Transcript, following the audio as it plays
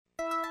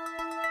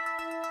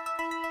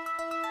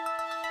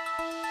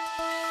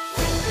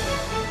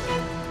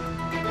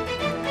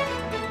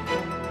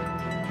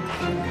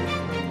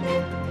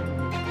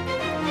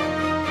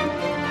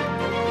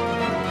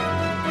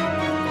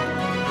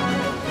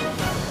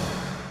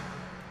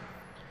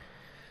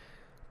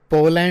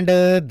Poland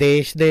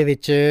ਦੇਸ਼ ਦੇ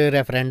ਵਿੱਚ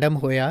ਰੈਫਰੈਂਡਮ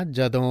ਹੋਇਆ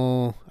ਜਦੋਂ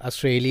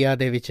ਆਸਟ੍ਰੇਲੀਆ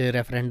ਦੇ ਵਿੱਚ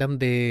ਰੈਫਰੈਂਡਮ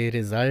ਦੇ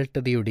ਰਿਜ਼ਲਟ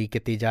ਦੀ ਉਡੀਕ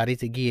ਕੀਤੀ ਜਾ ਰਹੀ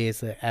ਸੀਗੀ।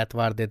 ਇਸ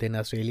ਐਤਵਾਰ ਦੇ ਦਿਨ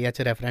ਆਸਟ੍ਰੇਲੀਆ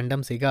 'ਚ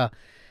ਰੈਫਰੈਂਡਮ ਸੀਗਾ।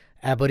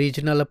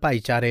 ਐਬੋਰੀਜਨਲ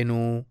ਭਾਈਚਾਰੇ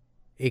ਨੂੰ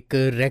ਇੱਕ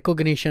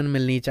ਰੈਕੋਗਨੀਸ਼ਨ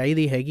ਮਿਲਣੀ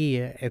ਚਾਹੀਦੀ ਹੈਗੀ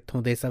ਹੈ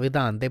ਇੱਥੋਂ ਦੇ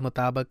ਸੰਵਿਧਾਨ ਦੇ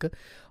ਮੁਤਾਬਕ,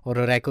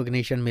 ਔਰ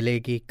ਰੈਕੋਗਨੀਸ਼ਨ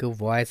ਮਿਲੇਗੀ ਇੱਕ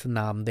ਵੌਇਸ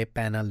ਨਾਮ ਦੇ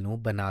ਪੈਨਲ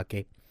ਨੂੰ ਬਣਾ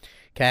ਕੇ।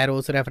 ਖੈਰ,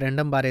 ਉਸ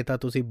ਰੈਫਰੈਂਡਮ ਬਾਰੇ ਤਾਂ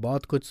ਤੁਸੀਂ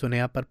ਬਹੁਤ ਕੁਝ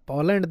ਸੁਣਿਆ, ਪਰ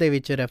ਪੋਲੈਂਡ ਦੇ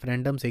ਵਿੱਚ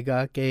ਰੈਫਰੈਂਡਮ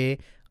ਸੀਗਾ ਕਿ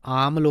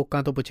ਆਮ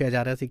ਲੋਕਾਂ ਤੋਂ ਪੁੱਛਿਆ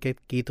ਜਾ ਰਿਹਾ ਸੀ ਕਿ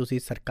ਕੀ ਤੁਸੀਂ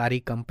ਸਰਕਾਰੀ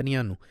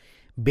ਕੰਪਨੀਆਂ ਨੂੰ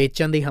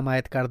ਵੇਚਣ ਦੀ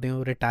ਹਮਾਇਤ ਕਰਦੇ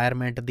ਹੋ,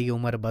 ਰਿਟਾਇਰਮੈਂਟ ਦੀ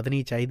ਉਮਰ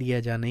ਵਧਣੀ ਚਾਹੀਦੀ ਹੈ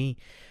ਜਾਂ ਨਹੀਂ।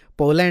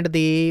 ਪੋਲੈਂਡ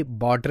ਦੀ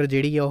ਬਾਰਡਰ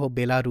ਜਿਹੜੀ ਆ ਉਹ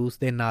ਬੇਲਾਰੂਸ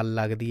ਦੇ ਨਾਲ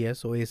ਲੱਗਦੀ ਹੈ,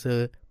 ਸੋ ਇਸ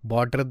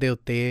ਬਾਰਡਰ ਦੇ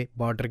ਉੱਤੇ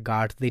ਬਾਰਡਰ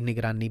ਗਾਰਡਸ ਦੀ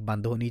ਨਿਗਰਾਨੀ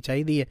ਬੰਦ ਹੋਣੀ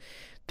ਚਾਹੀਦੀ ਹੈ।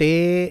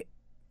 ਅਤੇ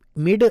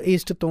ਮਿਡ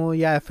ਈਸਟ ਤੋਂ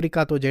ਜਾਂ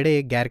ਅਫਰੀਕਾ ਤੋਂ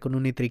ਜਿਹੜੇ ਗੈਰ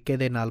ਕਾਨੂੰਨੀ ਤਰੀਕੇ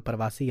ਦੇ ਨਾਲ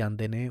ਪ੍ਰਵਾਸੀ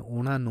ਆਉਂਦੇ ਨੇ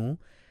ਉਹਨਾਂ ਨੂੰ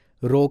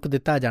ਰੋਕ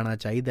ਦਿੱਤਾ ਜਾਣਾ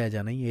ਚਾਹੀਦਾ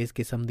ਜਾਂ ਨਹੀਂ। ਇਸ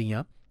ਕਿਸਮ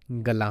ਦੀਆਂ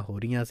ਗੱਲਾਂ ਹੋ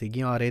ਰਹੀਆਂ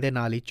ਸੀਗੀਆਂ ਔਰ ਇਹਦੇ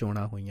ਨਾਲ ਹੀ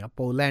ਚੋਣਾਂ ਹੋਈਆਂ।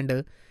 ਪੋਲੈਂਡ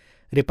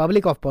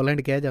ਰਿਪਬਲਿਕ ਆਫ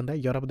ਪੋਲੈਂਡ ਕਿਹਾ ਜਾਂਦਾ,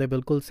 ਯੂਰਪ ਦੇ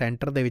ਬਿਲਕੁਲ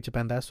ਸੈਂਟਰ ਦੇ ਵਿੱਚ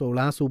ਪੈਂਦਾ।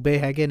 16 ਸੂਬੇ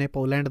ਹੈਗੇ ਨੇ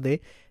ਪੋਲੈਂਡ ਦੇ।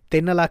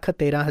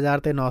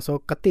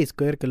 3,13,931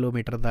 ਸਕੁਅਰ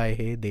ਕਿਲੋਮੀਟਰ ਦਾ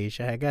ਇਹ ਦੇਸ਼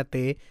ਹੈਗਾ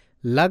ਅਤੇ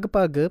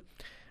ਲਗਭਗ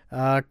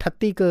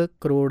 38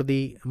 ਕਰੋੜ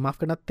ਦੀ, ਮਾਫ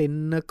ਕਰਨਾ,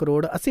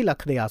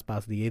 3,80,00,000 ਦੇ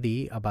ਆਸ-ਪਾਸ ਦੀ ਇਹਦੀ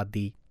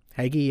ਆਬਾਦੀ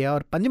ਹੈਗੀ ਹੈ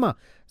ਔਰ 5ਵਾਂ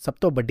ਸਭ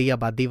ਤੋਂ ਵੱਡੀ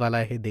ਆਬਾਦੀ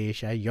ਵਾਲਾ ਇਹ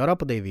ਦੇਸ਼ ਹੈ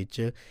ਯੂਰਪ ਦੇ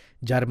ਵਿੱਚ।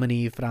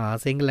 ਜਰਮਨੀ,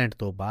 ਫਰਾਂਸ, ਇੰਗਲੈਂਡ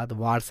ਤੋਂ ਬਾਅਦ।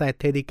 ਵਾਰਸਾ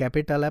ਇੱਥੇ ਦੀ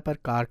ਕੈਪੀਟਲ ਹੈ, ਪਰ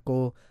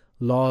ਕਾਰਕੋ,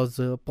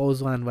 ਲੌਜ਼,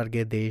 ਪੋਜ਼ਵਾਨ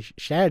ਵਰਗੇ ਦੇਸ਼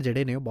ਸ਼ਹਿਰ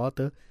ਜਿਹੜੇ ਨੇ ਉਹ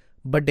ਬਹੁਤ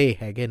ਵੱਡੇ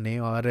ਹੈਗੇ ਨੇ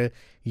ਔਰ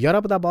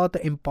ਯੂਰਪ ਦਾ ਬਹੁਤ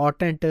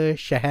ਇੰਪੋਰਟੈਂਟ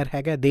ਸ਼ਹਿਰ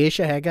ਹੈਗਾ, ਦੇਸ਼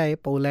ਹੈਗਾ ਇਹ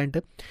ਪੋਲੈਂਡ,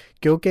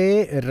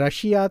 ਕਿਉਂਕਿ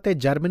ਰਸ਼ੀਆ ਅਤੇ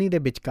ਜਰਮਨੀ ਦੇ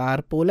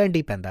ਵਿਚਕਾਰ ਪੋਲੈਂਡ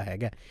ਹੀ ਪੈਂਦਾ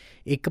ਹੈਗਾ।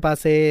 ਇੱਕ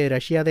ਪਾਸੇ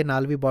ਰਸ਼ੀਆ ਦੇ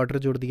ਨਾਲ ਵੀ ਬਾਰਡਰ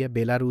ਜੁੜਦੀ ਹੈ,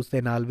 ਬੇਲਾਰੂਸ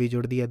ਦੇ ਨਾਲ ਵੀ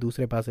ਜੁੜਦੀ ਹੈ,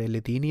 ਦੂਸਰੇ ਪਾਸੇ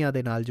ਲਿਥੂਨੀਆ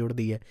ਦੇ ਨਾਲ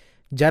ਜੁੜਦੀ ਹੈ,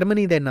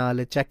 ਜਰਮਨੀ ਦੇ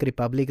ਨਾਲ, ਚੈਕ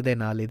ਰਿਪਬਲਿਕ ਦੇ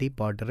ਨਾਲ ਇਹਦੀ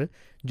ਬਾਰਡਰ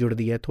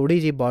ਜੁੜਦੀ ਹੈ। ਥੋੜ੍ਹੀ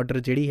ਜਿਹੀ ਬਾਰਡਰ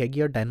ਜਿਹੜੀ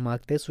ਹੈਗੀ ਉਹ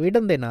ਡੈਨਮਾਰਕ ਅਤੇ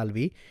ਸਵੀਡਨ ਦੇ ਨਾਲ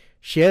ਵੀ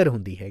ਸ਼ੇਅਰ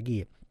ਹੁੰਦੀ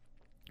ਹੈਗੀ ਹੈ।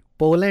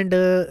 ਪੋਲੈਂਡ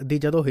ਦੀ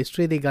ਜਦੋਂ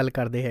ਹਿਸਟਰੀ ਦੀ ਗੱਲ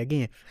ਕਰਦੇ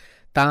ਹੈਗੇ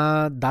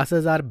ਤਾਂ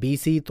 10,000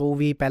 BC ਤੋਂ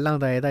ਵੀ ਪਹਿਲਾਂ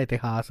ਦਾ ਇਹਦਾ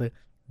ਇਤਿਹਾਸ,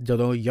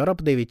 ਜਦੋਂ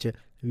ਯੂਰਪ ਦੇ ਵਿੱਚ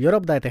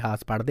ਯੂਰਪ ਦਾ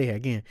ਇਤਿਹਾਸ ਪੜ੍ਹਦੇ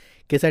ਹੈਗੇ ਆ,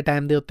 ਕਿਸੇ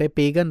ਟਾਈਮ ਦੇ ਉੱਤੇ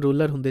ਪੇਗਨ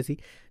ਰੂਲਰ ਹੁੰਦੇ ਸੀ।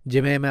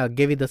 ਜਿਵੇਂ ਮੈਂ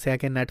ਅੱਗੇ ਵੀ ਦੱਸਿਆ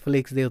ਕਿ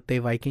ਨੈਟਫਲਿਕਸ ਦੇ ਉੱਤੇ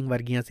ਵਾਈਕਿੰਗ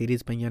ਵਰਗੀਆਂ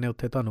ਸੀਰੀਜ਼ ਪਈਆਂ ਨੇ,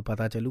 ਉੱਥੇ ਤੁਹਾਨੂੰ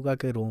ਪਤਾ ਚੱਲੂਗਾ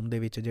ਕਿ ਰੋਮ ਦੇ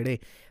ਵਿੱਚ ਜਿਹੜੇ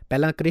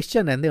ਪਹਿਲਾਂ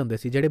ਕ੍ਰਿਸਚਨ ਰਹਿੰਦੇ ਹੁੰਦੇ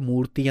ਸੀ, ਜਿਹੜੇ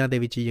ਮੂਰਤੀਆਂ ਦੇ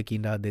ਵਿੱਚ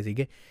ਯਕੀਨ ਰੱਖਦੇ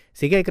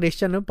ਸੀਗੇ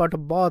ਕ੍ਰਿਸਚਨ, ਬਟ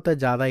ਬਹੁਤ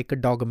ਜ਼ਿਆਦਾ ਇੱਕ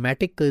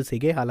ਡੋਗਮੈਟਿਕ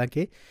ਸੀਗੇ।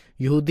 ਹਾਲਾਂਕਿ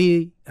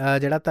ਯਹੂਦੀ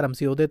ਜਿਹੜਾ ਧਰਮ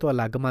ਸੀ ਉਹਦੇ ਤੋਂ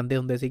ਅਲੱਗ ਮੰਨਦੇ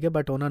ਹੁੰਦੇ ਸੀਗੇ,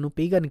 ਬਟ ਉਹਨਾਂ ਨੂੰ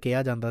ਪੀਗਨ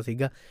ਕਿਹਾ ਜਾਂਦਾ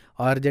ਸੀਗਾ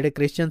ਔਰ ਜਿਹੜੇ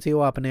ਕ੍ਰਿਸਚਨ ਸੀ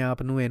ਉਹ ਆਪਣੇ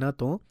ਆਪ ਨੂੰ ਇਹਨਾਂ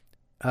ਤੋਂ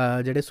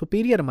ਜਿਹੜੇ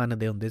ਸੁਪੀਰੀਅਰ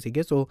ਮੰਨਦੇ ਹੁੰਦੇ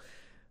ਸੀਗੇ। ਸੋ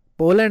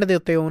ਪੋਲੈਂਡ ਦੇ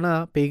ਉੱਤੇ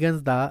ਉਹਨਾਂ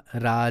ਪੇਗਨਸ ਦਾ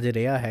ਰਾਜ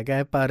ਰਿਹਾ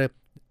ਹੈਗਾ। ਪਰ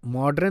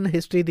ਮਾਡਰਨ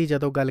ਹਿਸਟਰੀ ਦੀ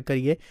ਜਦੋਂ ਗੱਲ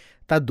ਕਰੀਏ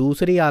ਤਾਂ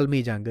ਦੂਸਰੀ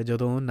ਆਲਮੀ ਜੰਗ,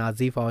 ਜਦੋਂ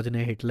ਨਾਜ਼ੀ ਫੌਜ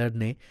ਨੇ, ਹਿਟਲਰ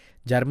ਨੇ,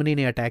 ਜਰਮਨੀ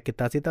ਨੇ ਅਟੈਕ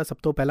ਕੀਤਾ ਸੀ, ਤਾਂ ਸਭ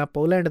ਤੋਂ ਪਹਿਲਾਂ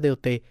ਪੋਲੈਂਡ ਦੇ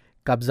ਉੱਤੇ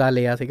ਕਬਜ਼ਾ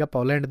ਲਿਆ ਸੀਗਾ,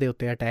 ਪੋਲੈਂਡ ਦੇ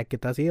ਉੱਤੇ ਅਟੈਕ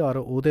ਕੀਤਾ ਸੀ ਔਰ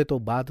ਉਹਦੇ ਤੋਂ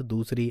ਬਾਅਦ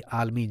ਦੂਸਰੀ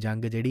ਆਲਮੀ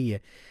ਜੰਗ ਜਿਹੜੀ ਹੈ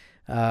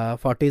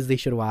 40s ਦੀ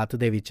ਸ਼ੁਰੂਆਤ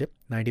ਦੇ ਵਿੱਚ,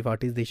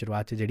 1940s ਦੀ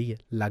ਸ਼ੁਰੂਆਤ 'ਚ ਜਿਹੜੀ ਹੈ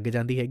ਲੱਗ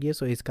ਜਾਂਦੀ ਹੈਗੀ ਹੈ।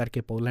 ਸੋ ਇਸ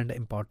ਕਰਕੇ ਪੋਲੈਂਡ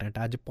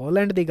ਇੰਪੋਰਟੈਂਟ। ਅੱਜ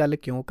ਪੋਲੈਂਡ ਦੀ ਗੱਲ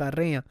ਕਿਉਂ ਕਰ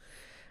ਰਹੇ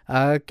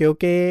ਹਾਂ?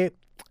 ਕਿਉਂਕਿ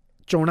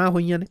ਚੋਣਾਂ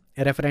ਹੋਈਆਂ ਨੇ,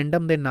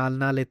 ਰੈਫਰੈਂਡਮ ਦੇ ਨਾਲ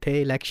ਨਾਲ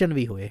ਇੱਥੇ ਇਲੈਕਸ਼ਨ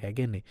ਵੀ ਹੋਏ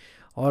ਹੈਗੇ ਨੇ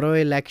ਔਰ ਉਹ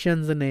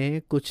ਇਲੈਕਸ਼ਨਸ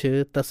ਨੇ ਕੁਛ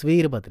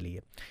ਤਸਵੀਰ ਬਦਲੀ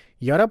ਹੈ।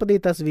 ਯੂਰਪ ਦੀ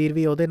ਤਸਵੀਰ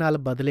ਵੀ ਉਹਦੇ ਨਾਲ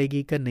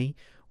ਬਦਲੇਗੀ ਕਿ ਨਹੀਂ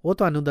ਉਹ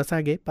ਤੁਹਾਨੂੰ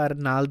ਦੱਸਾਂਗੇ, ਪਰ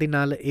ਨਾਲ ਦੀ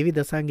ਨਾਲ ਇਹ ਵੀ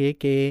ਦੱਸਾਂਗੇ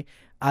ਕਿ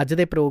ਅੱਜ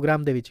ਦੇ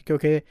ਪ੍ਰੋਗਰਾਮ ਦੇ ਵਿੱਚ,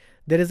 ਕਿਉਂਕਿ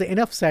there is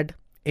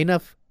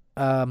enough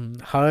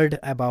heard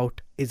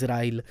about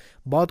Israel,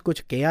 ਬਹੁਤ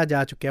ਕੁਛ ਕਿਹਾ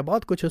ਜਾ ਚੁੱਕਿਆ,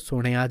 ਬਹੁਤ ਕੁਛ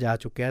ਸੁਣਿਆ ਜਾ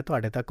ਚੁੱਕਿਆ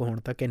ਤੁਹਾਡੇ ਤੱਕ ਹੁਣ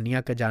ਤੱਕ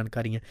ਇੰਨੀਆਂ ਕੁ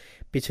ਜਾਣਕਾਰੀਆਂ।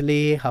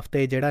 ਪਿਛਲੇ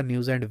ਹਫ਼ਤੇ ਜਿਹੜਾ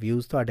ਨਿਊਜ਼ ਐਂਡ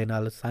ਵਿਊਜ਼ ਤੁਹਾਡੇ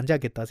ਨਾਲ ਸਾਂਝਾ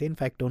ਕੀਤਾ ਸੀ,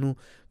 ਇਨਫੈਕਟ ਉਹਨੂੰ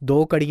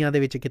 2 ਕੜੀਆਂ ਦੇ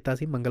ਵਿੱਚ ਕੀਤਾ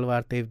ਸੀ,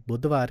 ਮੰਗਲਵਾਰ ਅਤੇ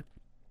ਬੁੱਧਵਾਰ।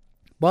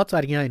 ਬਹੁਤ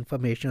ਸਾਰੀਆਂ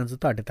ਇਨਫੋਰਮੇਸ਼ਨਸ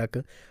ਤੁਹਾਡੇ ਤੱਕ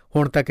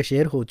ਹੁਣ ਤੱਕ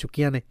ਸ਼ੇਅਰ ਹੋ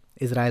ਚੁੱਕੀਆਂ ਨੇ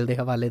ਇਜ਼ਰਾਈਲ ਦੇ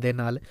ਹਵਾਲੇ ਦੇ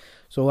ਨਾਲ।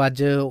 ਸੋ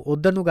ਅੱਜ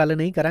ਉੱਧਰ ਨੂੰ ਗੱਲ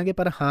ਨਹੀਂ ਕਰਾਂਗੇ,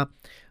 ਪਰ ਹਾਂ,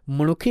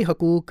 ਮਨੁੱਖੀ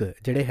ਹਕੂਕ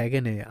ਜਿਹੜੇ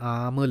ਹੈਗੇ ਨੇ,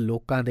 ਆਮ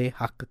ਲੋਕਾਂ ਦੇ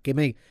ਹੱਕ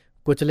ਕਿਵੇਂ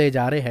ਕੁਚਲੇ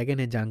ਜਾ ਰਹੇ ਹੈਗੇ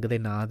ਨੇ ਜੰਗ ਦੇ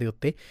ਨਾਂ ਦੇ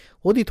ਉੱਤੇ,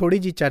 ਉਹਦੀ ਥੋੜ੍ਹੀ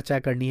ਜਿਹੀ ਚਰਚਾ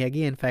ਕਰਨੀ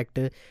ਹੈਗੀ। ਇਨਫੈਕਟ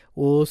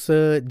ਉਸ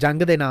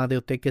ਜੰਗ ਦੇ ਨਾਂ ਦੇ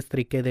ਉੱਤੇ ਕਿਸ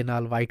ਤਰੀਕੇ ਦੇ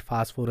ਨਾਲ ਵਾਈਟ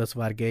ਫਾਸਫੋਰਸ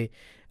ਵਰਗੇ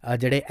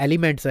ਜਿਹੜੇ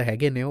ਐਲੀਮੈਂਟਸ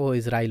ਹੈਗੇ ਨੇ ਉਹ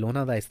ਇਜ਼ਰਾਈਲ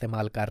ਉਹਨਾਂ ਦਾ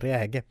ਇਸਤੇਮਾਲ ਕਰ ਰਿਹਾ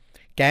ਹੈਗਾ।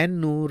 ਕਹਿਣ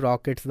ਨੂੰ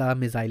ਰਾਕਟਸ ਦਾ,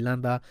 ਮਿਜ਼ਾਈਲਾਂ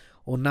ਦਾ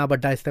ਓਨਾ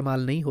ਵੱਡਾ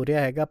ਇਸਤੇਮਾਲ ਨਹੀਂ ਹੋ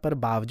ਰਿਹਾ ਹੈਗਾ, ਪਰ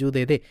ਬਾਵਜੂਦ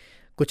ਇਹਦੇ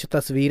ਕੁਛ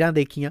ਤਸਵੀਰਾਂ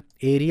ਦੇਖੀਆਂ,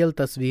 ਏਰੀਅਲ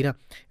ਤਸਵੀਰਾਂ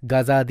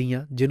ਗਾਜ਼ਾ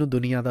ਦੀਆਂ, ਜਿਹਨੂੰ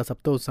ਦੁਨੀਆ ਦਾ ਸਭ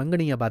ਤੋਂ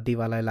ਸੰਘਣੀ ਆਬਾਦੀ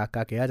ਵਾਲਾ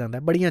ਇਲਾਕਾ ਕਿਹਾ ਜਾਂਦਾ।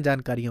 ਬੜੀਆਂ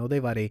ਜਾਣਕਾਰੀਆਂ ਉਹਦੇ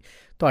ਬਾਰੇ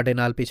ਤੁਹਾਡੇ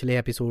ਨਾਲ ਪਿਛਲੇ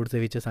ਐਪੀਸੋਡਸ ਦੇ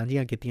ਵਿੱਚ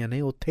ਸਾਂਝੀਆਂ ਕੀਤੀਆਂ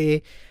ਨੇ।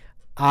 ਉੱਥੇ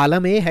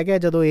ਆਲਮ ਇਹ ਹੈਗਾ,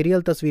 ਜਦੋਂ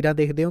ਏਰੀਅਲ ਤਸਵੀਰਾਂ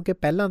ਦੇਖਦੇ ਹੋ, ਕਿ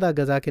ਪਹਿਲਾਂ ਦਾ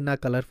ਗਜ਼ਾ ਕਿੰਨਾ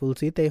ਕਲਰਫੁਲ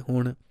ਸੀ ਅਤੇ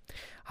ਹੁਣ।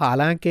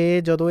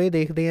 ਹਾਲਾਂਕਿ ਜਦੋਂ ਇਹ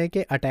ਦੇਖਦੇ ਹਾਂ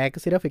ਕਿ ਅਟੈਕ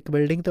ਸਿਰਫ ਇੱਕ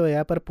ਬਿਲਡਿੰਗ 'ਤੇ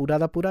ਹੋਇਆ, ਪਰ ਪੂਰਾ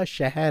ਦਾ ਪੂਰਾ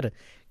ਸ਼ਹਿਰ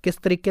ਕਿਸ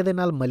ਤਰੀਕੇ ਦੇ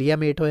ਨਾਲ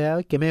ਮਲੀਆਮੇਟ ਹੋਇਆ,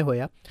 ਕਿਵੇਂ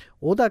ਹੋਇਆ,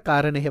 ਉਹਦਾ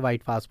ਕਾਰਨ ਇਹ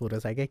ਵਾਈਟ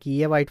ਫਾਸਫੋਰਸ ਹੈਗਾ।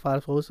 ਕੀ ਹੈ ਵਾਈਟ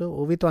ਫਾਸਫੋਰਸ,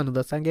 ਉਹ ਵੀ ਤੁਹਾਨੂੰ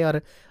ਦੱਸਾਂਗੇ ਔਰ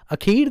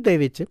ਅਖੀਰ ਦੇ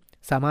ਵਿੱਚ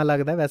ਸਮਾਂ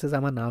ਲੱਗਦਾ, ਵੈਸੇ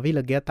ਸਮਾਂ ਨਾ ਵੀ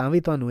ਲੱਗਿਆ ਤਾਂ ਵੀ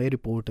ਤੁਹਾਨੂੰ ਇਹ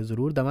ਰਿਪੋਰਟ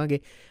ਜ਼ਰੂਰ ਦੇਵਾਂਗੇ।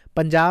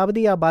 ਪੰਜਾਬ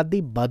ਦੀ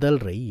ਆਬਾਦੀ ਬਦਲ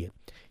ਰਹੀ ਹੈ।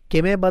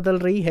 ਕਿਵੇਂ ਬਦਲ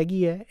ਰਹੀ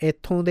ਹੈਗੀ ਹੈ?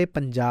 ਇੱਥੋਂ ਦੇ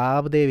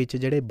ਪੰਜਾਬ ਦੇ ਵਿੱਚ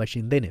ਜਿਹੜੇ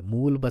ਬਸ਼ਿੰਦੇ ਨੇ,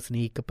 ਮੂਲ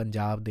ਵਸਨੀਕ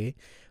ਪੰਜਾਬ ਦੇ,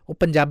 ਉਹ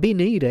ਪੰਜਾਬੀ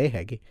ਨਹੀਂ ਰਹੇ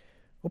ਹੈਗੇ।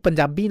 ਉਹ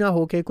ਪੰਜਾਬੀ ਨਾ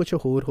ਹੋ ਕੇ ਕੁਛ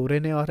ਹੋਰ ਹੋ ਰਹੇ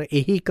ਨੇ ਔਰ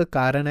ਇਹੀ ਇੱਕ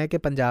ਕਾਰਨ ਹੈ ਕਿ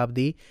ਪੰਜਾਬ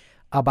ਦੀ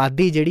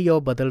ਆਬਾਦੀ ਜਿਹੜੀ ਆ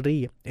ਉਹ ਬਦਲ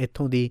ਰਹੀ ਹੈ।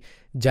 ਇੱਥੋਂ ਦੀ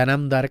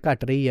ਜਨਮ ਦਰ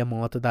ਘਟ ਰਹੀ ਹੈ,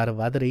 ਮੌਤ ਦਰ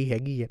ਵੱਧ ਰਹੀ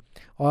ਹੈਗੀ ਹੈ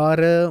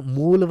ਔਰ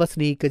ਮੂਲ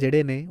ਵਸਨੀਕ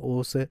ਜਿਹੜੇ ਨੇ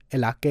ਉਸ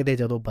ਇਲਾਕੇ ਦੇ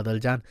ਜਦੋਂ ਬਦਲ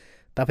ਜਾਣ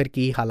ਤਾਂ ਫਿਰ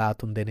ਕੀ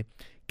ਹਾਲਾਤ ਹੁੰਦੇ ਨੇ,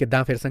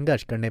 ਕਿੱਦਾਂ ਫਿਰ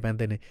ਸੰਘਰਸ਼ ਕਰਨੇ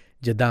ਪੈਂਦੇ ਨੇ।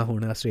 ਜਿੱਦਾਂ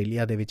ਹੁਣ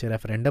ਆਸਟ੍ਰੇਲੀਆ ਦੇ ਵਿੱਚ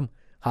ਰੈਫਰੈਂਡਮ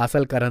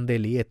ਹਾਸਲ ਕਰਨ ਦੇ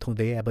ਲਈ ਇੱਥੋਂ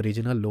ਦੇ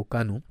ਐਬੋਰੀਜਨਲ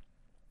ਲੋਕਾਂ ਨੂੰ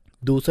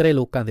ਦੂਸਰੇ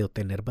ਲੋਕਾਂ ਦੇ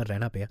ਉੱਤੇ ਨਿਰਭਰ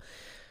ਰਹਿਣਾ ਪਿਆ।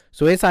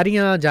 ਸੋ ਇਹ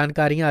ਸਾਰੀਆਂ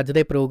ਜਾਣਕਾਰੀਆਂ ਅੱਜ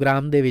ਦੇ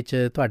ਪ੍ਰੋਗਰਾਮ ਦੇ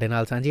ਵਿੱਚ ਤੁਹਾਡੇ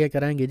ਨਾਲ ਸਾਂਝੀਆਂ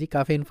ਕਰਾਂਗੇ ਜੀ।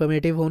 ਕਾਫੀ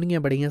ਇਨਫੋਰਮੇਟਿਵ ਹੋਣਗੀਆਂ,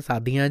 ਬੜੀਆਂ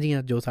ਸਾਦੀਆਂ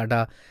ਜੀਆਂ। ਜੋ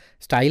ਸਾਡਾ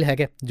ਸਟਾਈਲ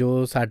ਹੈਗਾ,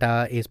 ਜੋ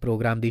ਸਾਡਾ ਇਸ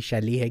ਪ੍ਰੋਗਰਾਮ ਦੀ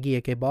ਸ਼ੈਲੀ ਹੈਗੀ ਹੈ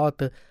ਕਿ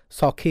ਬਹੁਤ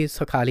ਸੌਖੀ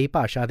ਸੁਖਾਲੀ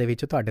ਭਾਸ਼ਾ ਦੇ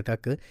ਵਿੱਚ ਤੁਹਾਡੇ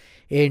ਤੱਕ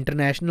ਇਹ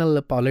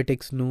ਇੰਟਰਨੈਸ਼ਨਲ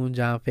ਪੋਲੀਟਿਕਸ ਨੂੰ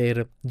ਜਾਂ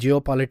ਫਿਰ ਜੀਓ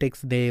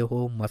ਪੋਲੀਟਿਕਸ ਦੇ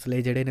ਉਹ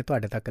ਮਸਲੇ ਜਿਹੜੇ ਨੇ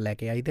ਤੁਹਾਡੇ ਤੱਕ ਲੈ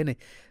ਕੇ ਆਈਦੇ ਨੇ,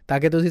 ਤਾਂ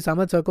ਕਿ ਤੁਸੀਂ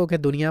ਸਮਝ ਸਕੋ ਕਿ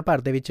ਦੁਨੀਆ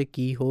ਭਰ ਦੇ ਵਿੱਚ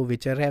ਕੀ ਹੋ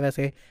ਵਿਚਰ ਰਿਹਾ।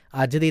 ਵੈਸੇ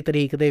ਅੱਜ ਦੀ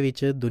ਤਰੀਕ ਦੇ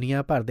ਵਿੱਚ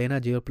ਦੁਨੀਆ ਭਰ ਦੇ ਨਾ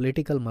ਜੀਓ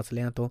ਪੋਲੀਟੀਕਲ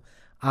ਮਸਲਿਆਂ ਤੋਂ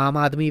ਆਮ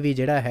ਆਦਮੀ ਵੀ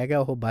ਜਿਹੜਾ ਹੈਗਾ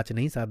ਉਹ ਬਚ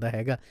ਨਹੀਂ ਸਕਦਾ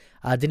ਹੈਗਾ।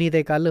 ਅੱਜ ਨਹੀਂ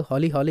ਤੇ ਕੱਲ੍ਹ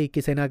ਹੌਲੀ ਹੌਲੀ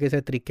ਕਿਸੇ ਨਾ ਕਿਸੇ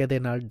ਤਰੀਕੇ ਦੇ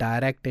ਨਾਲ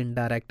ਡਾਇਰੈਕਟ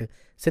ਇਨਡਾਇਰੈਕਟ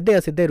ਸਿੱਧੇ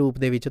ਅਸਿੱਧੇ ਰੂਪ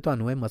ਦੇ ਵਿੱਚ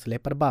ਤੁਹਾਨੂੰ ਇਹ ਮਸਲੇ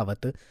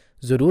ਪ੍ਰਭਾਵਿਤ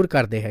ਜ਼ਰੂਰ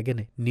ਕਰਦੇ ਹੈਗੇ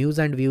ਨੇ। ਨਿਊਜ਼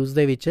ਐਂਡ ਵਿਊਜ਼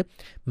ਦੇ ਵਿੱਚ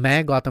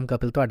ਮੈਂ ਗੌਤਮ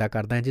ਕਪਿਲ ਤੁਹਾਡਾ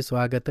ਕਰਦਾ ਹਾਂ ਜੀ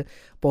ਸਵਾਗਤ।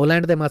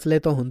 ਪੋਲੈਂਡ ਦੇ ਮਸਲੇ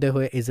ਤੋਂ ਹੁੰਦੇ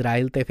ਹੋਏ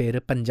ਇਜ਼ਰਾਈਲ ਅਤੇ ਫਿਰ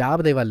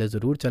ਪੰਜਾਬ ਦੇ ਵੱਲ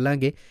ਜ਼ਰੂਰ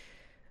ਚੱਲਾਂਗੇ।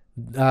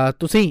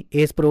 ਤੁਸੀਂ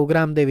ਇਸ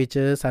ਪ੍ਰੋਗਰਾਮ ਦੇ ਵਿੱਚ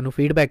ਸਾਨੂੰ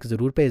ਫੀਡਬੈਕ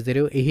ਜ਼ਰੂਰ ਭੇਜਦੇ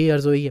ਰਹੋ। ਇਹੀ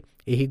ਅਰਜ਼ੋਈ ਹੈ,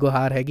 ਇਹੀ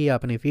ਗੁਹਾਰ ਹੈਗੀ।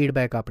 ਆਪਣੀ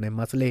ਫੀਡਬੈਕ, ਆਪਣੇ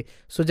ਮਸਲੇ,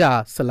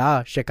 ਸੁਝਾਅ,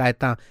 ਸਲਾਹ,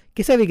 ਸ਼ਿਕਾਇਤਾਂ,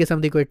 ਕਿਸੇ ਵੀ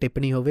ਕਿਸਮ ਦੀ ਕੋਈ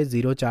ਟਿੱਪਣੀ ਹੋਵੇ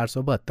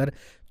 0472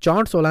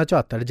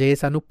 641674। ਜੇ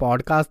ਸਾਨੂੰ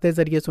ਪੋਡਕਾਸਟ ਦੇ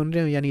ਜ਼ਰੀਏ ਸੁਣ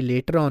ਰਹੇ ਹੋ, ਯਾਨੀ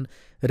ਲੇਟਰ ਔਨ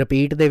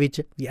ਰਿਪੀਟ ਦੇ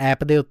ਵਿੱਚ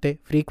ਐਪ ਦੇ ਉੱਤੇ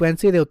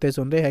ਫਰੀਕੁਐਂਸੀ ਦੇ ਉੱਤੇ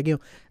ਸੁਣ ਰਹੇ ਹੈਗੇ ਹੋ,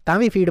 ਤਾਂ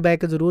ਵੀ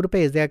ਫੀਡਬੈਕ ਜ਼ਰੂਰ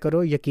ਭੇਜ ਦਿਆ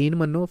ਕਰੋ। ਯਕੀਨ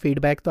ਮੰਨੋ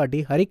ਫੀਡਬੈਕ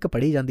ਤੁਹਾਡੀ ਹਰ ਇੱਕ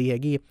ਪੜ੍ਹੀ ਜਾਂਦੀ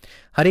ਹੈਗੀ ਹੈ।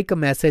 ਹਰ ਇੱਕ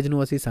ਮੈਸੇਜ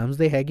ਨੂੰ ਅਸੀਂ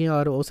ਸਮਝਦੇ ਹੈਗੇ ਹਾਂ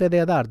ਔਰ ਉਸੇ ਦੇ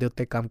ਆਧਾਰ ਦੇ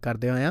ਉੱਤੇ ਕੰਮ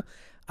ਕਰਦੇ ਹੋਏ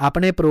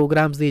ਆਪਣੇ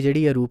ਪ੍ਰੋਗਰਾਮਸ ਦੀ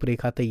ਜਿਹੜੀ ਹੈ ਰੂਪ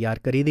ਰੇਖਾ ਤਿਆਰ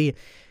ਕਰੀ ਦੀ ਹੈ।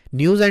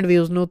 ਨਿਊਜ਼ ਐਂਡ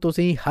ਵਿਊਜ਼ ਨੂੰ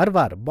ਤੁਸੀਂ ਹਰ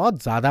ਵਾਰ ਬਹੁਤ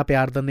ਜ਼ਿਆਦਾ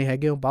ਪਿਆਰ ਦਿੰਦੇ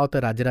ਹੈਗੇ ਹੋ, ਬਹੁਤ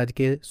ਰੱਜ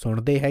ਕੇ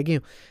ਸੁਣਦੇ ਹੈਗੇ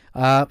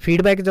ਹੋ।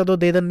 ਫੀਡਬੈਕ ਜਦੋਂ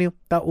ਦੇ ਦਿੰਦੇ ਹੋ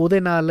ਤਾਂ ਉਹਦੇ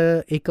ਨਾਲ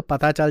ਇੱਕ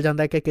ਪਤਾ ਚੱਲ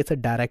ਜਾਂਦਾ ਕਿ ਕਿਸ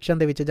ਡਾਇਰੈਕਸ਼ਨ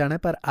ਦੇ ਵਿੱਚ ਜਾਣਾ।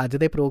 ਪਰ ਅੱਜ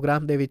ਦੇ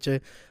ਪ੍ਰੋਗਰਾਮ ਦੇ ਵਿੱਚ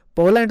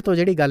ਪੋਲੈਂਡ ਤੋਂ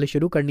ਜਿਹੜੀ ਗੱਲ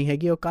ਸ਼ੁਰੂ ਕਰਨੀ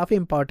ਹੈਗੀ ਉਹ ਕਾਫੀ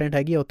ਇੰਪੋਰਟੈਂਟ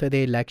ਹੈਗੀ। ਉੱਥੇ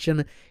ਦੇ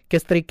ਇਲੈਕਸ਼ਨ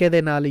ਕਿਸ ਤਰੀਕੇ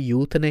ਦੇ ਨਾਲ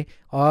ਯੂਥ ਨੇ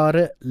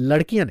ਔਰ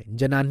ਲੜਕੀਆਂ ਨੇ,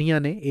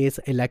 ਜਨਾਨੀਆਂ ਨੇ ਇਸ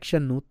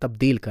ਇਲੈਕਸ਼ਨ ਨੂੰ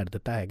ਤਬਦੀਲ ਕਰ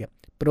ਦਿੱਤਾ ਹੈਗਾ।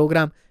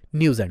 Programme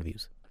news and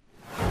views.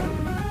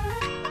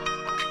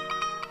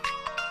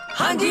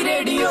 ਹਾਂਜੀ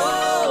ਰੇਡੀਓ।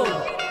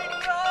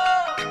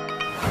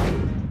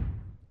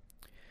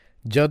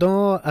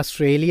 ਜਦੋਂ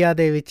ਆਸਟ੍ਰੇਲੀਆ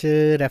ਦੇ ਵਿੱਚ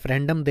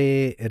ਰੈਫਰੈਂਡਮ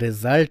ਦੇ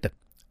ਰਿਜ਼ਲਟ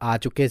ਆ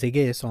ਚੁੱਕੇ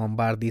ਸੀਗੇ,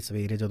 ਸੋਮਵਾਰ ਦੀ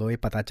ਸਵੇਰ ਜਦੋਂ ਇਹ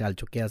ਪਤਾ ਚੱਲ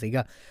ਚੁੱਕਿਆ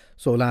ਸੀਗਾ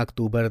 16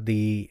 ਅਕਤੂਬਰ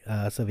ਦੀ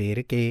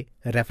ਸਵੇਰ ਕਿ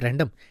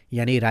ਰੈਫਰੈਂਡਮ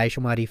ਯਾਨੀ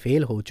ਰਾਏਸ਼ੁਮਾਰੀ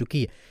ਫੇਲ ਹੋ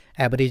ਚੁੱਕੀ ਹੈ।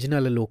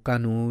 ਐਬਰੀਜਨਲ ਲੋਕਾਂ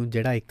ਨੂੰ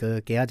ਜਿਹੜਾ ਇੱਕ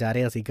ਕਿਹਾ ਜਾ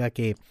ਰਿਹਾ ਸੀਗਾ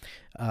ਕਿ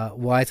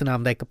ਵੋਇਸ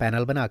ਨਾਮ ਦਾ ਇੱਕ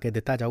ਪੈਨਲ ਬਣਾ ਕੇ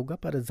ਦਿੱਤਾ ਜਾਊਗਾ,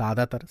 ਪਰ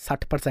ਜ਼ਿਆਦਾਤਰ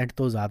 60%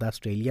 ਤੋਂ ਜ਼ਿਆਦਾ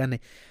ਆਸਟ੍ਰੇਲੀਆ ਨੇ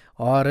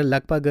ਔਰ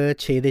ਲਗਭਗ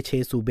 6 ਦੇ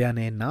 6 ਸੂਬਿਆਂ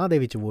ਨੇ ਨਾ ਦੇ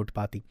ਵਿੱਚ ਵੋਟ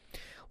ਪਾਤੀ।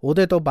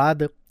 ਉਹਦੇ ਤੋਂ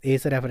ਬਾਅਦ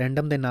ਇਸ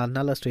ਰੈਫਰੈਂਡਮ ਦੇ ਨਾਲ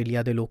ਨਾਲ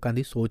ਆਸਟ੍ਰੇਲੀਆ ਦੇ ਲੋਕਾਂ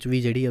ਦੀ ਸੋਚ ਵੀ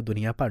ਜਿਹੜੀ ਹੈ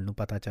ਦੁਨੀਆ ਭਰ ਨੂੰ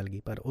ਪਤਾ ਚੱਲ ਗਈ।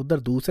 ਪਰ ਉੱਧਰ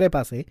ਦੂਸਰੇ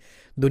ਪਾਸੇ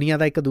ਦੁਨੀਆ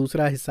ਦਾ ਇੱਕ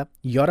ਦੂਸਰਾ ਹਿੱਸਾ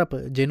ਯੂਰਪ,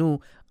 ਜਿਹਨੂੰ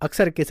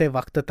ਅਕਸਰ ਕਿਸੇ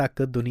ਵਕਤ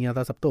ਤੱਕ ਦੁਨੀਆ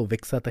ਦਾ ਸਭ ਤੋਂ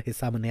ਵਿਕਸਿਤ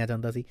ਹਿੱਸਾ ਮੰਨਿਆ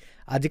ਜਾਂਦਾ ਸੀ,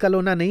 ਅੱਜ ਕੱਲ੍ਹ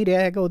ਉਹਨਾਂ ਨਹੀਂ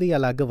ਰਿਹਾ ਹੈਗਾ। ਉਹਦੀ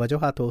ਅਲੱਗ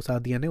ਵਜੂਹਾਤ ਹੋ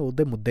ਸਕਦੀਆਂ ਨੇ,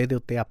 ਉਹਦੇ ਮੁੱਦੇ ਦੇ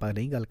ਉੱਤੇ ਆਪਾਂ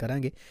ਨਹੀਂ ਗੱਲ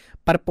ਕਰਾਂਗੇ।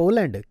 ਪਰ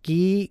ਪੋਲੈਂਡ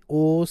ਕੀ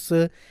ਉਸ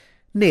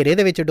ਹਨੇਰੇ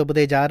ਦੇ ਵਿੱਚ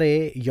ਡੁੱਬਦੇ ਜਾ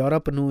ਰਹੇ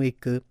ਯੂਰਪ ਨੂੰ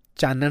ਇੱਕ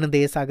ਚਾਨਣ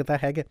ਦੇ ਸਕਦਾ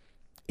ਹੈਗਾ?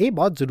 ਇਹ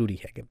ਬਹੁਤ ਜ਼ਰੂਰੀ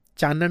ਹੈਗਾ।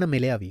 ਚਾਨਣ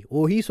ਮਿਲਿਆ ਵੀ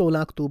ਉਹੀ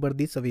 16 ਅਕਤੂਬਰ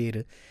ਦੀ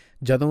ਸਵੇਰ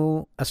ਜਦੋਂ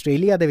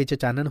ਆਸਟ੍ਰੇਲੀਆ ਦੇ ਵਿੱਚ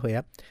ਚਾਨਣ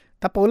ਹੋਇਆ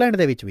ਤਾਂ ਪੋਲੈਂਡ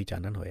ਦੇ ਵਿੱਚ ਵੀ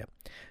ਚਾਨਣ ਹੋਇਆ।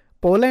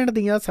 ਪੋਲੈਂਡ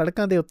ਦੀਆਂ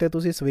ਸੜਕਾਂ ਦੇ ਉੱਤੇ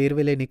ਤੁਸੀਂ ਸਵੇਰ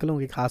ਵੇਲੇ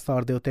ਨਿਕਲੋਗੇ, ਖਾਸ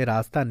ਤੌਰ ਦੇ ਉੱਤੇ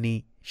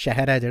ਰਾਜਧਾਨੀ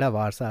ਸ਼ਹਿਰ ਹੈ ਜਿਹੜਾ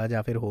ਵਾਰਸਾ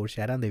ਜਾਂ ਫਿਰ ਹੋਰ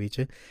ਸ਼ਹਿਰਾਂ ਦੇ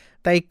ਵਿੱਚ,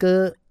 ਤਾਂ ਇੱਕ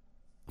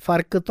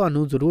ਫ਼ਰਕ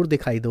ਤੁਹਾਨੂੰ ਜ਼ਰੂਰ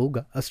ਦਿਖਾਈ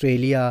ਦੇਊਗਾ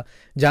ਆਸਟ੍ਰੇਲੀਆ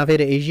ਜਾਂ ਫਿਰ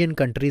ਏਸ਼ੀਅਨ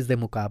ਕੰਟਰੀਜ਼ ਦੇ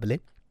ਮੁਕਾਬਲੇ।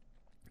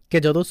 ਕਿ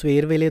ਜਦੋਂ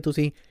ਸਵੇਰ ਵੇਲੇ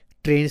ਤੁਸੀਂ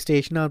ਟ੍ਰੇਨ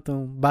ਸਟੇਸ਼ਨਾਂ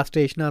ਤੋਂ, ਬੱਸ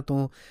ਸਟੇਸ਼ਨਾਂ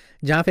ਤੋਂ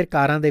ਜਾਂ ਫਿਰ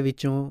ਕਾਰਾਂ ਦੇ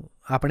ਵਿੱਚੋਂ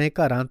ਆਪਣੇ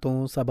ਘਰਾਂ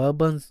ਤੋਂ,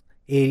 ਸਬਰਬਨਸ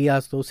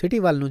ਏਰੀਆਜ਼ ਤੋਂ ਸਿਟੀ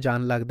ਵੱਲ ਨੂੰ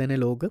ਜਾਣ ਲੱਗਦੇ ਨੇ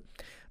ਲੋਕ,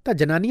 ਤਾਂ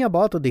ਜਨਾਨੀਆਂ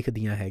ਬਹੁਤ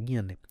ਦਿਖਦੀਆਂ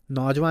ਹੈਗੀਆਂ ਨੇ,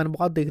 ਨੌਜਵਾਨ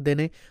ਬਹੁਤ ਦਿਖਦੇ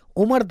ਨੇ,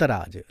 ਉਮਰ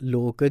ਦਰਾਜ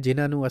ਲੋਕ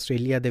ਜਿਨ੍ਹਾਂ ਨੂੰ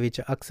ਆਸਟ੍ਰੇਲੀਆ ਦੇ ਵਿੱਚ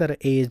ਅਕਸਰ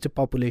ਏਜਡ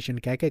ਪਾਪੂਲੇਸ਼ਨ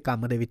ਕਹਿ ਕੇ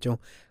ਕੰਮ ਦੇ ਵਿੱਚੋਂ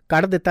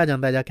ਕੱਢ ਦਿੱਤਾ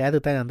ਜਾਂਦਾ ਜਾਂ ਕਹਿ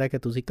ਦਿੱਤਾ ਜਾਂਦਾ ਕਿ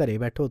ਤੁਸੀਂ ਘਰੇ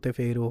ਬੈਠੋ, ਅਤੇ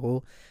ਫਿਰ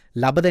ਉਹ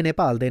ਲੱਭਦੇ ਨੇ,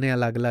 ਭਾਲਦੇ ਨੇ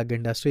ਅਲੱਗ-ਅਲੱਗ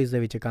ਇੰਡਸਟਰੀਜ਼ ਦੇ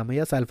ਵਿੱਚ ਕੰਮ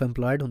ਜਾਂ ਸੈਲਫ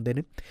ਇੰਪਲੋਇਡ ਹੁੰਦੇ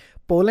ਨੇ।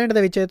 ਪੋਲੈਂਡ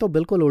ਦੇ ਵਿੱਚ ਇਹ ਤੋਂ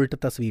ਬਿਲਕੁਲ ਉਲਟ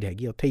ਤਸਵੀਰ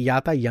ਹੈਗੀ। ਉੱਥੇ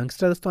ਜਾਂ ਤਾਂ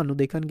ਯੰਗਸਟਰਸ ਤੁਹਾਨੂੰ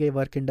ਦੇਖਣਗੇ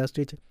ਵਰਕ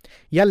ਇੰਡਸਟਰੀ 'ਚ,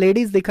 ਜਾਂ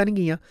ਲੇਡੀਜ਼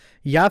ਦਿਖਣਗੀਆਂ,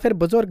 ਜਾਂ ਫਿਰ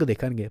ਬਜ਼ੁਰਗ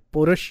ਦਿਖਣਗੇ।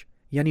 ਪੁਰਸ਼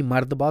ਯਾਨੀ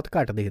ਮਰਦ ਬਹੁਤ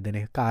ਘੱਟ ਦਿਖਦੇ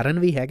ਨੇ। ਕਾਰਨ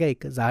ਵੀ ਹੈਗਾ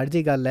ਇੱਕ, ਜ਼ਾਹਿਰ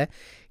ਜਿਹੀ ਗੱਲ ਹੈ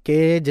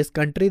ਕਿ ਜਿਸ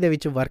ਕੰਟਰੀ ਦੇ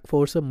ਵਿੱਚ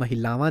ਵਰਕਫੋਰਸ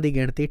ਮਹਿਲਾਵਾਂ ਦੀ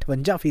ਗਿਣਤੀ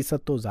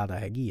 58% ਤੋਂ ਜ਼ਿਆਦਾ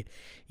ਹੈਗੀ ਹੈ,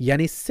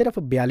 ਯਾਨੀ ਸਿਰਫ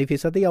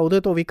 42% ਜਾਂ ਉਹਦੇ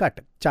ਤੋਂ ਵੀ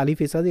ਘੱਟ,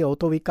 40% ਜਾਂ ਉਹ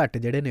ਤੋਂ ਵੀ ਘੱਟ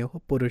ਜਿਹੜੇ ਨੇ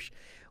ਉਹ ਪੁਰਸ਼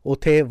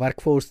ਉੱਥੇ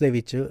ਵਰਕਫੋਰਸ ਦੇ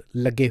ਵਿੱਚ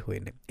ਲੱਗੇ ਹੋਏ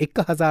ਨੇ।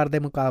 1000 ਦੇ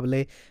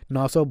ਮੁਕਾਬਲੇ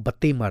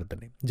 932 ਮਰਦ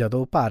ਨੇ।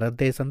 ਜਦੋਂ ਭਾਰਤ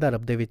ਦੇ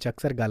ਸੰਦਰਭ ਦੇ ਵਿੱਚ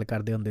ਅਕਸਰ ਗੱਲ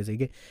ਕਰਦੇ ਹੁੰਦੇ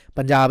ਸੀਗੇ,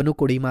 ਪੰਜਾਬ ਨੂੰ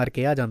ਕੁੜੀ ਮਾਰ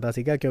ਕਿਹਾ ਜਾਂਦਾ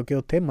ਸੀਗਾ ਕਿਉਂਕਿ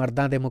ਉੱਥੇ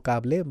ਮਰਦਾਂ ਦੇ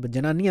ਮੁਕਾਬਲੇ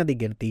ਜਨਾਨੀਆਂ ਦੀ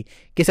ਗਿਣਤੀ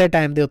ਕਿਸੇ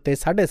ਟਾਈਮ ਦੇ ਉੱਤੇ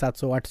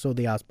 750-800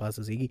 ਦੇ ਆਸ-ਪਾਸ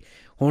ਸੀਗੀ।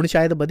 ਹੁਣ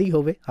ਸ਼ਾਇਦ ਵਧੀ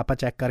ਹੋਵੇ, ਆਪਾਂ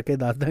ਚੈੱਕ ਕਰਕੇ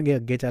ਦੱਸ ਦਾਂਗੇ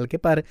ਅੱਗੇ ਚੱਲ ਕੇ।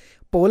 ਪਰ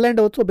ਪੋਲੈਂਡ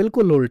ਉੱਥੋਂ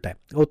ਬਿਲਕੁਲ ਉਲਟ ਹੈ।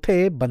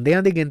 ਉੱਥੇ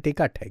ਬੰਦਿਆਂ ਦੀ ਗਿਣਤੀ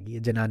ਘੱਟ ਹੈਗੀ ਹੈ,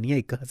 ਜਨਾਨੀਆਂ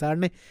 1000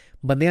 ਨੇ,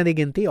 ਬੰਦਿਆਂ ਦੀ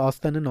ਗਿਣਤੀ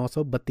ਔਸਤਨ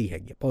 932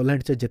 ਹੈਗੀ ਹੈ।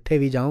 ਪੋਲੈਂਡ 'ਚ ਜਿੱਥੇ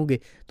ਵੀ ਜਾਓਗੇ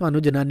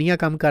ਤੁਹਾਨੂੰ ਜਨਾਨੀਆਂ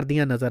ਕੰਮ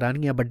ਕਰਦੀਆਂ ਨਜ਼ਰ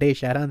ਆਉਣਗੀਆਂ ਵੱਡੇ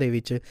ਸ਼ਹਿਰਾਂ ਦੇ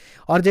ਵਿੱਚ,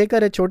 ਔਰ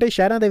ਜੇਕਰ ਛੋਟੇ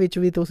ਸ਼ਹਿਰਾਂ ਦੇ ਵਿੱਚ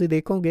ਵੀ ਤੁਸੀਂ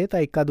ਦੇਖੋਗੇ ਤਾਂ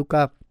ਇੱਕਾ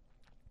ਦੁੱਕਾ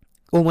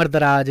ਉਮਰ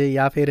ਦਰਾਜ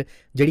ਜਾਂ ਫਿਰ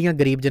ਜਿਹੜੀਆਂ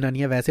ਗਰੀਬ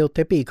ਜਨਾਨੀਆਂ, ਵੈਸੇ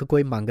ਉੱਥੇ ਭੀਖ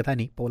ਕੋਈ ਮੰਗਦਾ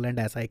ਨਹੀਂ। ਪੋਲੈਂਡ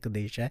ਐਸਾ ਇੱਕ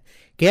ਦੇਸ਼ ਹੈ,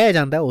 ਕਿਹਾ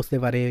ਜਾਂਦਾ ਉਸ ਦੇ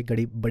ਬਾਰੇ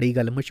ਬੜੀ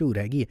ਗੱਲ ਮਸ਼ਹੂਰ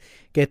ਹੈਗੀ ਹੈ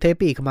ਕਿ ਇੱਥੇ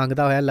ਭੀਖ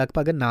ਮੰਗਦਾ ਹੋਇਆ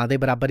ਲਗਭਗ ਨਾ ਦੇ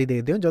ਬਰਾਬਰ ਹੀ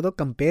ਦੇ ਦਿਓ। ਜਦੋਂ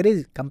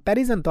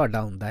ਕੰਪੈਰੀਜ਼ਨ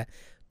ਤੁਹਾਡਾ ਹੁੰਦਾ ਹੈ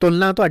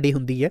ਤੁਲਨਾ ਤੁਹਾਡੀ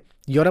ਹੁੰਦੀ ਹੈ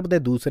ਯੂਰਪ ਦੇ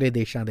ਦੂਸਰੇ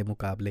ਦੇਸ਼ਾਂ ਦੇ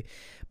ਮੁਕਾਬਲੇ।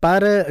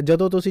 ਪਰ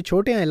ਜਦੋਂ ਤੁਸੀਂ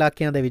ਛੋਟਿਆਂ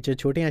ਇਲਾਕਿਆਂ ਦੇ ਵਿੱਚ,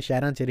 ਛੋਟਿਆਂ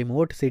ਸ਼ਹਿਰਾਂ 'ਚ,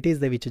 ਰਿਮੋਟ ਸਿਟੀਜ਼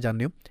ਦੇ ਵਿੱਚ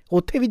ਜਾਂਦੇ ਹੋ,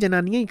 ਉੱਥੇ ਵੀ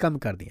ਜਨਾਨੀਆਂ ਹੀ ਕੰਮ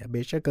ਕਰਦੀਆਂ।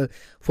 ਬੇਸ਼ੱਕ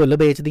ਫੁੱਲ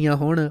ਵੇਚਦੀਆਂ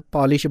ਹੋਣ,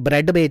 ਪੋਲਿਸ਼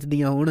ਬ੍ਰੈਡ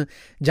ਵੇਚਦੀਆਂ ਹੋਣ,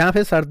 ਜਾਂ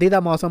ਫਿਰ ਸਰਦੀ ਦਾ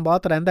ਮੌਸਮ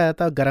ਬਹੁਤ ਰਹਿੰਦਾ ਹੈ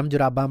ਤਾਂ ਗਰਮ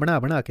ਜੁਰਾਬਾਂ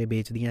ਬਣਾ ਕੇ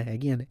ਵੇਚਦੀਆਂ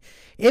ਹੈਗੀਆਂ ਨੇ।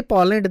 ਇਹ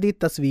ਪੋਲੈਂਡ ਦੀ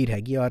ਤਸਵੀਰ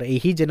ਹੈਗੀ ਔਰ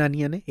ਇਹੀ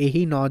ਜਨਾਨੀਆਂ ਨੇ,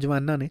 ਇਹੀ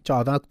ਨੌਜਵਾਨਾਂ ਨੇ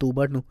 14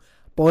 ਅਕਤੂਬਰ ਨੂੰ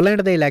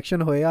ਪੋਲੈਂਡ ਦੇ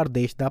ਇਲੈਕਸ਼ਨ ਹੋਏ ਔਰ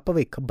ਦੇਸ਼ ਦਾ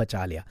ਭਵਿੱਖ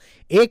ਬਚਾ ਲਿਆ।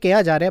 ਇਹ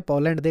ਕਿਹਾ ਜਾ ਰਿਹਾ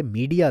ਪੋਲੈਂਡ ਦੇ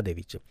ਮੀਡੀਆ ਦੇ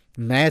ਵਿੱਚ।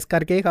 ਮੈਂ ਇਸ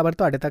ਕਰਕੇ ਇਹ ਖਬਰ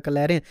ਤੁਹਾਡੇ ਤੱਕ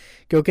ਲੈ ਰਿਹਾ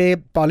ਕਿਉਂਕਿ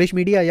ਪੋਲਿਸ਼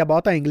ਮੀਡੀਆ ਜਾਂ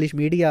ਬਹੁਤਾ ਇੰਗਲਿਸ਼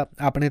ਮੀਡੀਆ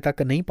ਆਪਣੇ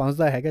ਤੱਕ ਨਹੀਂ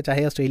ਪਹੁੰਚਦਾ ਹੈਗਾ।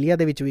 ਚਾਹੇ ਆਸਟ੍ਰੇਲੀਆ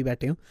ਦੇ ਵਿੱਚ ਵੀ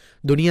ਬੈਠੇ ਹੋ,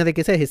 ਦੁਨੀਆ ਦੇ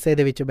ਕਿਸੇ ਹਿੱਸੇ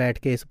ਦੇ ਵਿੱਚ ਬੈਠ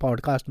ਕੇ ਇਸ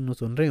ਪੋਡਕਾਸਟ ਨੂੰ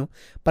ਸੁਣ ਰਹੇ ਹੋ,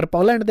 ਪਰ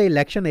ਪੋਲੈਂਡ ਦੇ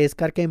ਇਲੈਕਸ਼ਨ ਇਸ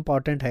ਕਰਕੇ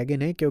ਇੰਪੋਰਟੈਂਟ ਹੈਗੇ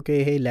ਨੇ ਕਿਉਂਕਿ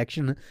ਇਹ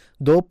ਇਲੈਕਸ਼ਨ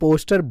 2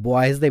 ਪੋਸਟਰ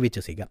ਬॉयਜ਼ ਦੇ ਵਿੱਚ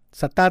ਸੀਗਾ।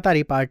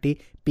 ਸੱਤਾਧਾਰੀ ਪਾਰਟੀ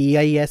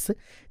PIS,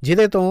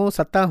 ਜਿਹਦੇ ਤੋਂ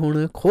ਸੱਤਾ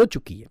ਹੁਣ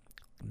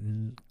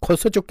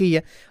ਖੁੱਸ ਚੁੱਕੀ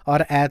ਹੈ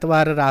ਔਰ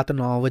ਐਤਵਾਰ ਰਾਤ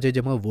 9 ਵਜੇ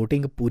ਜਦੋਂ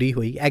ਵੋਟਿੰਗ ਪੂਰੀ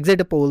ਹੋਈ,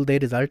 ਐਗਜ਼ਿਟ ਪੋਲ ਦੇ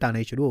ਰਿਜ਼ਲਟ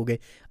ਆਉਣੇ ਸ਼ੁਰੂ ਹੋ ਗਏ।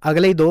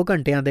 ਅਗਲੇ 2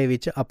 ਘੰਟਿਆਂ ਦੇ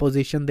ਵਿੱਚ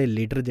ਅਪੋਜੀਸ਼ਨ ਦੇ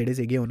ਲੀਡਰ ਜਿਹੜੇ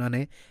ਸੀਗੇ ਉਹਨਾਂ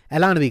ਨੇ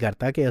ਐਲਾਨ ਵੀ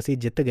ਕਰਤਾ ਕਿ ਅਸੀਂ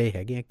ਜਿੱਤ ਗਏ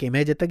ਹੈਗੇ ਹਾਂ।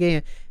 ਕਿਵੇਂ ਜਿੱਤ ਗਏ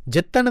ਹਾਂ?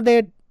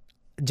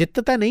 ਜਿੱਤ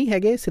ਤਾਂ ਨਹੀਂ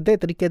ਹੈਗੇ ਸਿੱਧੇ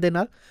ਤਰੀਕੇ ਦੇ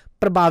ਨਾਲ,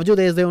 ਪਰ ਬਾਵਜੂਦ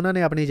ਇਸ ਦੇ ਉਹਨਾਂ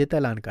ਨੇ ਆਪਣੀ ਜਿੱਤ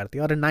ਐਲਾਨ ਕਰਤੀ।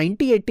 ਔਰ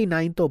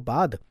 1989 ਤੋਂ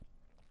ਬਾਅਦ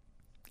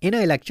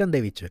ਇਹਨਾਂ ਇਲੈਕਸ਼ਨ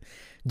ਦੇ ਵਿੱਚ,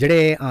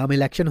 ਜਿਹੜੇ ਆਮ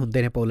ਇਲੈਕਸ਼ਨ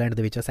ਹੁੰਦੇ ਨੇ ਪੋਲੈਂਡ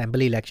ਦੇ ਵਿੱਚ,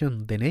 ਅਸੈਂਬਲੀ ਇਲੈਕਸ਼ਨ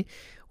ਹੁੰਦੇ ਨੇ,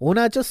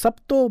 ਉਹਨਾਂ 'ਚ ਸਭ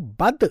ਤੋਂ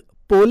ਵੱਧ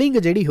ਪੋਲਿੰਗ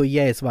ਜਿਹੜੀ ਹੋਈ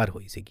ਹੈ ਇਸ ਵਾਰ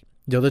ਹੋਈ ਸੀਗੀ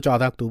ਜਦੋਂ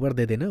 14 ਅਕਤੂਬਰ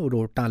ਦੇ ਦਿਨ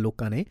ਵੋਟਾਂ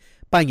ਲੋਕਾਂ ਨੇ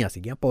ਪਾਈਆਂ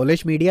ਸੀਗੀਆਂ।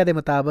 ਪੋਲਿਸ਼ ਮੀਡੀਆ ਦੇ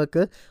ਮੁਤਾਬਕ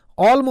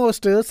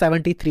ਆਲਮੋਸਟ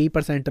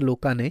 73%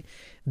 ਲੋਕਾਂ ਨੇ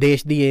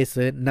ਦੇਸ਼ ਦੀ ਇਸ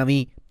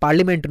ਨਵੀਂ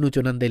ਪਾਰਲੀਮੈਂਟ ਨੂੰ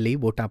ਚੁਣਨ ਦੇ ਲਈ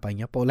ਵੋਟਾਂ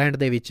ਪਾਈਆਂ। ਪੋਲੈਂਡ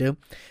ਦੇ ਵਿੱਚ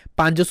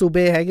 5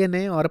 ਸੂਬੇ ਹੈਗੇ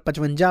ਨੇ ਔਰ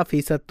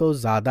 55% ਤੋਂ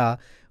ਜ਼ਿਆਦਾ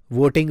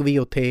ਵੋਟਿੰਗ ਵੀ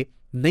ਉੱਥੇ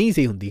ਨਹੀਂ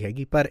ਸੀ ਹੁੰਦੀ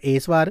ਹੈਗੀ। ਪਰ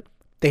ਇਸ ਵਾਰ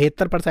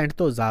 73%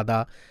 ਤੋਂ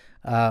ਜ਼ਿਆਦਾ,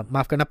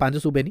 ਮਾਫ ਕਰਨਾ, 5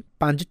 ਸੂਬੇ ਨਹੀਂ,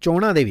 5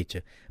 ਚੋਣਾਂ ਦੇ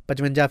ਵਿੱਚ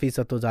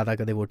 55% ਤੋਂ ਜ਼ਿਆਦਾ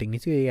ਕਦੇ ਵੋਟਿੰਗ ਨਹੀਂ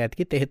ਸੀ ਹੋਈ।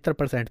 ਐਤਕੀ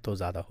 73% ਤੋਂ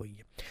ਜ਼ਿਆਦਾ ਹੋਈ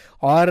ਹੈ।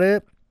 ਔਰ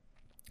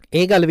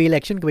ਇਹ ਗੱਲ ਵੀ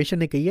ਇਲੈਕਸ਼ਨ ਕਮਿਸ਼ਨ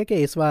ਨੇ ਕਹੀ ਹੈ ਕਿ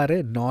ਇਸ ਵਾਰ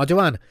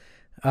ਨੌਜਵਾਨ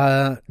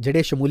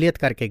ਜਿਹੜੇ ਸ਼ਮੂਲੀਅਤ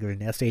ਕਰਕੇ ਗਏ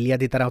ਨੇ, ਆਸਟ੍ਰੇਲੀਆ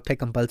ਦੀ ਤਰ੍ਹਾਂ ਉੱਥੇ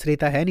ਕੰਪਲਸਰੀ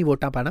ਤਾਂ ਹੈ ਨਹੀਂ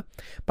ਵੋਟਾਂ ਪਾਉਣਾ,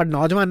 ਪਰ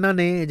ਨੌਜਵਾਨਾਂ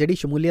ਨੇ ਜਿਹੜੀ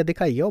ਸ਼ਮੂਲੀਅਤ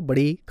ਦਿਖਾਈ ਹੈ ਉਹ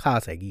ਬੜੀ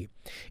ਖਾਸ ਹੈਗੀ ਹੈ।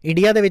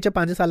 ਇੰਡੀਆ ਦੇ ਵਿੱਚ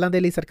 5 ਸਾਲਾਂ ਦੇ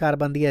ਲਈ ਸਰਕਾਰ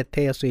ਬਣਦੀ ਹੈ,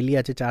 ਇੱਥੇ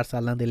ਆਸਟ੍ਰੇਲੀਆ 'ਚ 4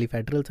 ਸਾਲਾਂ ਦੇ ਲਈ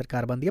ਫੈਡਰਲ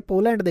ਸਰਕਾਰ ਬਣਦੀ ਹੈ।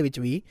 ਪੋਲੈਂਡ ਦੇ ਵਿੱਚ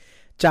ਵੀ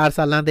 4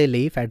 ਸਾਲਾਂ ਦੇ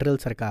ਲਈ ਫੈਡਰਲ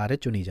ਸਰਕਾਰ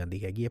ਚੁਣੀ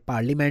ਜਾਂਦੀ ਹੈਗੀ ਹੈ।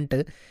 ਪਾਰਲੀਮੈਂਟ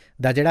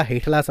ਦਾ ਜਿਹੜਾ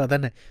ਹੇਠਲਾ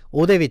ਸਦਨ ਹੈ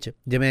ਉਹਦੇ ਵਿੱਚ,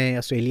 ਜਿਵੇਂ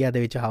ਆਸਟ੍ਰੇਲੀਆ ਦੇ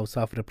ਵਿੱਚ ਹਾਊਸ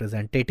ਆਫ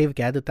ਰਿਪਰੈਜ਼ੈਂਟੇਟਿਵ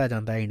ਕਹਿ ਦਿੱਤਾ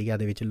ਜਾਂਦਾ ਹੈ, ਇੰਡੀਆ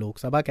ਦੇ ਵਿੱਚ ਲੋਕ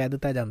ਸਭਾ ਕਹਿ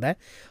ਦਿੱਤਾ ਜਾਂਦਾ ਹੈ,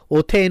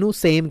 ਉੱਥੇ ਇਹਨੂੰ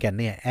ਸੇਮ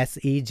ਕਹਿੰਦੇ ਆ,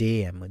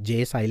 SEJM,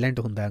 ਜੇ ਸਾਇਲੈਂਟ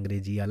ਹੁੰਦਾ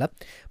ਅੰਗਰੇਜ਼ੀ ਵਾਲਾ,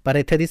 ਪਰ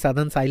ਇੱਥੇ ਦੀ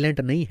ਸਦਨ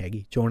ਸਾਇਲੈਂਟ ਨਹੀਂ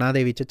ਹੈਗੀ। ਚੋਣਾਂ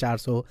ਦੇ ਵਿੱਚ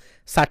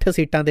 460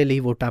 ਸੀਟਾਂ ਦੇ ਲਈ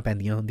ਵੋਟਾਂ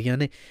ਪੈਂਦੀਆਂ ਹੁੰਦੀਆਂ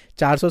ਨੇ।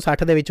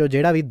 460 ਦੇ ਵਿੱਚੋਂ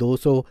ਜਿਹੜਾ ਵੀ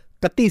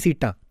 231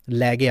 ਸੀਟਾਂ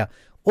ਲੈ ਗਿਆ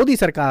ਉਹਦੀ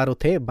ਸਰਕਾਰ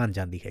ਉੱਥੇ ਬਣ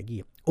ਜਾਂਦੀ ਹੈਗੀ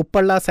ਹੈ।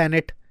 ਉੱਪਰਲਾ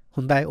ਸੈਨੇਟ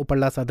ਹੁੰਦਾ ਹੈ,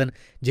 ਉੱਪਰਲਾ ਸਦਨ,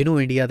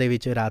 ਜਿਹਨੂੰ ਇੰਡੀਆ ਦੇ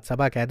ਵਿੱਚ ਰਾਜ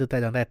ਸਭਾ ਕਹਿ ਦਿੱਤਾ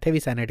ਜਾਂਦਾ, ਇੱਥੇ ਵੀ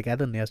ਸੈਨੇਟ ਕਹਿ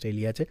ਦਿੰਦੇ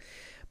ਆਸਟ੍ਰੇਲੀਆ 'ਚ,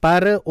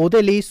 ਪਰ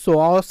ਉਹਦੇ ਲਈ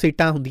 100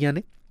 ਸੀਟਾਂ ਹੁੰਦੀਆਂ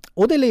ਨੇ।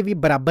 ਉਹਦੇ ਲਈ ਵੀ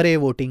ਬਰਾਬਰ ਇਹ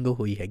ਵੋਟਿੰਗ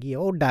ਹੋਈ ਹੈਗੀ ਹੈ।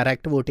 ਉਹ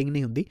ਡਾਇਰੈਕਟ ਵੋਟਿੰਗ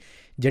ਨਹੀਂ ਹੁੰਦੀ,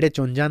 ਜਿਹੜੇ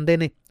ਚੁਣ ਜਾਂਦੇ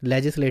ਨੇ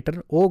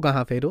ਲੈਜਿਸਲੇਟਰ ਉਹ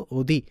ਗਾਹਾਂ ਫਿਰ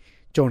ਉਹਦੀ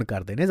ਚੋਣ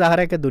ਕਰਦੇ ਨੇ। ਜ਼ਾਹਰ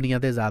ਹੈ ਕਿ ਦੁਨੀਆ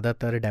ਦੇ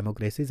ਜ਼ਿਆਦਾਤਰ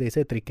ਡੈਮੋਕ੍ਰੇਸੀਜ਼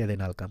ਇਸੇ ਤਰੀਕੇ ਦੇ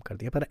ਨਾਲ ਕੰਮ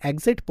ਕਰਦੀਆਂ। ਪਰ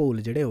ਐਗਜ਼ਿਟ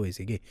ਪੋਲ ਜਿਹੜੇ ਹੋਏ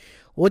ਸੀਗੇ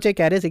ਉਹ 'ਚ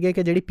ਕਹਿ ਰਹੇ ਸੀਗੇ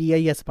ਕਿ ਜਿਹੜੀ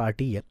PIS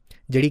ਪਾਰਟੀ ਹੈ,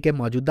 ਜਿਹੜੀ ਕਿ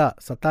ਮੌਜੂਦਾ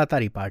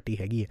ਸੱਤਾਧਾਰੀ ਪਾਰਟੀ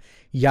ਹੈਗੀ ਹੈ,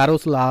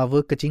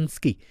 ਯਾਰੋਸਲਾਵ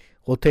ਕਚਿੰਸਕੀ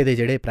ਉੱਥੇ ਦੇ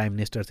ਜਿਹੜੇ ਪ੍ਰਾਈਮ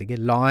ਮਿਨਿਸਟਰ ਸੀਗੇ,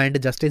 ਲਾਅ ਐਂਡ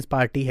ਜਸਟਿਸ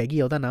ਪਾਰਟੀ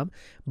ਹੈਗੀ ਉਹਦਾ ਨਾਮ,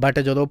 ਬਟ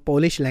ਜਦੋਂ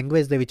ਪੋਲਿਸ਼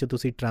ਲੈਂਗੁਏਜ ਦੇ ਵਿੱਚ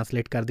ਤੁਸੀਂ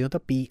ਟਰਾਂਸਲੇਟ ਕਰਦੇ ਹੋ ਤਾਂ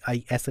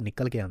PIS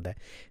ਨਿਕਲ ਕੇ ਆਉਂਦਾ ਹੈ।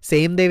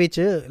 ਸੇਮ ਦੇ ਵਿੱਚ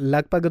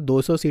ਲਗਭਗ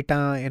 200 ਸੀਟਾਂ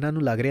ਇਹਨਾਂ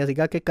ਨੂੰ ਲੱਗ ਰਿਹਾ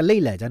ਸੀਗਾ ਕਿ ਇਕੱਲੇ ਹੀ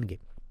ਲੈ ਜਾਣਗੇ।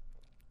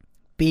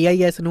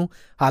 PIS ਨੂੰ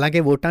ਹਾਲਾਂਕਿ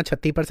ਵੋਟਾਂ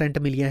 36%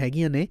 ਮਿਲੀਆਂ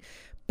ਹੈਗੀਆਂ ਨੇ,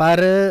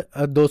 ਪਰ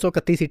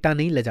 231 ਸੀਟਾਂ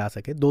ਨਹੀਂ ਲਿਜਾ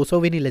ਸਕੇ, 200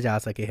 ਵੀ ਨਹੀਂ ਲਿਜਾ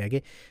ਸਕੇ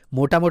ਹੈਗੇ।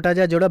 ਮੋਟਾ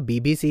ਜਿਹਾ ਜਿਹੜਾ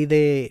BBC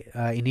ਦੇ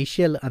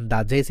ਇਨੀਸ਼ੀਅਲ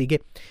ਅੰਦਾਜ਼ੇ ਸੀਗੇ,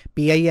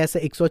 PIS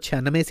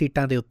 196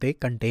 ਸੀਟਾਂ ਦੇ ਉੱਤੇ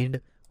ਕੰਟੇਨਡ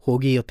ਹੋ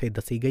ਗਈ, ਉੱਥੇ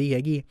ਦੱਸੀ ਗਈ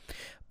ਹੈਗੀ।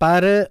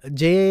 ਪਰ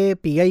ਜੇ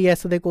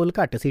PIS ਦੇ ਕੋਲ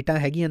ਘੱਟ ਸੀਟਾਂ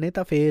ਹੈਗੀਆਂ ਨੇ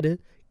ਤਾਂ ਫਿਰ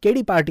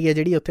ਕਿਹੜੀ ਪਾਰਟੀ ਹੈ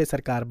ਜਿਹੜੀ ਉੱਥੇ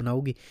ਸਰਕਾਰ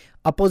ਬਣਾਊਗੀ?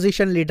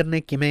 ਅਪੋਜੀਸ਼ਨ ਲੀਡਰ ਨੇ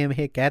ਕਿਵੇਂ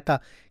ਇਹ ਕਹਿਤਾ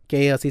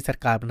ਕਿ ਅਸੀਂ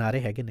ਸਰਕਾਰ ਬਣਾ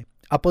ਰਹੇ ਹੈਗੇ ਨੇ?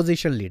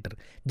 ਅਪੋਜੀਸ਼ਨ ਲੀਡਰ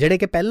ਜਿਹੜੇ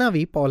ਕਿ ਪਹਿਲਾਂ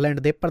ਵੀ ਪੋਲੈਂਡ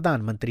ਦੇ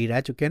ਪ੍ਰਧਾਨ ਮੰਤਰੀ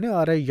ਰਹਿ ਚੁੱਕੇ ਨੇ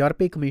ਔਰ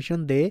ਯੂਰਪੀ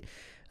ਕਮਿਸ਼ਨ ਦੇ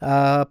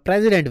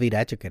ਪ੍ਰੈਜ਼ੀਡੈਂਟ ਵੀ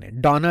ਰਹਿ ਚੁੱਕੇ ਨੇ,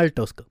 ਡੋਨਾਲਡ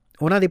ਟਸਕ,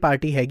 ਉਹਨਾਂ ਦੀ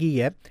ਪਾਰਟੀ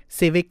ਹੈਗੀ ਹੈ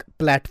ਸਿਵਿਕ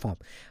ਪਲੈਟਫਾਰਮ।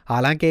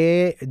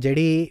 ਹਾਲਾਂਕਿ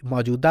ਜਿਹੜੀ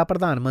ਮੌਜੂਦਾ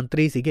ਪ੍ਰਧਾਨ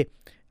ਮੰਤਰੀ ਸੀਗੇ,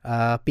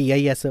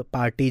 PIS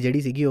ਪਾਰਟੀ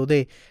ਜਿਹੜੀ ਸੀਗੀ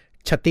ਉਹਦੇ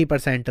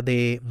 36% ਦੇ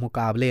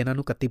ਮੁਕਾਬਲੇ ਇਹਨਾਂ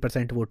ਨੂੰ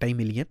 31% ਵੋਟਾਂ ਹੀ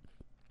ਮਿਲੀਆਂ।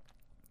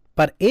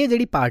 ਪਰ ਇਹ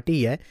ਜਿਹੜੀ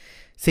ਪਾਰਟੀ ਹੈ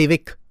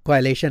ਸਿਵਿਕ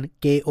ਕੋਐਲੀਸ਼ਨ,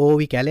 KO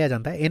ਵੀ ਕਹਿ ਲਿਆ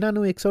ਜਾਂਦਾ, ਇਹਨਾਂ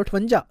ਨੂੰ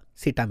 158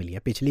 ਸੀਟਾਂ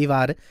ਮਿਲੀਆਂ। ਪਿਛਲੀ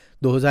ਵਾਰ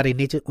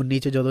 2019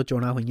 'ਚ ਜਦੋਂ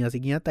ਚੋਣਾਂ ਹੋਈਆਂ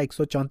ਸੀਗੀਆਂ ਤਾਂ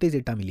 134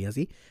 ਸੀਟਾਂ ਮਿਲੀਆਂ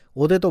ਸੀ,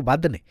 ਉਹਦੇ ਤੋਂ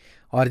ਵੱਧ ਨੇ।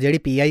 ਔਰ ਜਿਹੜੀ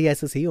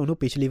PIS ਸੀ ਉਹਨੂੰ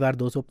ਪਿਛਲੀ ਵਾਰ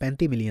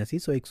 235 ਮਿਲੀਆਂ ਸੀ,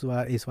 ਸੋ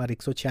ਇਸ ਵਾਰ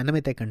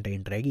 196 ਤੇ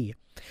ਕੰਟੇਨਡ ਰਹਿ ਗਈ ਹੈ।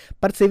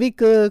 ਪਰ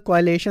ਸਿਵਿਕ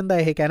ਕੋਐਲੀਸ਼ਨ ਦਾ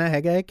ਇਹ ਕਹਿਣਾ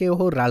ਹੈਗਾ ਹੈ ਕਿ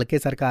ਉਹ ਰਲ ਕੇ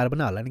ਸਰਕਾਰ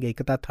ਬਣਾ ਲੈਣਗੇ।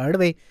 ਇੱਕ ਤਾਂ ਥਰਡ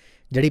ਵੇ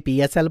ਜਿਹੜੀ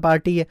PSL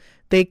ਪਾਰਟੀ ਹੈ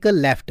ਅਤੇ ਇੱਕ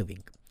ਲੈਫਟ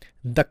ਵਿੰਗ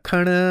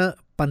ਦੱਖਣ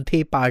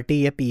ਪੰਥੀ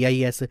ਪਾਰਟੀ ਹੈ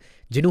PIS,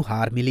 ਜਿਹਨੂੰ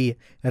ਹਾਰ ਮਿਲੀ ਹੈ,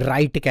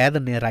 ਰਾਈਟ ਕਹਿ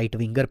ਦਿੰਦੇ ਆ, right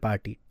winger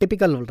party,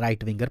 typical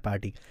right winger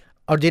party,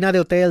 ਔਰ ਜਿਨ੍ਹਾਂ ਦੇ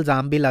ਉੱਤੇ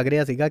ਇਲਜ਼ਾਮ ਵੀ ਲੱਗ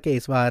ਰਿਹਾ ਸੀਗਾ ਕਿ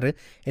ਇਸ ਵਾਰ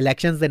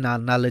ਇਲੈਕਸ਼ਨਸ ਦੇ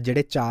ਨਾਲ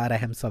ਜਿਹੜੇ 4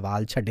 ਅਹਿਮ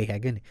ਸਵਾਲ ਛੱਡੇ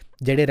ਹੈਗੇ ਨੇ,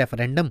 ਜਿਹੜੇ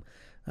ਰੈਫਰੈਂਡਮ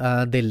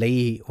ਦੇ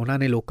ਲਈ ਉਹਨਾਂ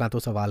ਨੇ ਲੋਕਾਂ ਤੋਂ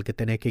ਸਵਾਲ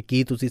ਕੀਤੇ ਨੇ ਕਿ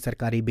ਕੀ ਤੁਸੀਂ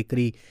ਸਰਕਾਰੀ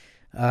ਬਿਕਰੀ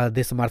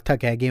ਦੇ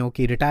ਸਮਰਥਕ ਹੈਗੇ ਹੋ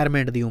ਕਿ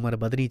ਰਿਟਾਇਰਮੈਂਟ ਦੀ ਉਮਰ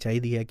ਵਧਣੀ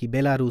ਚਾਹੀਦੀ ਹੈ, ਕਿ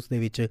ਬੇਲਾਰੂਸ ਦੇ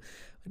ਵਿੱਚ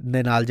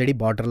ਦੇ ਨਾਲ ਜਿਹੜੀ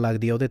ਬਾਰਡਰ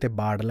ਲੱਗਦੀ ਹੈ ਉਹਦੇ 'ਤੇ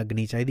ਬਾੜ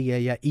ਲੱਗਣੀ ਚਾਹੀਦੀ ਹੈ,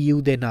 ਜਾਂ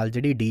EU ਦੇ ਨਾਲ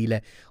ਜਿਹੜੀ ਡੀਲ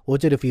ਹੈ ਉਹ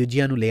 'ਚ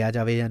ਰਿਫਿਊਜੀਆਂ ਨੂੰ ਲਿਆ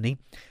ਜਾਵੇ ਜਾਂ ਨਹੀਂ।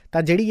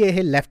 ਤਾਂ ਜਿਹੜੀ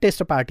ਇਹ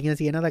ਲੈਫਟਿਸਟ ਪਾਰਟੀਆਂ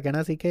ਸੀ ਇਹਨਾਂ ਦਾ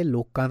ਕਹਿਣਾ ਸੀ ਕਿ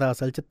ਲੋਕਾਂ ਦਾ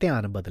ਅਸਲ 'ਚ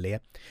ਧਿਆਨ ਬਦਲਿਆ,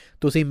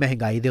 ਤੁਸੀਂ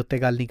ਮਹਿੰਗਾਈ ਦੇ ਉੱਤੇ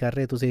ਗੱਲ ਨਹੀਂ ਕਰ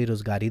ਰਹੇ, ਤੁਸੀਂ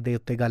ਰੁਜ਼ਗਾਰੀ ਦੇ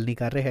ਉੱਤੇ ਗੱਲ ਨਹੀਂ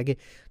ਕਰ ਰਹੇ ਹੈਗੇ,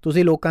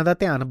 ਤੁਸੀਂ ਲੋਕਾਂ ਦਾ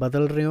ਧਿਆਨ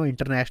ਬਦਲ ਰਹੇ ਹੋ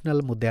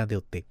ਇੰਟਰਨੈਸ਼ਨਲ ਮੁੱਦਿਆਂ ਦੇ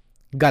ਉੱਤੇ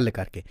ਗੱਲ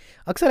ਕਰਕੇ।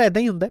 ਅਕਸਰ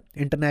ਇੱਦਾਂ ਹੀ ਹੁੰਦਾ,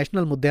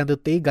 ਇੰਟਰਨੈਸ਼ਨਲ ਮੁੱਦਿਆਂ ਦੇ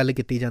ਉੱਤੇ ਹੀ ਗੱਲ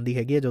ਕੀਤੀ ਜਾਂਦੀ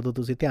ਹੈਗੀ ਹੈ ਜਦੋਂ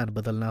ਤੁਸੀਂ ਧਿਆਨ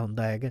ਬਦਲਣਾ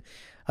ਹੁੰਦਾ ਹੈਗਾ।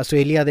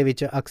 ਆਸਟ੍ਰੇਲੀਆ ਦੇ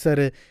ਵਿੱਚ ਅਕਸਰ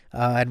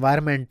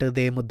ਐਨਵਾਇਰਮੈਂਟ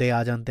ਦੇ ਮੁੱਦੇ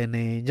ਆ ਜਾਂਦੇ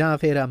ਨੇ, ਜਾਂ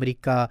ਫਿਰ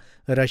ਅਮਰੀਕਾ,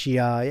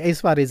 ਰਸ਼ੀਆ,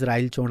 ਇਸ ਵਾਰ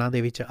ਇਜ਼ਰਾਈਲ ਚੋਣਾਂ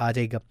ਦੇ ਵਿੱਚ ਆ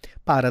ਜਾਏਗਾ।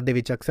 ਭਾਰਤ ਦੇ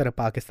ਵਿੱਚ ਅਕਸਰ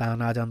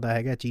ਪਾਕਿਸਤਾਨ ਆ ਜਾਂਦਾ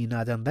ਹੈਗਾ, ਚੀਨ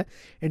ਆ ਜਾਂਦਾ।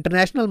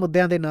 ਇੰਟਰਨੈਸ਼ਨਲ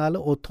ਮੁੱਦਿਆਂ ਦੇ ਨਾਲ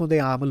ਉੱਥੋਂ ਦੇ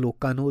ਆਮ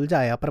ਲੋਕਾਂ ਨੂੰ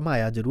ਉਲਝਾਇਆ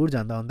ਭਰਮਾਇਆ ਜ਼ਰੂਰ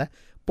ਜਾਂਦਾ ਹੁੰਦਾ।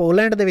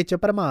 ਪੋਲੈਂਡ ਦੇ ਵਿੱਚ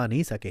ਭਰਮਾ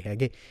ਨਹੀਂ ਸਕੇ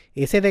ਹੈਗੇ।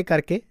 ਇਸੇ ਦੇ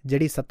ਕਰਕੇ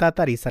ਜਿਹੜੀ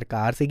ਸੱਤਾਧਾਰੀ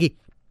ਸਰਕਾਰ ਸੀਗੀ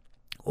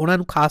ਉਹਨਾਂ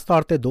ਨੂੰ ਖਾਸ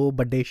ਤੌਰ 'ਤੇ ਦੋ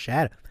ਵੱਡੇ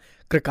ਸ਼ਹਿਰ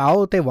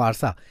ਕ੍ਰਾਕਾਓ ਅਤੇ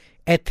ਵਾਰਸਾ,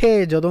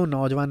 ਇੱਥੇ ਜਦੋਂ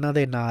ਨੌਜਵਾਨਾਂ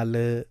ਦੇ ਨਾਲ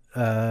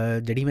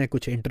ਜਿਹੜੀ ਮੈਂ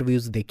ਕੁਛ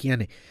ਇੰਟਰਵਿਊਜ਼ ਦੇਖੀਆਂ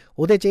ਨੇ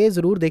ਉਹਦੇ 'ਚ ਇਹ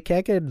ਜ਼ਰੂਰ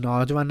ਦੇਖਿਆ ਕਿ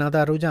ਨੌਜਵਾਨਾਂ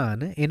ਦਾ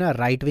ਰੁਝਾਨ ਇਹਨਾਂ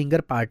ਰਾਈਟ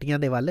ਵਿੰਗਰ ਪਾਰਟੀਆਂ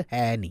ਦੇ ਵੱਲ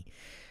ਹੈ ਨਹੀਂ।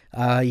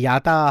 ਜਾਂ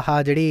ਤਾਂ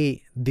ਆਹ ਜਿਹੜੀ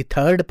ਦੀ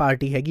ਥਰਡ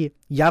ਪਾਰਟੀ ਹੈਗੀ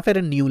ਜਾਂ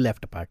ਫਿਰ ਨਿਊ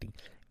ਲੈਫਟ ਪਾਰਟੀ,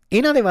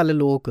 ਇਹਨਾਂ ਦੇ ਵੱਲ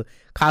ਲੋਕ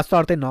ਖਾਸ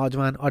ਤੌਰ 'ਤੇ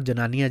ਨੌਜਵਾਨ ਔਰ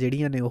ਜਨਾਨੀਆਂ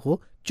ਜਿਹੜੀਆਂ ਨੇ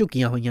ਉਹ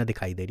ਝੁਕੀਆਂ ਹੋਈਆਂ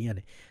ਦਿਖਾਈ ਦੇ ਰਹੀਆਂ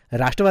ਨੇ।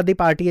 ਰਾਸ਼ਟਰਵਾਦੀ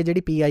ਪਾਰਟੀ ਹੈ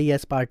ਜਿਹੜੀ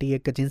PIS ਪਾਰਟੀ ਹੈ,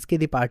 ਕਚਿੰਸਕੀ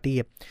ਦੀ ਪਾਰਟੀ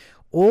ਹੈ,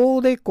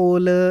 ਉਹਦੇ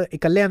ਕੋਲ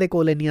ਇਕੱਲਿਆਂ ਦੇ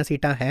ਕੋਲ ਇੰਨੀਆਂ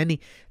ਸੀਟਾਂ ਹੈ ਨਹੀਂ,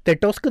 ਅਤੇ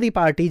ਟੁਸਕ ਦੀ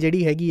ਪਾਰਟੀ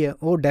ਜਿਹੜੀ ਹੈਗੀ ਹੈ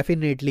ਉਹ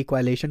ਡੈਫੀਨੇਟਲੀ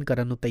ਕੋਐਲੀਸ਼ਨ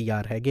ਕਰਨ ਨੂੰ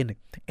ਤਿਆਰ ਹੈਗੇ ਨੇ।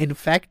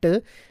 ਇਨਫੈਕਟ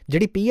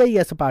ਜਿਹੜੀ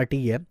PIS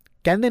ਪਾਰਟੀ ਹੈ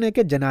ਕਹਿੰਦੇ ਨੇ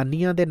ਕਿ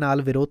ਜਨਾਨੀਆਂ ਦੇ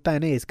ਨਾਲ ਵਿਰੋਧਤਾ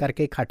ਇਹਨੇ ਇਸ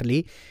ਕਰਕੇ ਖੱਟ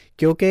ਲਈ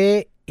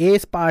ਕਿਉਂਕਿ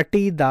ਇਸ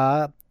ਪਾਰਟੀ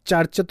ਦਾ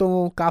ਚਰਚ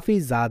ਤੋਂ ਕਾਫੀ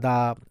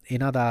ਜ਼ਿਆਦਾ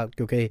ਇਹਨਾਂ ਦਾ,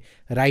 ਕਿਉਂਕਿ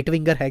ਰਾਈਟ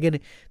ਵਿੰਗਰ ਹੈਗੇ ਨੇ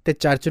ਅਤੇ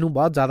ਚਰਚ ਨੂੰ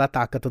ਬਹੁਤ ਜ਼ਿਆਦਾ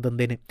ਤਾਕਤ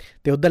ਦਿੰਦੇ ਨੇ।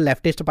 ਅਤੇ ਉੱਧਰ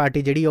ਲੈਫਟਿਸਟ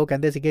ਪਾਰਟੀ ਜਿਹੜੀ ਉਹ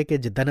ਕਹਿੰਦੇ ਸੀਗੇ ਕਿ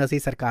ਜਿੱਦਣ ਅਸੀਂ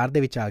ਸਰਕਾਰ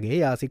ਦੇ ਵਿੱਚ ਆ ਗਏ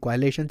ਜਾਂ ਅਸੀਂ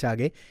ਕੋਐਲੀਸ਼ਨ 'ਚ ਆ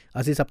ਗਏ,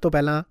 ਅਸੀਂ ਸਭ ਤੋਂ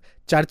ਪਹਿਲਾਂ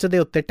ਚਰਚ ਦੇ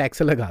ਉੱਤੇ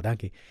ਟੈਕਸ ਲਗਾ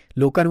ਦਾਂਗੇ।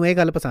 ਲੋਕਾਂ ਨੂੰ ਇਹ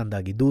ਗੱਲ ਪਸੰਦ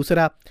ਆ ਗਈ।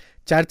 ਦੂਸਰਾ,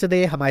 ਚਰਚ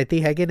ਦੇ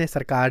ਹਮਾਇਤੀ ਹੈਗੇ ਨੇ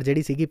ਸਰਕਾਰ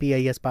ਜਿਹੜੀ ਸੀਗੀ,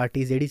 PIS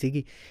ਪਾਰਟੀ ਜਿਹੜੀ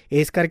ਸੀਗੀ,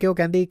 ਇਸ ਕਰਕੇ ਉਹ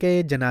ਕਹਿੰਦੀ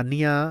ਕਿ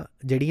ਜਨਾਨੀਆਂ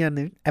ਜਿਹੜੀਆਂ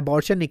ਨੇ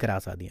ਐਬੋਰਸ਼ਨ ਨਹੀਂ ਕਰਾ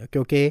ਸਕਦੀਆਂ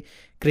ਕਿਉਂਕਿ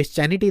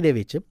ਕ੍ਰਿਸਚੈਨਿਟੀ ਦੇ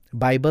ਵਿੱਚ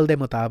ਬਾਈਬਲ ਦੇ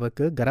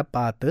ਮੁਤਾਬਕ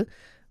ਗਰਭਪਾਤ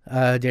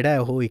ਜਿਹੜਾ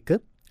ਉਹ ਇੱਕ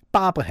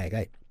ਪਾਪ ਹੈਗਾ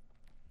ਹੈ।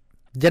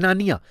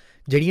 ਜਨਾਨੀਆਂ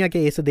ਜਿਹੜੀਆਂ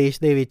ਕਿ ਇਸ ਦੇਸ਼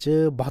ਦੇ ਵਿੱਚ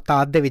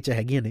ਬਹੁਤਾਤ ਦੇ ਵਿੱਚ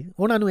ਹੈਗੀਆਂ ਨੇ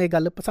ਉਹਨਾਂ ਨੂੰ ਇਹ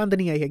ਗੱਲ ਪਸੰਦ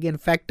ਨਹੀਂ ਆਈ ਹੈਗੀ।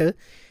 ਇਨਫੈਕਟ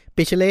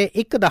ਪਿਛਲੇ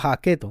ਇੱਕ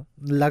ਦਹਾਕੇ ਤੋਂ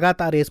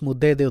ਲਗਾਤਾਰ ਇਸ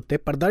ਮੁੱਦੇ ਦੇ ਉੱਤੇ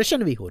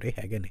ਪ੍ਰਦਰਸ਼ਨ ਵੀ ਹੋ ਰਹੇ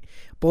ਹੈਗੇ ਨੇ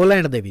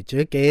ਪੋਲੈਂਡ ਦੇ ਵਿੱਚ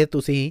ਕਿ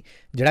ਤੁਸੀਂ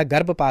ਜਿਹੜਾ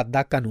ਗਰਭਪਾਤ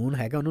ਦਾ ਕਾਨੂੰਨ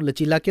ਹੈਗਾ ਉਹਨੂੰ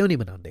ਲਚੀਲਾ ਕਿਉਂ ਨਹੀਂ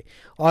ਬਣਾਉਂਦੇ।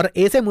 ਔਰ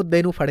ਇਸੇ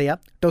ਮੁੱਦੇ ਨੂੰ ਫੜਿਆ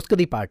ਟੁਸਕ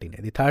ਦੀ ਪਾਰਟੀ ਨੇ,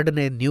 ਦੀ ਥਰਡ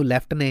ਨੇ, ਨਿਊ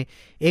ਲੈਫਟ ਨੇ,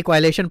 ਇਹ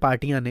ਕੋਐਲੀਸ਼ਨ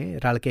ਪਾਰਟੀਆਂ ਨੇ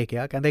ਰਲ ਕੇ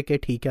ਕਿਹਾ, ਕਹਿੰਦੇ ਕਿ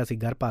ਠੀਕ ਹੈ ਅਸੀਂ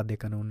ਗਰਭਪਾਤ ਦੇ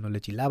ਕਾਨੂੰਨ ਨੂੰ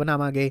ਲਚੀਲਾ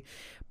ਬਣਾਵਾਂਗੇ,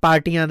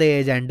 ਪਾਰਟੀਆਂ ਦੇ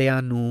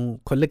ਏਜੰਡਿਆਂ ਨੂੰ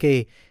ਖੁੱਲ੍ਹ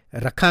ਕੇ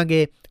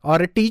ਰੱਖਾਂਗੇ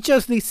ਔਰ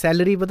ਟੀਚਰਸ ਦੀ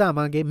ਸੈਲਰੀ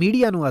ਵਧਾਵਾਂਗੇ,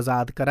 ਮੀਡੀਆ ਨੂੰ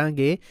ਆਜ਼ਾਦ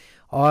ਕਰਾਂਗੇ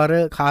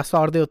ਔਰ ਖਾਸ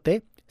ਤੌਰ ਦੇ ਉੱਤੇ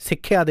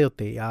ਸਿੱਖਿਆ ਦੇ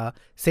ਉੱਤੇ ਜਾਂ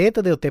ਸਿਹਤ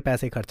ਦੇ ਉੱਤੇ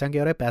ਪੈਸੇ ਖਰਚਾਂਗੇ।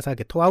 ਔਰ ਇਹ ਪੈਸਾ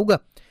ਕਿੱਥੋਂ ਆਊਗਾ?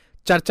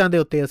 ਚਰਚਾਂ ਦੇ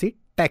ਉੱਤੇ ਅਸੀਂ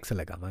ਟੈਕਸ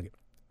ਲਗਾਵਾਂਗੇ।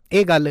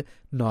 ਇਹ ਗੱਲ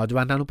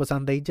ਨੌਜਵਾਨਾਂ ਨੂੰ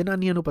ਪਸੰਦ ਆਈ,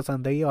 ਜਨਾਨੀਆਂ ਨੂੰ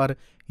ਪਸੰਦ ਆਈ ਔਰ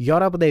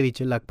ਯੂਰਪ ਦੇ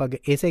ਵਿੱਚ ਲਗਭਗ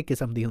ਇਸੇ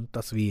ਕਿਸਮ ਦੀ ਹੁਣ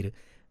ਤਸਵੀਰ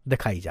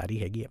ਦਿਖਾਈ ਜਾ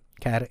ਰਹੀ ਹੈਗੀ ਹੈ।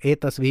 ਖੈਰ ਇਹ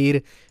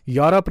ਤਸਵੀਰ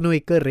ਯੂਰਪ ਨੂੰ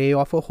ਇੱਕ ਰੇ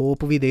ਆਫ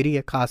ਹੋਪ ਵੀ ਦੇ ਰਹੀ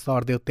ਹੈ, ਖਾਸ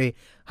ਤੌਰ ਦੇ ਉੱਤੇ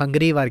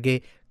ਹੰਗਰੀ ਵਰਗੇ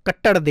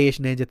ਕੱਟੜ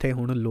ਦੇਸ਼ ਨੇ ਜਿੱਥੇ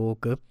ਹੁਣ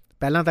ਲੋਕ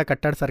ਪਹਿਲਾਂ ਤਾਂ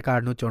ਕੱਟੜ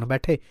ਸਰਕਾਰ ਨੂੰ ਚੁਣ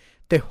ਬੈਠੇ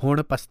ਅਤੇ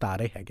ਹੁਣ ਪਛਤਾ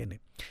ਰਹੇ ਹੈਗੇ ਨੇ।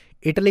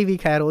 ਇਟਲੀ ਵੀ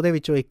ਖੈਰ ਉਹਦੇ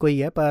ਵਿੱਚੋਂ ਇੱਕੋ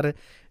ਹੀ ਹੈ, ਪਰ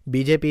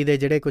BJP ਦੇ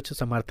ਜਿਹੜੇ ਕੁਛ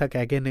ਸਮਰਥਕ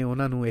ਹੈਗੇ ਨੇ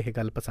ਉਹਨਾਂ ਨੂੰ ਇਹ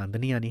ਗੱਲ ਪਸੰਦ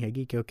ਨਹੀਂ ਆਉਣੀ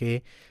ਹੈਗੀ ਕਿਉਂਕਿ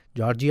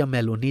ਜਾਰਜੀਆ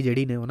ਮੈਲੋਨੀ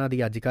ਜਿਹੜੀ ਨੇ ਉਹਨਾਂ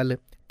ਦੀ ਅੱਜ ਕੱਲ੍ਹ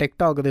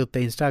ਟਿਕਟੋਕ ਦੇ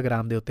ਉੱਤੇ,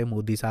 ਇੰਸਟਾਗ੍ਰਾਮ ਦੇ ਉੱਤੇ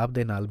ਮੋਦੀ ਸਾਹਿਬ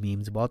ਦੇ ਨਾਲ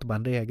ਮੀਮਸ ਬਹੁਤ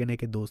ਬਣ ਰਹੇ ਹੈਗੇ ਨੇ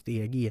ਕਿ ਦੋਸਤੀ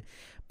ਹੈਗੀ ਹੈ।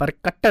 ਪਰ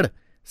ਕੱਟੜ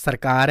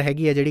ਸਰਕਾਰ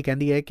ਹੈਗੀ ਹੈ ਜਿਹੜੀ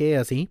ਕਹਿੰਦੀ ਹੈ ਕਿ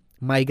ਅਸੀਂ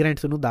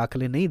ਮਾਈਗਰੈਂਟਸ ਨੂੰ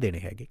ਦਾਖਲੇ ਨਹੀਂ ਦੇਣੇ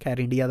ਹੈਗੇ। ਖੈਰ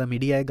ਇੰਡੀਆ ਦਾ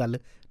ਮੀਡੀਆ ਇਹ ਗੱਲ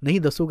ਨਹੀਂ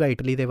ਦੱਸੂਗਾ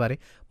ਇਟਲੀ ਦੇ ਬਾਰੇ।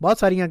 ਬਹੁਤ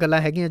ਸਾਰੀਆਂ ਗੱਲਾਂ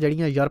ਹੈਗੀਆਂ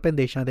ਜਿਹੜੀਆਂ ਯੂਰਪੀਅਨ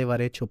ਦੇਸ਼ਾਂ ਦੇ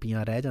ਬਾਰੇ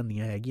ਛੁਪੀਆਂ ਰਹਿ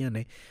ਜਾਂਦੀਆਂ ਹੈਗੀਆਂ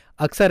ਨੇ।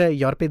 ਅਕਸਰ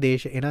ਯੂਰਪੀ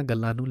ਦੇਸ਼ ਇਹਨਾਂ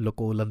ਗੱਲਾਂ ਨੂੰ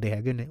ਲੁਕੋ ਲੈਂਦੇ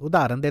ਹੈਗੇ ਨੇ।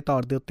 ਉਦਾਹਰਨ ਦੇ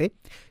ਤੌਰ ਦੇ ਉੱਤੇ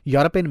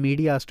ਯੂਰਪੀਅਨ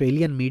ਮੀਡੀਆ,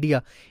 ਆਸਟ੍ਰੇਲੀਅਨ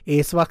ਮੀਡੀਆ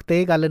ਇਸ ਵਕਤ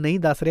ਇਹ ਗੱਲ ਨਹੀਂ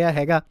ਦੱਸ ਰਿਹਾ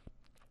ਹੈਗਾ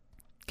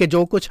ਕਿ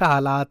ਜੋ ਕੁਛ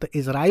ਹਾਲਾਤ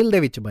ਇਜ਼ਰਾਈਲ ਦੇ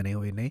ਵਿੱਚ ਬਣੇ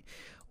ਹੋਏ ਨੇ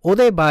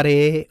ਉਹਦੇ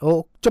ਬਾਰੇ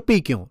ਉਹ ਚੁੱਪੀ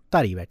ਕਿਉਂ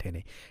ਧਾਰੀ ਬੈਠੇ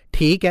ਨੇ।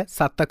 ਠੀਕ ਹੈ,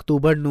 7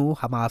 ਅਕਤੂਬਰ ਨੂੰ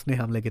ਹਮਾਸ ਨੇ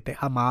ਹਮਲੇ ਕੀਤੇ।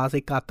 ਹਮਾਸ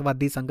ਇੱਕ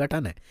ਅੱਤਵਾਦੀ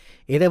ਸੰਗਠਨ ਹੈ,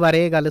 ਇਹਦੇ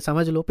ਬਾਰੇ ਇਹ ਗੱਲ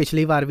ਸਮਝ ਲਓ।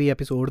 ਪਿਛਲੀ ਵਾਰ ਵੀ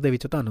ਐਪੀਸੋਡ ਦੇ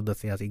ਵਿੱਚ ਤੁਹਾਨੂੰ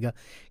ਦੱਸਿਆ ਸੀਗਾ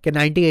ਕਿ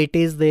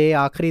 1980s ਦੇ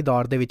ਆਖਰੀ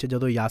ਦੌਰ ਦੇ ਵਿੱਚ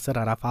ਜਦੋਂ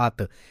ਯਾਸਰ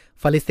ਅਰਾਫਾਤ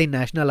ਫਲਸਤੀਨ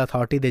ਨੈਸ਼ਨਲ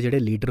ਅਥਾਰਟੀ ਦੇ ਜਿਹੜੇ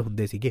ਲੀਡਰ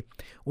ਹੁੰਦੇ ਸੀਗੇ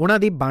ਉਹਨਾਂ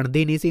ਦੀ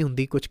ਬਣਦੀ ਨਹੀਂ ਸੀ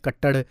ਹੁੰਦੀ ਕੁਛ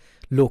ਕੱਟੜ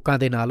ਲੋਕਾਂ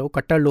ਦੇ ਨਾਲ। ਉਹ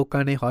ਕੱਟੜ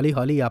ਲੋਕਾਂ ਨੇ ਹੌਲੀ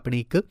ਹੌਲੀ ਆਪਣੀ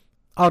ਇੱਕ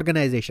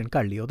ਆਰਗੇਨਾਈਜੇਸ਼ਨ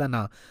ਕਰ ਲਈ, ਉਹਦਾ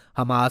ਨਾਂ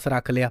ਹਮਾਸ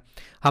ਰੱਖ ਲਿਆ।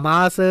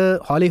 ਹਮਾਸ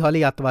ਹੌਲੀ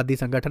ਹੌਲੀ ਅੱਤਵਾਦੀ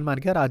ਸੰਗਠਨ ਬਣ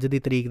ਗਿਆ। ਅੱਜ ਦੀ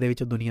ਤਰੀਕ ਦੇ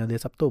ਵਿੱਚ ਦੁਨੀਆ ਦੇ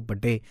ਸਭ ਤੋਂ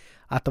ਵੱਡੇ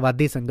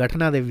ਅੱਤਵਾਦੀ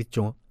ਸੰਗਠਨਾਂ ਦੇ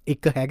ਵਿੱਚੋਂ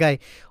ਇੱਕ ਹੈਗਾ ਹੈ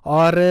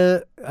ਔਰ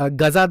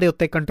ਗਜ਼ਾ ਦੇ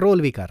ਉੱਤੇ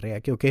ਕੰਟਰੋਲ ਵੀ ਕਰ ਰਿਹਾ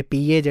ਕਿਉਂਕਿ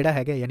PA ਜਿਹੜਾ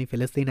ਹੈਗਾ ਯਾਨੀ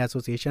ਫਿਲਸਤੀਨ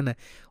ਐਸੋਸੀਏਸ਼ਨ ਹੈ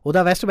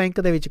ਉਹਦਾ ਵੈਸਟ ਬੈਂਕ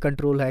ਦੇ ਵਿੱਚ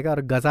ਕੰਟਰੋਲ ਹੈਗਾ।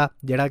 ਔਰ ਗਜ਼ਾ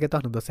ਜਿਹੜਾ ਕਿ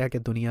ਤੁਹਾਨੂੰ ਦੱਸਿਆ ਕਿ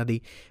ਦੁਨੀਆ ਦੀ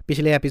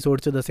ਪਿਛਲੇ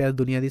ਐਪੀਸੋਡ 'ਚ ਦੱਸਿਆ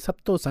ਦੁਨੀਆ ਦੀ ਸਭ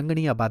ਤੋਂ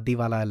ਸੰਘਣੀ ਆਬਾਦੀ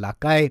ਵਾਲਾ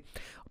ਇਲਾਕਾ ਹੈ,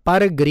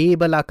 ਪਰ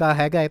ਗਰੀਬ ਇਲਾਕਾ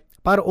ਹੈਗਾ ਹੈ।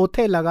 ਪਰ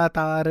ਉੱਥੇ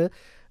ਲਗਾਤਾਰ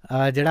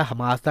ਜਿਹੜਾ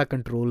ਹਮਾਸ ਦਾ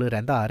ਕੰਟਰੋਲ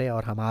ਰਹਿੰਦਾ ਆ ਰਿਹਾ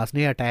ਔਰ ਹਮਾਸ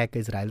ਨੇ ਅਟੈਕ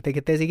ਇਜ਼ਰਾਈਲ 'ਤੇ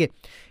ਕੀਤੇ ਸੀਗੇ।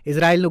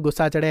 ਇਜ਼ਰਾਈਲ ਨੂੰ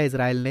ਗੁੱਸਾ ਚੜ੍ਹਿਆ,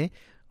 ਇਜ਼ਰਾਈਲ ਨੇ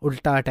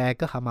ਉਲਟਾ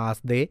ਅਟੈਕ ਹਮਾਸ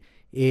ਦੇ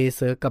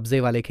ਇਸ ਕਬਜ਼ੇ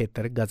ਵਾਲੇ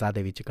ਖੇਤਰ ਗਜ਼ਾ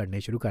ਦੇ ਵਿੱਚ ਕਰਨੇ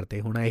ਸ਼ੁਰੂ ਕਰਤੇ।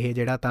 ਹੁਣ ਇਹ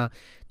ਜਿਹੜਾ ਤਾਂ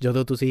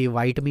ਜਦੋਂ ਤੁਸੀਂ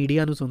ਵਾਈਟ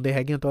ਮੀਡੀਆ ਨੂੰ ਸੁਣਦੇ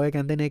ਹੈਗੇ ਹੋ ਤਾਂ ਇਹ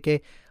ਕਹਿੰਦੇ ਨੇ ਕਿ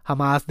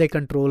ਹਮਾਸ ਦੇ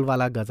ਕੰਟਰੋਲ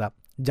ਵਾਲਾ ਗਜ਼ਾ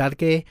ਜਦ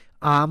ਕਿ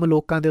ਆਮ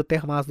ਲੋਕਾਂ ਦੇ ਉੱਤੇ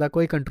ਹਮਾਸ ਦਾ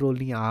ਕੋਈ ਕੰਟਰੋਲ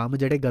ਨਹੀਂ। ਆਮ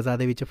ਜਿਹੜੇ ਗਜ਼ਾ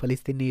ਦੇ ਵਿੱਚ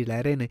ਫਲਸਤੀਨੀ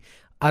ਰਹਿ ਰਹੇ ਨੇ,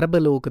 ਅਰਬ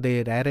ਲੋਕ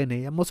ਦੇ ਰਹਿ ਰਹੇ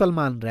ਨੇ ਜਾਂ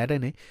ਮੁਸਲਮਾਨ ਰਹਿ ਰਹੇ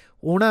ਨੇ,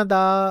 ਉਹਨਾਂ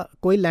ਦਾ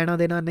ਕੋਈ ਲੈਣਾ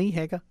ਦੇਣਾ ਨਹੀਂ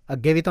ਹੈਗਾ।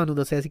 ਅੱਗੇ ਵੀ ਤੁਹਾਨੂੰ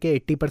ਦੱਸਿਆ ਸੀ ਕਿ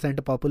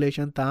 80%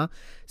 ਪਾਪੂਲੇਸ਼ਨ ਤਾਂ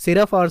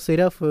ਸਿਰਫ ਔਰ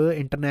ਸਿਰਫ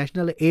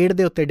ਇੰਟਰਨੈਸ਼ਨਲ ਏਡ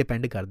ਦੇ ਉੱਤੇ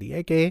ਡਿਪੈਂਡ ਕਰਦੀ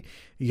ਹੈ ਕਿ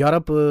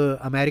ਯੂਰਪ,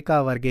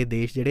 ਅਮਰੀਕਾ ਵਰਗੇ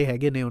ਦੇਸ਼ ਜਿਹੜੇ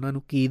ਹੈਗੇ ਨੇ ਉਹਨਾਂ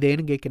ਨੂੰ ਕੀ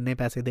ਦੇਣਗੇ, ਕਿੰਨੇ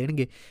ਪੈਸੇ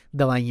ਦੇਣਗੇ,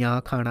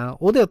 ਦਵਾਈਆਂ, ਖਾਣਾ,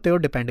 ਉਹਦੇ ਉੱਤੇ ਉਹ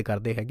ਡਿਪੈਂਡ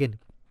ਕਰਦੇ ਹੈਗੇ ਨੇ।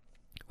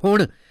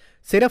 ਹੁਣ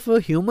ਸਿਰਫ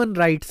ਹਿਊਮਨ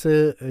ਰਾਈਟਸ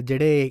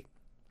ਜਿਹੜੇ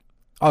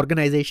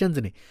ਆਰਗੇਨਾਈਜੇਸ਼ਨਸ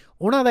ਨੇ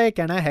ਉਹਨਾਂ ਦਾ ਇਹ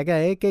ਕਹਿਣਾ ਹੈਗਾ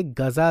ਹੈ ਕਿ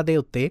ਗਜ਼ਾ ਦੇ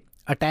ਉੱਤੇ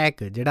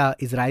ਅਟੈਕ ਜਿਹੜਾ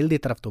ਇਜ਼ਰਾਈਲ ਦੀ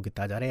ਤਰਫ ਤੋਂ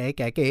ਕੀਤਾ ਜਾ ਰਿਹਾ ਹੈ,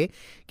 ਕਹਿ ਕੇ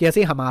ਕਿ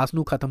ਅਸੀਂ ਹਮਾਸ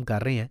ਨੂੰ ਖਤਮ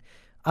ਕਰ ਰਹੇ ਹਾਂ,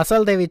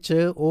 ਅਸਲ ਦੇ ਵਿੱਚ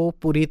ਉਹ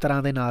ਪੂਰੀ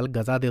ਤਰ੍ਹਾਂ ਦੇ ਨਾਲ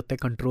ਗਜ਼ਾ ਦੇ ਉੱਤੇ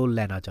ਕੰਟਰੋਲ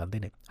ਲੈਣਾ ਚਾਹੁੰਦੇ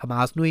ਨੇ।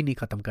 ਹਮਾਸ ਨੂੰ ਹੀ ਨਹੀਂ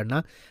ਖਤਮ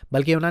ਕਰਨਾ,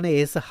 ਬਲਕਿ ਉਹਨਾਂ ਨੇ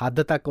ਇਸ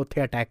ਹੱਦ ਤੱਕ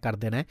ਉੱਥੇ ਅਟੈਕ ਕਰ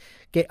ਦੇਣਾ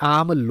ਕਿ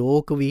ਆਮ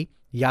ਲੋਕ ਵੀ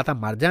ਜਾਂ ਤਾਂ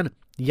ਮਰ ਜਾਣ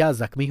ਜਾਂ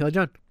ਜ਼ਖਮੀ ਹੋ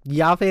ਜਾਣ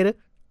ਜਾਂ ਫਿਰ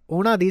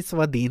ਉਹਨਾਂ ਦੀ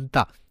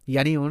ਸਵਾਧੀਨਤਾ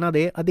ਯਾਨੀ ਉਹਨਾਂ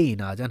ਦੇ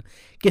ਅਧੀਨ ਆ ਜਾਣ।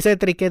 ਕਿਸੇ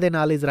ਤਰੀਕੇ ਦੇ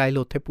ਨਾਲ ਇਜ਼ਰਾਈਲ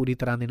ਉੱਥੇ ਪੂਰੀ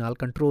ਤਰ੍ਹਾਂ ਦੇ ਨਾਲ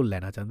ਕੰਟਰੋਲ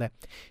ਲੈਣਾ ਚਾਹੁੰਦਾ ਹੈ।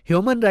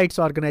 ਹਿਊਮਨ ਰਾਈਟਸ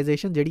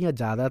ਆਰਗੇਨਾਈਜੇਸ਼ਨ ਜਿਹੜੀਆਂ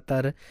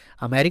ਜ਼ਿਆਦਾਤਰ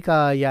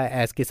ਅਮਰੀਕਾ ਜਾਂ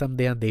ਇਸ ਕਿਸਮ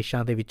ਦੇ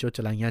ਦੇਸ਼ਾਂ ਦੇ ਵਿੱਚੋਂ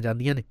ਚਲਾਈਆਂ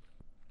ਜਾਂਦੀਆਂ ਨੇ,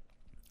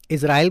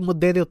 ਇਜ਼ਰਾਈਲ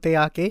ਮੁੱਦੇ ਦੇ ਉੱਤੇ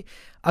ਆ ਕੇ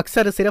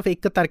ਅਕਸਰ ਸਿਰਫ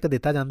ਇੱਕ ਤਰਕ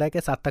ਦਿੱਤਾ ਜਾਂਦਾ ਹੈ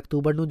ਕਿ 7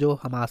 ਅਕਤੂਬਰ ਨੂੰ ਜੋ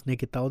ਹਮਾਸ ਨੇ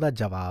ਕੀਤਾ ਉਹਦਾ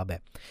ਜਵਾਬ ਹੈ।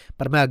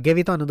 ਪਰ ਮੈਂ ਅੱਗੇ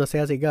ਵੀ ਤੁਹਾਨੂੰ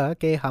ਦੱਸਿਆ ਸੀਗਾ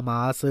ਕਿ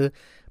ਹਮਾਸ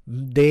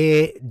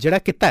ਦੇ ਜਿਹੜਾ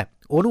ਕੀਤਾ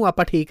ਉਹਨੂੰ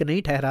ਆਪਾਂ ਠੀਕ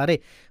ਨਹੀਂ ਠਹਿਰਾ ਰਹੇ,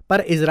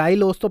 ਪਰ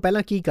ਇਜ਼ਰਾਈਲ ਉਸ ਤੋਂ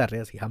ਪਹਿਲਾਂ ਕੀ ਕਰ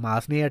ਰਿਹਾ ਸੀ?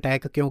 ਹਮਾਸ ਨੇ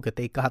ਅਟੈਕ ਕਿਉਂ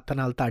ਕੀਤੇ? ਇੱਕ ਹੱਥ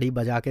ਨਾਲ ਤਾੜੀ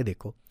ਵਜਾ ਕੇ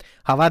ਦੇਖੋ,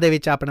 ਹਵਾ ਦੇ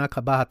ਵਿੱਚ ਆਪਣਾ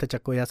ਖੱਬਾ ਹੱਥ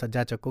ਚੱਕੋ ਜਾਂ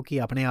ਸੱਜਾ ਚੱਕੋ,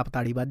 ਕਿ ਆਪਣੇ ਆਪ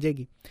ਤਾੜੀ ਵੱਜ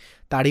ਜਾਏਗੀ?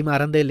 ਤਾੜੀ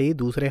ਮਾਰਨ ਦੇ ਲਈ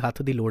ਦੂਸਰੇ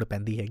ਹੱਥ ਦੀ ਲੋੜ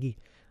ਪੈਂਦੀ ਹੈਗੀ।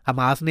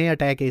 ਹਮਾਸ ਨੇ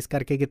ਅਟੈਕ ਇਸ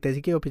ਕਰਕੇ ਕੀਤੇ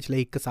ਸੀ ਕਿ ਉਹ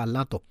ਪਿਛਲੇ 1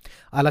 ਸਾਲਾਂ ਤੋਂ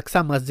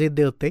ਅਲ-ਅਕਸਾ ਮਸਜਿਦ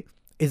ਦੇ ਉੱਤੇ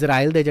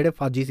ਇਜ਼ਰਾਈਲ ਦੇ ਜਿਹੜੇ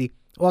ਫੌਜੀ ਸੀ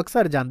ਉਹ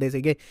ਅਕਸਰ ਜਾਂਦੇ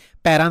ਸੀਗੇ,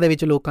 ਪੈਰਾਂ ਦੇ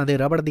ਵਿੱਚ ਲੋਕਾਂ ਦੇ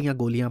ਰਬੜ ਦੀਆਂ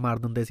ਗੋਲੀਆਂ ਮਾਰ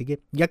ਦਿੰਦੇ ਸੀਗੇ,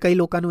 ਜਾਂ ਕਈ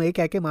ਲੋਕਾਂ ਨੂੰ ਇਹ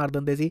ਕਹਿ ਕੇ ਮਾਰ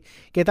ਦਿੰਦੇ ਸੀ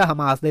ਕਿ ਇਹ ਤਾਂ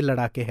ਹਮਾਸ ਦੇ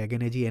ਲੜਾਕੇ ਹੈਗੇ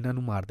ਨੇ ਜੀ, ਇਹਨਾਂ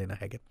ਨੂੰ ਮਾਰ ਦੇਣਾ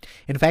ਹੈਗੇ।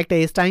 ਇਨਫੈਕਟ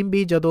ਇਸ ਟਾਈਮ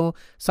ਵੀ ਜਦੋਂ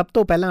ਸਭ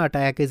ਤੋਂ ਪਹਿਲਾਂ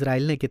ਅਟੈਕ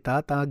ਇਜ਼ਰਾਈਲ ਨੇ ਕੀਤਾ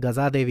ਤਾਂ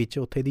ਗਜ਼ਾ ਦੇ ਵਿੱਚ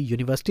ਉੱਥੇ ਦੀ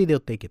ਯੂਨੀਵਰਸਿਟੀ ਦੇ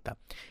ਉੱਤੇ ਕੀਤਾ,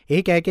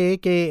 ਇਹ ਕਹਿ ਕੇ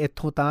ਕਿ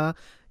ਇੱਥੋਂ ਤਾਂ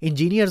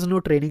ਇੰਜੀਨੀਅਰਸ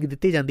ਨੂੰ ਟ੍ਰੇਨਿੰਗ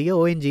ਦਿੱਤੀ ਜਾਂਦੀ ਹੈ।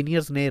 ਉਹ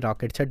ਇੰਜੀਨੀਅਰਸ ਨੇ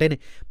ਰਾਕਟ ਛੱਡੇ ਨੇ,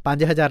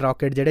 5000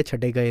 ਰਾਕਟ ਜਿਹੜੇ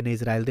ਛੱਡੇ ਗਏ ਨੇ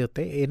ਇਜ਼ਰਾਈਲ ਦੇ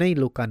ਉੱਤੇ, ਇਹਨਾਂ ਹੀ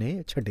ਲੋਕਾਂ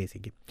ਨੇ ਛੱਡੇ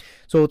ਸੀਗੇ।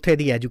 ਸੋ ਉੱਥੇ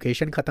ਦੀ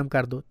ਐਜੂਕੇਸ਼ਨ ਖਤਮ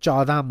ਕਰ ਦਿਓ,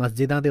 14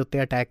 ਮਸਜਿਦਾਂ ਦੇ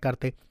ਉੱਤੇ ਅਟੈਕ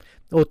ਕਰਤੇ,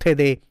 ਉੱਥੇ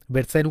ਦੇ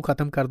ਵਿਰਸੇ ਨੂੰ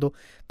ਖਤਮ ਕਰ ਦਿਓ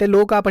ਅਤੇ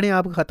ਲੋਕ ਆਪਣੇ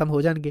ਆਪ ਖਤਮ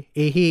ਹੋ ਜਾਣਗੇ।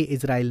 ਇਹੀ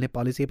ਇਜ਼ਰਾਈਲ ਨੇ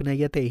ਪੋਲਿਸੀ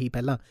ਅਪਣਾਈ ਹੈ ਅਤੇ ਇਹੀ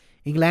ਪਹਿਲਾਂ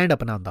ਇੰਗਲੈਂਡ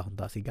ਅਪਣਾਉਂਦਾ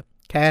ਹੁੰਦਾ ਸੀਗਾ।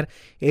 ਖੈਰ,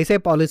 ਇਸੇ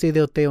ਪੋਲਿਸੀ ਦੇ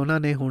ਉੱਤੇ ਉਹਨਾਂ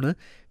ਨੇ ਹੁਣ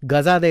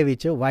ਗਜ਼ਾ ਦੇ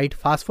ਵਿੱਚ ਵਾਈਟ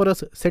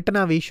ਫਾਸਫੋਰਸ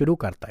ਸਿੱਟਣਾ ਵੀ ਸ਼ੁਰੂ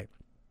ਕਰਤਾ ਹੈ।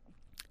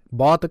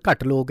 ਬਹੁਤ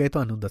ਘੱਟ ਲੋਕ ਇਹ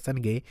ਤੁਹਾਨੂੰ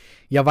ਦੱਸਣਗੇ,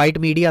 ਜਾਂ ਵਾਈਟ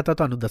ਮੀਡੀਆ ਤਾਂ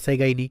ਤੁਹਾਨੂੰ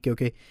ਦੱਸੇਗਾ ਹੀ ਨਹੀਂ,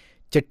 ਕਿਉਂਕਿ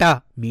ਚਿੱਟਾ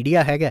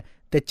ਮੀਡੀਆ ਹੈਗਾ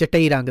ਅਤੇ ਚਿੱਟੇ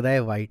ਹੀ ਰੰਗ ਦਾ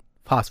ਇਹ ਵਾਈਟ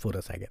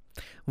ਫਾਸਫੋਰਸ ਹੈਗਾ।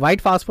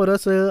 ਵਾਈਟ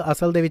ਫਾਸਫੋਰਸ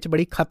ਅਸਲ ਦੇ ਵਿੱਚ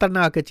ਬੜੀ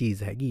ਖਤਰਨਾਕ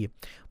ਚੀਜ਼ ਹੈਗੀ ਹੈ।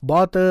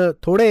 ਬਹੁਤ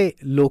ਥੋੜ੍ਹੇ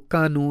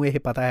ਲੋਕਾਂ ਨੂੰ ਇਹ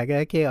ਪਤਾ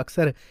ਹੈਗਾ ਕਿ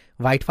ਅਕਸਰ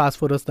ਵਾਈਟ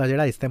ਫਾਸਫੋਰਸ ਦਾ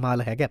ਜਿਹੜਾ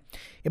ਇਸਤੇਮਾਲ ਹੈਗਾ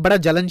ਇਹ ਬੜਾ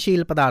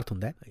ਜਲਨਸ਼ੀਲ ਪਦਾਰਥ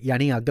ਹੁੰਦਾ,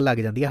 ਯਾਨੀ ਅੱਗ ਲੱਗ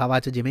ਜਾਂਦੀ ਹੈ ਹਵਾ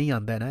 'ਚ ਜਿਵੇਂ ਹੀ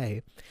ਆਉਂਦਾ ਨਾ।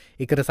 ਇਹ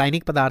ਇੱਕ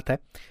ਰਸਾਇਣਿਕ ਪਦਾਰਥ ਹੈ,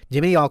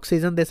 ਜਿਵੇਂ ਹੀ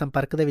ਆਕਸੀਜਨ ਦੇ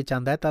ਸੰਪਰਕ ਦੇ ਵਿੱਚ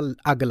ਆਉਂਦਾ ਹੈ ਤਾਂ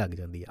ਅੱਗ ਲੱਗ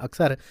ਜਾਂਦੀ ਹੈ।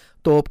 ਅਕਸਰ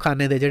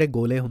ਤੋਪਖਾਨੇ ਦੇ ਜਿਹੜੇ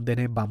ਗੋਲੇ ਹੁੰਦੇ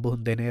ਨੇ, ਬੰਬ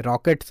ਹੁੰਦੇ ਨੇ,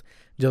 ਰਾਕਟਸ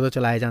ਜਦੋਂ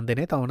ਚਲਾਏ ਜਾਂਦੇ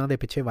ਨੇ ਤਾਂ ਉਹਨਾਂ ਦੇ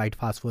ਪਿੱਛੇ ਵਾਈਟ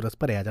ਫਾਸਫੋਰਸ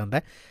ਭਰਿਆ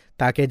ਜਾਂਦਾ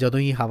ਤਾਂ ਕਿ ਜਦੋਂ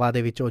ਹੀ ਹਵਾ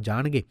ਦੇ ਵਿੱਚ ਉਹ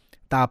ਜਾਣਗੇ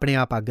ਤਾਂ ਆਪਣੇ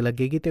ਆਪ ਅੱਗ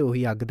ਲੱਗੇਗੀ ਅਤੇ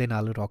ਉਹੀ ਅੱਗ ਦੇ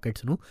ਨਾਲ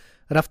ਰਾਕਟਸ ਨੂੰ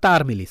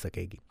ਰਫ਼ਤਾਰ ਮਿਲੀ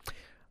ਸਕੇਗੀ।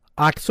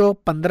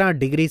 815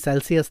 ਡਿਗਰੀ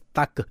ਸੈਲਸੀਅਸ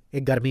ਤੱਕ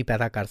ਇਹ ਗਰਮੀ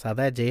ਪੈਦਾ ਕਰ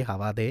ਸਕਦਾ ਹੈ ਜੇ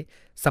ਹਵਾ ਦੇ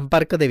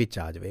ਸੰਪਰਕ ਦੇ ਵਿੱਚ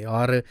ਆ ਜਾਵੇ,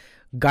 ਔਰ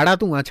ਗਾੜਾ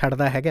ਧੂੰਆਂ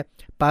ਛੱਡਦਾ ਹੈਗਾ।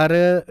 ਪਰ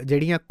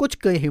ਜਿਹੜੀਆਂ ਕੁਝ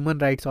ਕੁ ਹਿਊਮਨ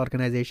ਰਾਈਟਸ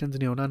ਆਰਗੇਨਾਈਜੇਸ਼ਨਸ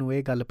ਨੇ ਉਹਨਾਂ ਨੂੰ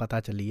ਇਹ ਗੱਲ ਪਤਾ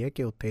ਚੱਲੀ ਹੈ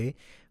ਕਿ ਉੱਥੇ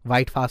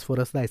ਵਾਈਟ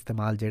ਫਾਸਫੋਰਸ ਦਾ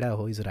ਇਸਤੇਮਾਲ ਜਿਹੜਾ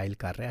ਉਹ ਇਜ਼ਰਾਈਲ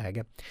ਕਰ ਰਿਹਾ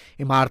ਹੈਗਾ।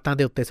 ਇਮਾਰਤਾਂ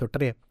ਦੇ ਉੱਤੇ ਸੁੱਟ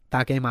ਰਿਹਾ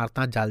ਤਾਂ ਕਿ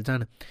ਇਮਾਰਤਾਂ ਜਲ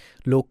ਜਾਣ,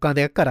 ਲੋਕਾਂ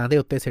ਦੇ ਘਰਾਂ ਦੇ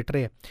ਉੱਤੇ ਸਿੱਟ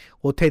ਰਿਹਾ,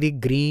 ਉੱਥੇ ਦੀ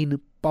ਗ੍ਰੀਨ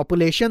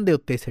ਪਾਪੂਲੇਸ਼ਨ ਦੇ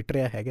ਉੱਤੇ ਸਿੱਟ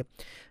ਰਿਹਾ ਹੈਗਾ।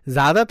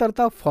 ਜ਼ਿਆਦਾਤਰ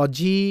ਤਾਂ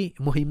ਫੌਜੀ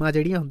ਮੁਹਿੰਮਾਂ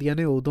ਜਿਹੜੀਆਂ ਹੁੰਦੀਆਂ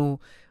ਨੇ ਉਦੋਂ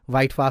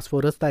ਵਾਈਟ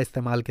ਫਾਸਫੋਰਸ ਦਾ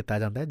ਇਸਤੇਮਾਲ ਕੀਤਾ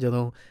ਜਾਂਦਾ,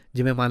 ਜਦੋਂ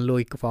ਜਿਵੇਂ ਮੰਨ ਲਓ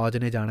ਇੱਕ ਫੌਜ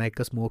ਨੇ ਜਾਣਾ,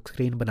 ਇੱਕ ਸਮੋਕ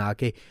ਸਕਰੀਨ ਬਣਾ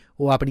ਕੇ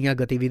ਉਹ ਆਪਣੀਆਂ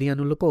ਗਤੀਵਿਧੀਆਂ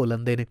ਨੂੰ ਲੁਕੋ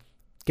ਲੈਂਦੇ ਨੇ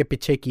ਕਿ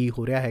ਪਿੱਛੇ ਕੀ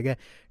ਹੋ ਰਿਹਾ ਹੈਗਾ।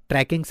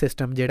 ਟਰੈਕਿੰਗ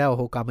ਸਿਸਟਮ ਜਿਹੜਾ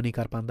ਉਹ ਕੰਮ ਨਹੀਂ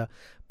ਕਰ ਪਾਉਂਦਾ।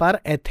 ਪਰ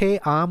ਇੱਥੇ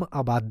ਆਮ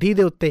ਆਬਾਦੀ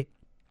ਦੇ ਉੱਤੇ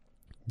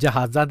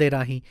ਜਹਾਜ਼ਾਂ ਦੇ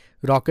ਰਾਹੀਂ,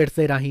 ਰਾਕਟਸ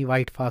ਦੇ ਰਾਹੀਂ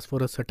ਵਾਈਟ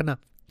ਫਾਸਫੋਰਸ ਸੁੱਟਣਾ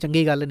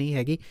ਚੰਗੀ ਗੱਲ ਨਹੀਂ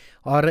ਹੈਗੀ,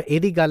 ਔਰ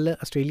ਇਹਦੀ ਗੱਲ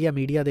ਆਸਟ੍ਰੇਲੀਆ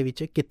ਮੀਡੀਆ ਦੇ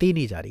ਵਿੱਚ ਕੀਤੀ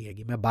ਨਹੀਂ ਜਾ ਰਹੀ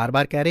ਹੈਗੀ। ਮੈਂ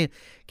ਬਾਰ-ਬਾਰ ਕਹਿ ਰਿਹਾ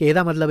ਕਿ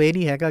ਇਹਦਾ ਮਤਲਬ ਇਹ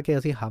ਨਹੀਂ ਹੈਗਾ ਕਿ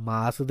ਅਸੀਂ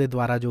ਹਮਾਸ ਦੇ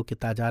ਦੁਆਰਾ ਜੋ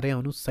ਕੀਤਾ ਜਾ ਰਿਹਾ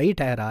ਉਹਨੂੰ ਸਹੀ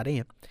ਠਹਿਰਾ ਰਹੇ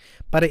ਹਾਂ,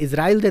 ਪਰ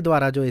ਇਜ਼ਰਾਈਲ ਦੇ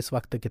ਦੁਆਰਾ ਜੋ ਇਸ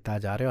ਵਕਤ ਕੀਤਾ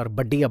ਜਾ ਰਿਹਾ ਔਰ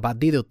ਵੱਡੀ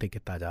ਆਬਾਦੀ ਦੇ ਉੱਤੇ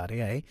ਕੀਤਾ ਜਾ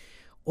ਰਿਹਾ ਹੈ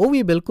ਉਹ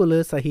ਵੀ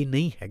ਬਿਲਕੁਲ ਸਹੀ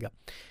ਨਹੀਂ ਹੈਗਾ।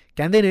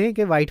 ਕਹਿੰਦੇ ਨੇ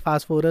ਕਿ ਵਾਈਟ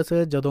ਫਾਸਫੋਰਸ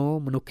ਜਦੋਂ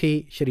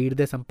ਮਨੁੱਖੀ ਸਰੀਰ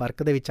ਦੇ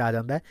ਸੰਪਰਕ ਦੇ ਵਿੱਚ ਆ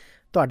ਜਾਂਦਾ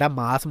ਤੁਹਾਡਾ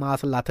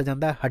ਮਾਸ ਲੱਥ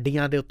ਜਾਂਦਾ,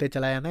 ਹੱਡੀਆਂ ਦੇ ਉੱਤੇ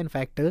ਚਲਾ ਜਾਂਦਾ,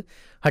 ਇਨਫੈਕਟ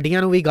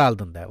ਹੱਡੀਆਂ ਨੂੰ ਵੀ ਗਾਲ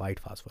ਦਿੰਦਾ ਵਾਈਟ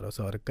ਫਾਸਫੋਰਸ।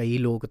 ਔਰ ਕਈ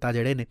ਲੋਕ ਤਾਂ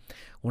ਜਿਹੜੇ ਨੇ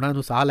ਉਹਨਾਂ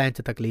ਨੂੰ ਸਾਹ ਲੈਣ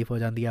 'ਚ ਤਕਲੀਫ ਹੋ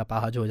ਜਾਂਦੀ ਆ,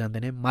 ਅਪਾਹਜ ਹੋ ਜਾਂਦੇ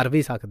ਨੇ, ਮਰ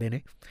ਵੀ ਸਕਦੇ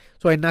ਨੇ।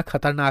 ਸੋ ਇੰਨਾ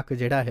ਖਤਰਨਾਕ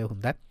ਜਿਹੜਾ ਇਹ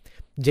ਹੁੰਦਾ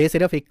ਜੇ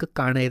ਸਿਰਫ ਇੱਕ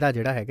ਕਣ ਇਹਦਾ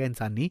ਜਿਹੜਾ ਹੈਗਾ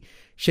ਇਨਸਾਨੀ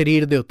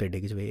ਸਰੀਰ ਦੇ ਉੱਤੇ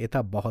ਡਿੱਗ ਜਾਵੇ। ਇਹ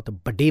ਤਾਂ ਬਹੁਤ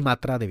ਵੱਡੀ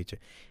ਮਾਤਰਾ ਦੇ ਵਿੱਚ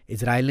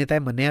ਇਜ਼ਰਾਈਲ ਨੇ ਤਾਂ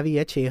ਇਹ ਮੰਨਿਆ ਵੀ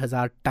ਹੈ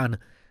 6000 ਟਨ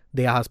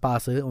ਦੇ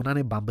ਆਸ-ਪਾਸ ਉਹਨਾਂ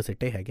ਨੇ ਬੰਬ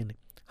ਸਿੱਟੇ ਹੈਗੇ ਨੇ।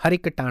 ਹਰ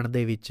ਇੱਕ ਟਨ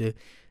ਦੇ ਵਿੱਚ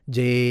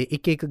ਜੇ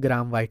 1-1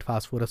 ਗ੍ਰਾਮ ਵਾਈਟ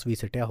ਫਾਸਫੋਰਸ ਵੀ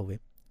ਸਿੱਟਿਆ ਹੋਵੇ,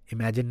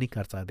 ਇਮੈਜਿਨ ਨਹੀਂ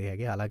ਕਰ ਸਕਦੇ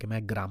ਹੈਗੇ, ਹਾਲਾਂਕਿ ਮੈਂ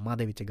ਗ੍ਰਾਮਾਂ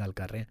ਦੇ ਵਿੱਚ ਗੱਲ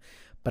ਕਰ ਰਿਹਾ,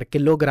 ਪਰ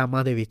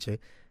ਕਿਲੋਗ੍ਰਾਮਾਂ ਦੇ ਵਿੱਚ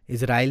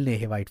ਇਜ਼ਰਾਈਲ ਨੇ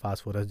ਇਹ ਵਾਈਟ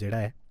ਫਾਸਫੋਰਸ ਜਿਹੜਾ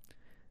ਹੈ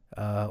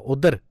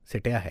ਉੱਧਰ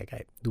ਸਿੱਟਿਆ ਹੈਗਾ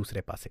ਹੈ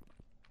ਦੂਸਰੇ ਪਾਸੇ।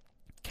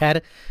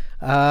 ਖੈਰ,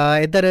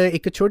 ਇੱਧਰ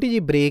ਇੱਕ ਛੋਟੀ ਜਿਹੀ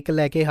ਬ੍ਰੇਕ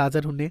ਲੈ ਕੇ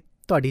ਹਾਜ਼ਰ ਹੁੰਦੇ।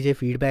 ਤੁਹਾਡੀ ਜੇ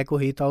ਫੀਡਬੈਕ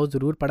ਹੋਈ ਤਾਂ ਉਹ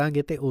ਜ਼ਰੂਰ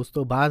ਪੜ੍ਹਾਂਗੇ ਅਤੇ ਉਸ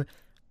ਤੋਂ ਬਾਅਦ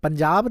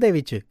ਪੰਜਾਬ ਦੇ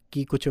ਵਿੱਚ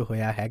ਕੀ ਕੁਛ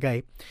ਹੋਇਆ ਹੈਗਾ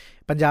ਏ,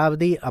 ਪੰਜਾਬ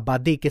ਦੀ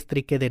ਆਬਾਦੀ ਕਿਸ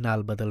ਤਰੀਕੇ ਦੇ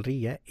ਨਾਲ ਬਦਲ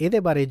ਰਹੀ ਹੈ, ਇਹਦੇ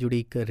ਬਾਰੇ ਜੁੜੀ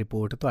ਇੱਕ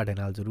ਰਿਪੋਰਟ ਤੁਹਾਡੇ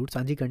ਨਾਲ ਜ਼ਰੂਰ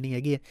ਸਾਂਝੀ ਕਰਨੀ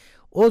ਹੈਗੀ ਹੈ।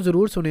 ਉਹ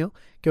ਜ਼ਰੂਰ ਸੁਣਿਓ,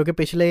 ਕਿਉਂਕਿ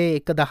ਪਿਛਲੇ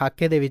ਇੱਕ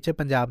ਦਹਾਕੇ ਦੇ ਵਿੱਚ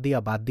ਪੰਜਾਬ ਦੀ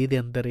ਆਬਾਦੀ ਦੇ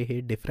ਅੰਦਰ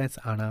ਇਹ ਡਿਫਰੈਂਸ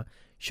ਆਉਣਾ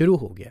ਸ਼ੁਰੂ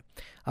ਹੋ ਗਿਆ।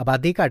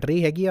 ਆਬਾਦੀ ਘਟ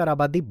ਰਹੀ ਹੈਗੀ ਔਰ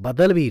ਆਬਾਦੀ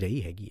ਬਦਲ ਵੀ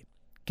ਰਹੀ ਹੈਗੀ ਹੈ।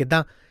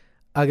 ਕਿੱਦਾਂ,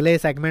 ਅਗਲੇ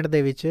ਸੈਗਮੈਂਟ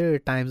ਦੇ ਵਿੱਚ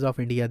ਟਾਈਮਜ਼ ਆਫ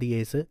ਇੰਡੀਆ ਦੀ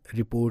ਇਸ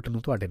ਰਿਪੋਰਟ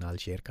ਨੂੰ ਤੁਹਾਡੇ ਨਾਲ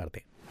ਸ਼ੇਅਰ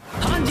ਕਰਦੇ।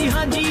 ਹਾਂਜੀ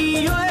ਹਾਂਜੀ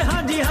ਓਏ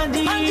ਹਾਂਜੀ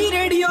ਹਾਂਜੀ ਹਾਂਜੀ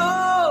ਰੇਡੀਓ।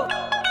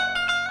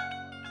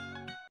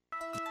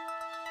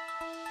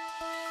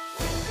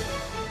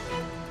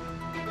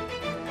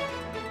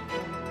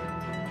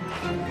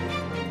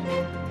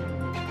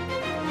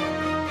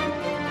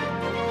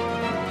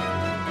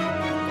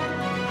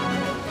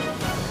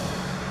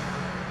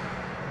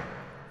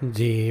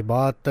 ਜੀ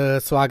ਬਹੁਤ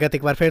ਸਵਾਗਤ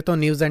ਇੱਕ ਵਾਰ ਫਿਰ ਤੋਂ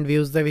ਨਿਊਜ਼ ਐਂਡ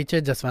ਵਿਊਜ਼ ਦੇ ਵਿੱਚ।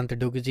 ਜਸਵੰਤ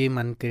ਡੁੱਗ ਜੀ,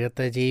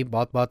 ਮਨਕੀਰਤ ਜੀ,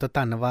 ਬਹੁਤ ਬਹੁਤ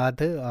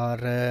ਧੰਨਵਾਦ। ਔਰ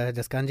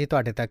ਜਸਕਰਨ ਜੀ,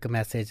 ਤੁਹਾਡੇ ਤੱਕ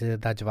ਮੈਸੇਜ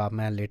ਦਾ ਜਵਾਬ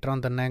ਮੈਂ ਲੇਟਰ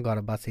ਔਨ ਦਿੰਦਾ।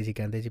 ਗੌਰਵ ਬਾਸੀ ਜੀ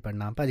ਕਹਿੰਦੇ ਜੀ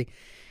ਪ੍ਰਣਾਮ ਭਾਜੀ,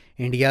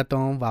 ਇੰਡੀਆ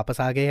ਤੋਂ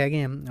ਵਾਪਸ ਆ ਗਏ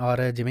ਹੈਗੇ।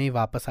 ਔਰ ਜਿਵੇਂ ਹੀ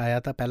ਵਾਪਸ ਆਇਆ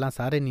ਤਾਂ ਪਹਿਲਾਂ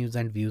ਸਾਰੇ ਨਿਊਜ਼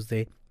ਐਂਡ ਵਿਊਜ਼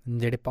ਦੇ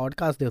ਜਿਹੜੇ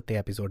ਪੋਡਕਾਸਟ ਦੇ ਉੱਤੇ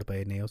ਐਪੀਸੋਡ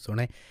ਪਏ ਨੇ ਉਹ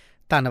ਸੁਣੇ।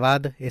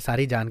 ਧੰਨਵਾਦ ਇਹ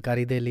ਸਾਰੀ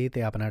ਜਾਣਕਾਰੀ ਦੇ ਲਈ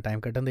ਅਤੇ ਆਪਣਾ ਟਾਈਮ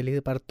ਕੱਢਣ ਦੇ ਲਈ।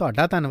 ਪਰ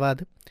ਤੁਹਾਡਾ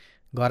ਧੰਨਵਾਦ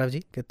ਗੌਰਵ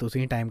ਜੀ ਕਿ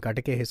ਤੁਸੀਂ ਟਾਈਮ ਕੱਢ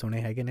ਕੇ ਇਹ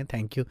ਸੁਣੇ ਹੈਗੇ ਨੇ।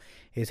 ਥੈਂਕ ਯੂ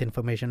ਇਸ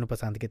ਇਨਫੋਰਮੇਸ਼ਨ ਨੂੰ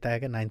ਪਸੰਦ ਕੀਤਾ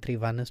ਹੈਗਾ।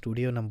 931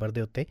 ਸਟੂਡੀਓ ਨੰਬਰ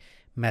ਦੇ ਉੱਤੇ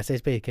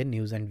ਮੈਸੇਜ ਭੇਜ ਕੇ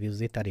ਨਿਊਜ਼ ਐਂਡ ਵਿਊਜ਼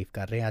ਦੀ ਤਾਰੀਫ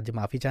ਕਰ ਰਹੇ ਹਾਂ। ਅੱਜ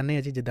ਮਾਫੀ ਚਾਹੁੰਦੇ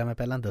ਹਾਂ ਜੀ, ਜਿੱਦਾਂ ਮੈਂ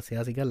ਪਹਿਲਾਂ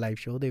ਦੱਸਿਆ ਸੀਗਾ ਲਾਈਵ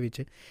ਸ਼ੋਅ ਦੇ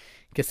ਵਿੱਚ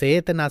ਕਿ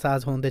ਸਿਹਤ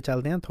ਨਾਸਾਜ਼ ਹੋਣ ਦੇ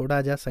ਚੱਲਦੇ ਹਾਂ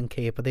ਥੋੜ੍ਹਾ ਜਿਹਾ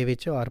ਸੰਖੇਪ ਦੇ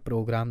ਵਿੱਚ ਔਰ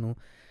ਪ੍ਰੋਗਰਾਮ ਨੂੰ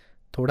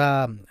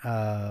ਥੋੜ੍ਹਾ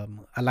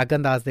ਅਲੱਗ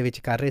ਅੰਦਾਜ਼ ਦੇ ਵਿੱਚ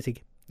ਕਰ ਰਹੇ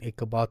ਸੀਗੇ।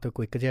 ਇੱਕ ਬਹੁਤ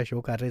ਕੁਇੱਕ ਜਿਹਾ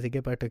ਸ਼ੋਅ ਕਰ ਰਹੇ ਸੀਗੇ,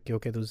 ਬਟ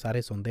ਕਿਉਂਕਿ ਤੁਸੀਂ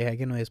ਸਾਰੇ ਸੁਣਦੇ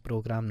ਹੈਗੇ ਨੂੰ ਇਸ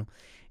ਪ੍ਰੋਗਰਾਮ ਨੂੰ,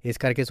 ਇਸ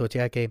ਕਰਕੇ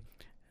ਸੋਚਿਆ ਕਿ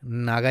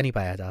ਨਾਗਾ ਨਹੀਂ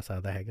ਪਾਇਆ ਜਾ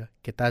ਸਕਦਾ ਹੈਗਾ,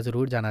 ਕੀਤਾ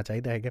ਜ਼ਰੂਰ ਜਾਣਾ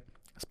ਚਾਹੀਦਾ ਹੈਗਾ।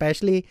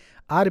 ਸਪੈਸ਼ਲੀ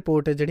ਆਹ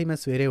ਰਿਪੋਰਟ ਜਿਹੜੀ ਮੈਂ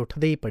ਸਵੇਰੇ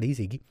ਉੱਠਦੇ ਹੀ ਪੜ੍ਹੀ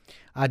ਸੀਗੀ,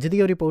 ਅੱਜ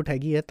ਦੀ ਉਹ ਰਿਪੋਰਟ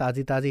ਹੈਗੀ ਹੈ,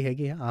 ਤਾਜ਼ੀ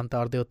ਹੈਗੀ ਹੈ। ਆਮ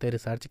ਤੌਰ ਦੇ ਉੱਤੇ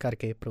ਰਿਸਰਚ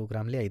ਕਰਕੇ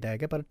ਪ੍ਰੋਗਰਾਮ ਲਿਆਈਦਾ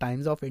ਹੈਗਾ, ਪਰ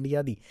ਟਾਈਮਜ਼ ਆਫ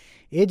ਇੰਡੀਆ ਦੀ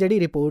ਇਹ ਜਿਹੜੀ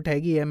ਰਿਪੋਰਟ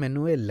ਹੈਗੀ ਹੈ,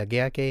 ਮੈਨੂੰ ਇਹ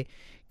ਲੱਗਿਆ ਕਿ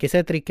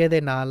ਕਿਸੇ ਤਰੀਕੇ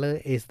ਦੇ ਨਾਲ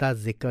ਇਸ ਦਾ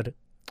ਜ਼ਿਕਰ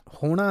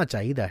ਹੋਣਾ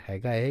ਚਾਹੀਦਾ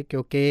ਹੈਗਾ ਹੈ।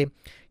 ਕਿਉਂਕਿ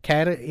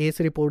ਖੈਰ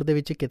ਇਸ ਰਿਪੋਰਟ ਦੇ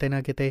ਵਿੱਚ ਕਿਤੇ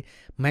ਨਾ ਕਿਤੇ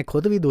ਮੈਂ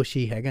ਖੁਦ ਵੀ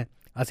ਦੋਸ਼ੀ ਹੈਗਾ,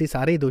 ਅਸੀਂ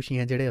ਸਾਰੇ ਹੀ ਦੋਸ਼ੀ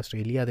ਹਾਂ ਜਿਹੜੇ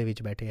ਆਸਟ੍ਰੇਲੀਆ ਦੇ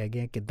ਵਿੱਚ ਬੈਠੇ ਹੈਗੇ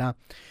ਹਾਂ। ਕਿੱਦਾਂ,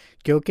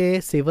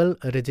 ਕਿਉਂਕਿ ਸਿਵਲ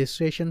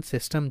ਰਜਿਸਟ੍ਰੇਸ਼ਨ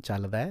ਸਿਸਟਮ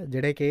ਚੱਲਦਾ ਹੈ,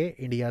 ਜਿਹੜੇ ਕਿ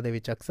ਇੰਡੀਆ ਦੇ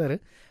ਵਿੱਚ ਅਕਸਰ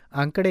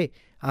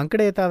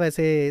ਅੰਕੜੇ ਤਾਂ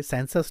ਵੈਸੇ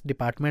ਸੈਂਸਸ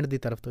ਡਿਪਾਰਟਮੈਂਟ ਦੀ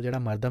ਤਰਫ ਤੋਂ ਜਿਹੜਾ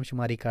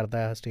ਮਰਦਮਸ਼ੁਮਾਰੀ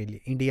ਕਰਦਾ ਆਸਟ੍ਰੇਲੀਆ,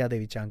 ਇੰਡੀਆ ਦੇ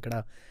ਵਿੱਚ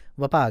ਅੰਕੜਾ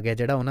ਵਿਭਾਗ ਹੈ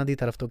ਜਿਹੜਾ, ਉਹਨਾਂ ਦੀ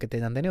ਤਰਫ ਤੋਂ ਕੀਤੇ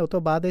ਜਾਂਦੇ ਨੇ। ਉਸ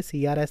ਤੋਂ ਬਾਅਦ ਇਹ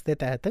CRS ਦੇ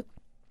ਤਹਿਤ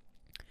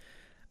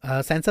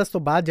ਸੈਂਸਸ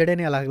ਤੋਂ ਬਾਅਦ ਜਿਹੜੇ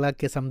ਨੇ ਅਲੱਗ-ਅਲੱਗ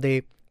ਕਿਸਮ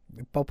ਦੇ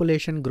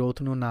ਪਾਪੂਲੇਸ਼ਨ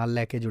ਗਰੋਥ ਨੂੰ ਨਾਲ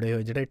ਲੈ ਕੇ ਜੁੜੇ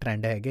ਹੋਏ ਜਿਹੜੇ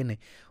ਟਰੈਂਡ ਹੈਗੇ ਨੇ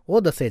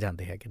ਉਹ ਦੱਸੇ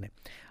ਜਾਂਦੇ ਹੈਗੇ ਨੇ।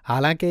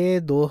 ਹਾਲਾਂਕਿ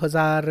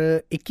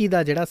 2021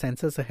 ਦਾ ਜਿਹੜਾ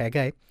ਸੈਂਸਸ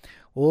ਹੈਗਾ ਹੈ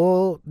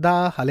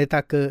ਉਹਦਾ ਹਾਲੇ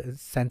ਤੱਕ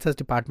ਸੈਂਸਸ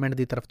ਡਿਪਾਰਟਮੈਂਟ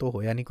ਦੀ ਤਰਫ ਤੋਂ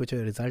ਹੋਇਆ ਨਹੀਂ, ਕੁਝ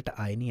ਰਿਜ਼ਲਟ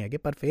ਆਏ ਨਹੀਂ ਹੈਗੇ।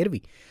 ਪਰ ਫਿਰ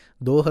ਵੀ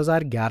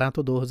 2011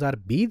 ਤੋਂ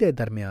 2020 ਦੇ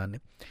ਦਰਮਿਆਨ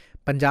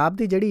ਪੰਜਾਬ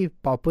ਦੀ ਜਿਹੜੀ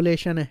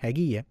ਪਾਪੂਲੇਸ਼ਨ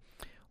ਹੈਗੀ ਹੈ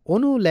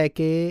ਉਹਨੂੰ ਲੈ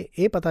ਕੇ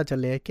ਇਹ ਪਤਾ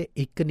ਚੱਲਿਆ ਕਿ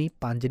 1 ਨਹੀਂ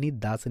 5 ਨਹੀਂ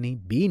 10 ਨਹੀਂ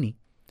 20 ਨਹੀਂ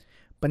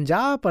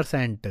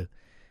 50%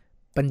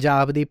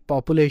 ਪੰਜਾਬ ਦੀ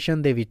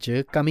ਪਾਪੂਲੇਸ਼ਨ ਦੇ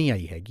ਵਿੱਚ ਕਮੀ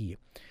ਆਈ ਹੈਗੀ ਹੈ।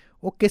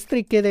 ਉਹ ਕਿਸ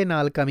ਤਰੀਕੇ ਦੇ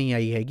ਨਾਲ ਕਮੀ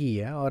ਆਈ ਹੈਗੀ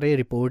ਹੈ, ਔਰ ਇਹ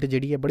ਰਿਪੋਰਟ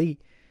ਜਿਹੜੀ ਹੈ ਬੜੀ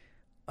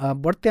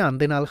ਧਿਆਨ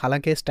ਦੇ ਨਾਲ,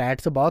 ਹਾਲਾਂਕਿ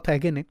ਸਟੈਟਸ ਬਹੁਤ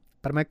ਹੈਗੇ ਨੇ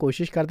ਪਰ ਮੈਂ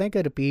ਕੋਸ਼ਿਸ਼ ਕਰਦਾ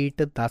ਕਿ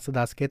ਰਿਪੀਟ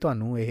ਦੱਸ ਕੇ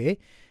ਤੁਹਾਨੂੰ ਇਹ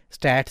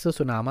ਸਟੈਟਸ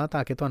ਸੁਣਾਵਾਂ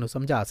ਤਾਂ ਕਿ ਤੁਹਾਨੂੰ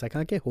ਸਮਝਾ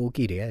ਸਕਾਂ ਕਿ ਹੋ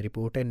ਕੀ ਰਿਹਾ,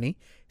 ਰਿਪੋਰਟ ਇੰਨੀ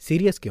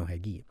ਸੀਰੀਅਸ ਕਿਉਂ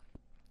ਹੈਗੀ ਹੈ।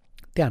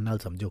 ਧਿਆਨ ਨਾਲ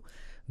ਸਮਝੋ,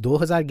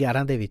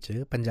 2011 ਦੇ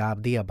ਵਿੱਚ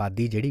ਪੰਜਾਬ ਦੀ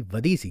ਆਬਾਦੀ ਜਿਹੜੀ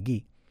ਵਧੀ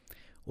ਸੀਗੀ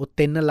ਉਹ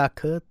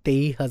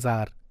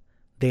 3,23,000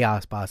 ਦੇ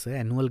ਆਸ-ਪਾਸ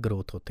ਐਨੂਅਲ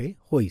ਗਰੋਥ ਉੱਤੇ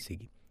ਹੋਈ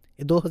ਸੀਗੀ।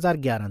 ਇਹ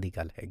 2011 ਦੀ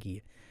ਗੱਲ ਹੈਗੀ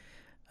ਹੈ,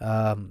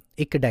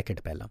 ਇੱਕ ਡੈਕੇਡ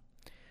ਪਹਿਲਾਂ।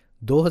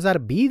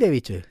 2020 ਦੇ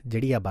ਵਿੱਚ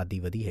ਜਿਹੜੀ ਆਬਾਦੀ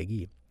ਵਧੀ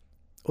ਹੈਗੀ ਹੈ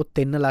ਉਹ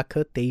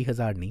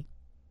 3,23,000 ਨਹੀਂ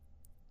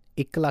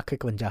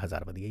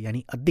 1,51,000 ਵਧੀ ਹੈ,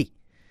 ਯਾਨੀ ਅੱਧੀ,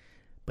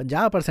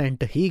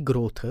 50% ਹੀ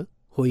ਗਰੋਥ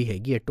ਹੋਈ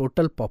ਹੈਗੀ ਹੈ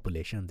ਟੋਟਲ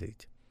ਪਾਪੂਲੇਸ਼ਨ ਦੇ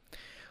ਵਿੱਚ।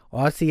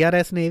 ਔਰ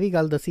CRS ਨੇ ਇਹ ਵੀ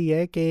ਗੱਲ ਦੱਸੀ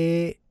ਹੈ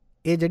ਕਿ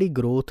ਇਹ ਜਿਹੜੀ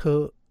ਗਰੋਥ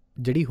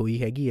ਜਿਹੜੀ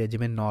ਹੋਈ ਹੈਗੀ ਹੈ,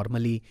 ਜਿਵੇਂ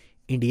ਨਾਰਮਲੀ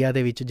ਇੰਡੀਆ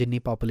ਦੇ ਵਿੱਚ ਜਿੰਨੀ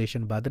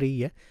ਪਾਪੂਲੇਸ਼ਨ ਵੱਧ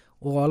ਰਹੀ ਹੈ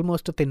ਉਹ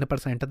ਆਲਮੋਸਟ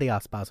 3% ਦੇ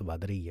ਆਸ-ਪਾਸ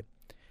ਵੱਧ ਰਹੀ ਹੈ।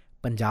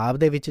 ਪੰਜਾਬ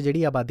ਦੇ ਵਿੱਚ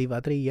ਜਿਹੜੀ ਆਬਾਦੀ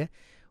ਵੱਧ ਰਹੀ ਹੈ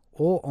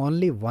ਉਹ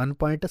ਓਨਲੀ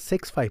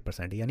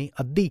 1.65%, ਯਾਨੀ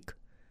ਅੱਧੀ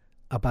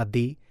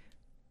ਆਬਾਦੀ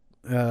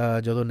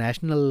ਜਦੋਂ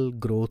ਨੈਸ਼ਨਲ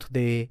ਗਰੋਥ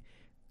ਦੇ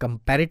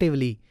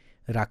ਕੰਪੈਰੇਟਿਵਲੀ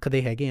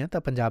ਰੱਖਦੇ ਹੈਗੇ ਆ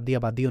ਤਾਂ ਪੰਜਾਬ ਦੀ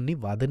ਆਬਾਦੀ ਉਨੀ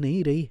ਵੱਧ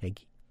ਨਹੀਂ ਰਹੀ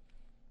ਹੈਗੀ।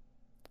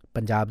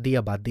 ਪੰਜਾਬ ਦੀ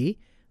ਆਬਾਦੀ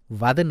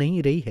ਵੱਧ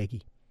ਨਹੀਂ ਰਹੀ ਹੈਗੀ,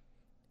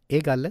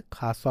 ਇਹ ਗੱਲ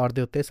ਖਾਸ ਤੌਰ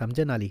ਦੇ ਉੱਤੇ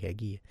ਸਮਝਣ ਵਾਲੀ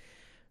ਹੈਗੀ ਹੈ।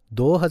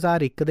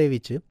 2001 ਦੇ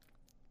ਵਿੱਚ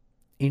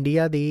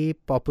ਇੰਡੀਆ ਦੀ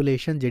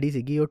ਪਾਪੂਲੇਸ਼ਨ ਜਿਹੜੀ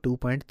ਸੀਗੀ ਉਹ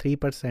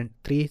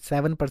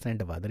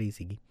 2.37% ਵੱਧ ਰਹੀ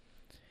ਸੀਗੀ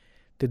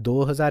ਅਤੇ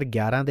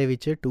 2011 ਦੇ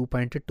ਵਿੱਚ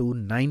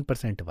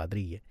 2.29% ਵੱਧ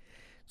ਰਹੀ ਹੈ।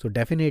 ਸੋ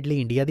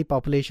ਡੈਫੀਨੇਟਲੀ ਇੰਡੀਆ ਦੀ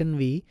ਪਾਪੂਲੇਸ਼ਨ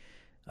ਵੀ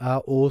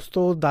ਉਸ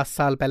ਤੋਂ 10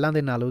 ਸਾਲ ਪਹਿਲਾਂ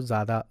ਦੇ ਨਾਲੋਂ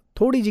ਜ਼ਿਆਦਾ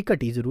ਥੋੜ੍ਹੀ ਜਿਹੀ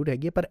ਘਟੀ ਜ਼ਰੂਰ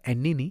ਹੈਗੀ ਹੈ, ਪਰ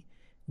ਇੰਨੀ ਨਹੀਂ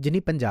ਜਿੰਨੀ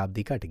ਪੰਜਾਬ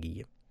ਦੀ ਘਟ ਗਈ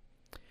ਹੈ।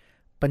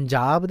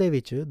 ਪੰਜਾਬ ਦੇ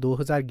ਵਿੱਚ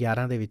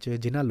 2011 ਦੇ ਵਿੱਚ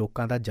ਜਿਨ੍ਹਾਂ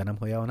ਲੋਕਾਂ ਦਾ ਜਨਮ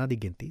ਹੋਇਆ ਉਹਨਾਂ ਦੀ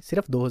ਗਿਣਤੀ,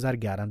 ਸਿਰਫ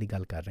 2011 ਦੀ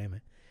ਗੱਲ ਕਰ ਰਿਹਾ ਮੈਂ,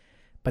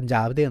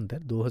 ਪੰਜਾਬ ਦੇ ਅੰਦਰ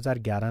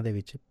 2011 ਦੇ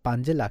ਵਿੱਚ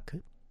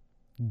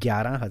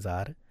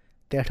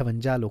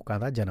 5,11,058 ਲੋਕਾਂ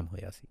ਦਾ ਜਨਮ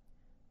ਹੋਇਆ ਸੀ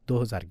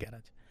 2011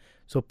 'ਚ।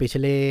 ਸੋ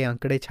ਪਿਛਲੇ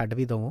ਅੰਕੜੇ ਛੱਡ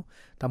ਵੀ ਦਵੋ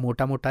ਤਾਂ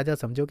ਮੋਟਾ ਜਿਹਾ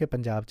ਸਮਝੋ ਕਿ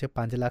ਪੰਜਾਬ 'ਚ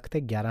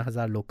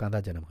 5,11,000 ਲੋਕਾਂ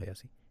ਦਾ ਜਨਮ ਹੋਇਆ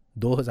ਸੀ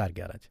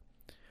 2011 'ਚ।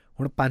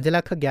 ਹੁਣ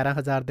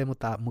 5,11,000 ਦੇ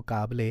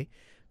ਮੁਕਾਬਲੇ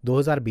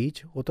 2020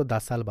 'ਚ, ਉਹ ਤੋਂ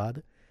 10 ਸਾਲ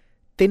ਬਾਅਦ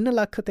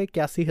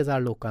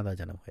 3,81,000 ਲੋਕਾਂ ਦਾ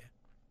ਜਨਮ ਹੋਇਆ।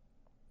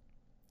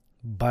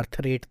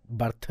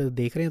 ਬਰਥ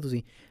ਦੇਖ ਰਹੇ ਹੋ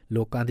ਤੁਸੀਂ,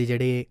 ਲੋਕਾਂ ਦੀ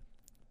ਜਿਹੜੇ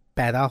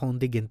ਪੈਦਾ ਹੋਣ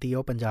ਦੀ ਗਿਣਤੀ ਹੈ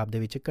ਉਹ ਪੰਜਾਬ ਦੇ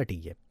ਵਿੱਚ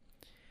ਘਟੀ ਹੈ।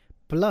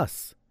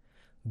 ਪਲੱਸ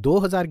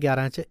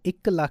 2011 'ਚ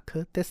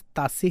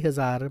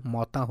 1,87,000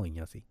 ਮੌਤਾਂ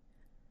ਹੋਈਆਂ ਸੀ।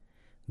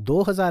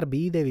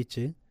 2020 ਦੇ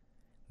ਵਿੱਚ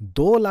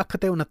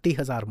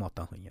 2,29,000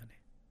 ਮੌਤਾਂ ਹੋਈਆਂ ਨੇ।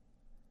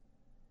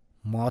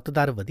 ਮੌਤ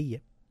ਦਰ ਵਧੀ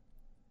ਹੈ,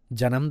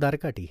 ਜਨਮ ਦਰ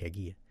ਘਟੀ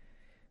ਹੈਗੀ ਹੈ।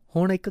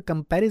 ਹੁਣ ਇੱਕ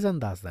ਕੰਪੈਰੀਜ਼ਨ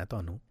ਦੱਸਦਾ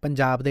ਤੁਹਾਨੂੰ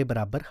ਪੰਜਾਬ ਦੇ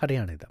ਬਰਾਬਰ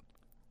ਹਰਿਆਣੇ ਦਾ।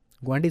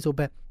 ਗੁਆਂਢੀ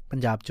ਸੂਬਾ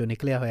ਪੰਜਾਬ 'ਚੋਂ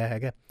ਨਿਕਲਿਆ ਹੋਇਆ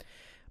ਹੈਗਾ।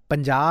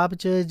 ਪੰਜਾਬ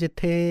 'ਚ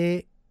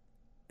ਜਿੱਥੇ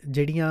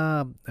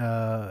ਜਿਹੜੀਆਂ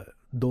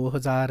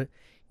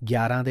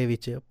 2011 ਦੇ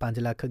ਵਿੱਚ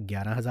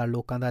 5,11,000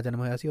 ਲੋਕਾਂ ਦਾ ਜਨਮ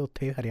ਹੋਇਆ ਸੀ,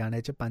 ਉੱਥੇ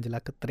ਹਰਿਆਣੇ 'ਚ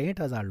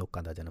 5,63,000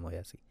 ਲੋਕਾਂ ਦਾ ਜਨਮ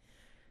ਹੋਇਆ ਸੀ।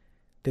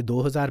 ਅਤੇ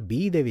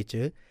 2020 ਦੇ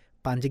ਵਿੱਚ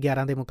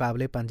 5,11 ਦੇ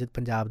ਮੁਕਾਬਲੇ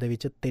ਪੰਜਾਬ ਦੇ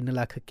ਵਿੱਚ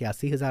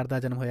 3,81,000 ਦਾ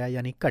ਜਨਮ ਹੋਇਆ,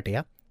 ਯਾਨੀ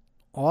ਘਟਿਆ।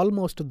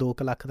 ਆਲਮੋਸਟ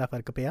 2 ਲੱਖ ਦਾ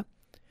ਫਰਕ ਪਿਆ।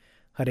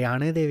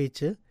 ਹਰਿਆਣੇ ਦੇ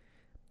ਵਿੱਚ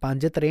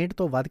 5,63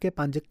 ਤੋਂ ਵੱਧ ਕੇ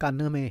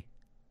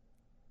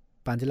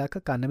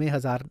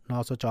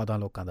 5,91,914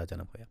 ਲੋਕਾਂ ਦਾ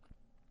ਜਨਮ ਹੋਇਆ।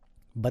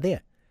 ਵਧਿਆ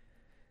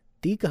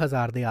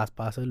 30,000 ਦੇ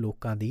ਆਸ-ਪਾਸ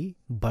ਲੋਕਾਂ ਦੀ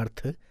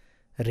ਬਰਥ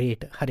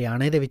ਰੇਟ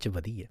ਹਰਿਆਣੇ ਦੇ ਵਿੱਚ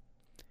ਵਧੀ ਹੈ।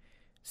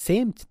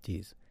 ਸੇਮ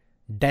ਚੀਜ਼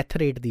ਡੈਥ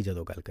ਰੇਟ ਦੀ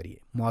ਜਦੋਂ ਗੱਲ ਕਰੀਏ,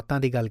 ਮੌਤਾਂ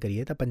ਦੀ ਗੱਲ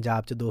ਕਰੀਏ, ਤਾਂ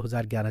ਪੰਜਾਬ 'ਚ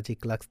 2011 'ਚ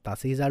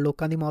 1,87,000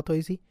 ਲੋਕਾਂ ਦੀ ਮੌਤ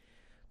ਹੋਈ ਸੀ।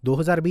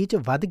 2020 'ਚ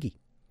ਵੱਧ ਗਈ,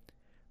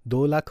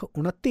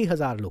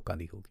 2,29,000 ਲੋਕਾਂ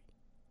ਦੀ ਹੋ ਗਈ।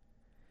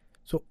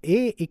 ਸੋ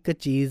ਇਹ ਇੱਕ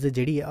ਚੀਜ਼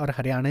ਜਿਹੜੀ ਹੈ। ਔਰ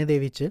ਹਰਿਆਣੇ ਦੇ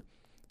ਵਿੱਚ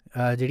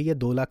ਜਿਹੜੀ ਹੈ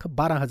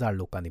 2,12,000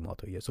 ਲੋਕਾਂ ਦੀ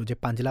ਮੌਤ ਹੋਈ ਹੈ। ਸੋ ਜੇ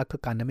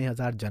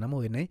 5,91,000 ਜਨਮ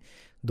ਹੋਏ ਨੇ,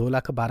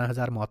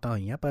 2,12,000 ਮੌਤਾਂ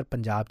ਹੋਈਆਂ, ਪਰ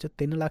ਪੰਜਾਬ 'ਚ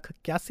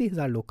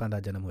 3,81,000 ਲੋਕਾਂ ਦਾ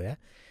ਜਨਮ ਹੋਇਆ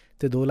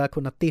ਅਤੇ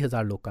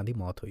 2,29,000 ਲੋਕਾਂ ਦੀ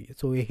ਮੌਤ ਹੋਈ ਹੈ।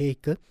 ਸੋ ਇਹ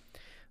ਇੱਕ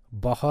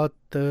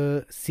ਬਹੁਤ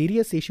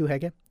ਸੀਰੀਅਸ ਇਸ਼ੂ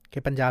ਹੈਗਾ ਕਿ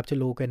ਪੰਜਾਬ 'ਚ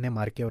ਲੋਕ ਇੰਨੇ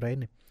ਮਰ ਕਿਉਂ ਰਹੇ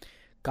ਨੇ।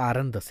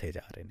 ਕਾਰਨ ਦੱਸੇ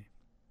ਜਾ ਰਹੇ ਨੇ।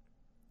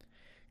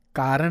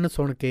 ਕਾਰਨ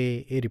ਸੁਣ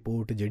ਕੇ ਇਹ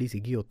ਰਿਪੋਰਟ ਜਿਹੜੀ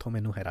ਸੀਗੀ ਉੱਥੋਂ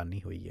ਮੈਨੂੰ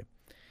ਹੈਰਾਨੀ ਹੋਈ ਹੈ।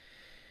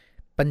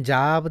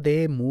 ਪੰਜਾਬ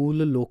ਦੇ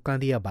ਮੂਲ ਲੋਕਾਂ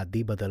ਦੀ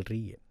ਆਬਾਦੀ ਬਦਲ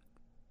ਰਹੀ ਹੈ।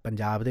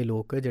 ਪੰਜਾਬ ਦੇ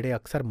ਲੋਕ ਜਿਹੜੇ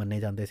ਅਕਸਰ ਮੰਨੇ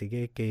ਜਾਂਦੇ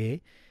ਸੀਗੇ ਕਿ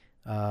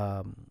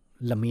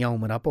ਲੰਮੀਆਂ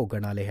ਉਮਰਾਂ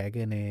ਭੋਗਣ ਵਾਲੇ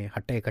ਹੈਗੇ ਨੇ,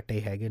 ਹੱਟੇ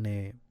ਕੱਟੇ ਹੈਗੇ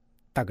ਨੇ,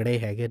 ਤਗੜੇ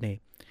ਹੈਗੇ ਨੇ।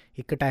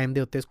 ਇੱਕ ਟਾਈਮ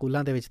ਦੇ ਉੱਤੇ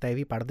ਸਕੂਲਾਂ ਦੇ ਵਿੱਚ ਤਾਂ ਇਹ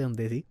ਵੀ ਪੜ੍ਹਦੇ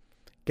ਹੁੰਦੇ ਸੀ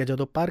ਕਿ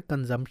ਜਦੋਂ ਪਰ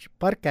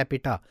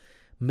ਕੈਪੀਟਾ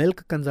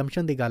ਮਿਲਕ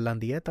ਕੰਜ਼ੰਪਸ਼ਨ ਦੀ ਗੱਲ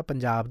ਆਉਂਦੀ ਹੈ ਤਾਂ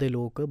ਪੰਜਾਬ ਦੇ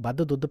ਲੋਕ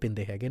ਵੱਧ ਦੁੱਧ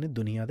ਪੀਂਦੇ ਹੈਗੇ ਨੇ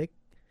ਦੁਨੀਆ ਦੇ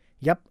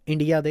ਜਾਂ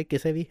ਇੰਡੀਆ ਦੇ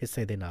ਕਿਸੇ ਵੀ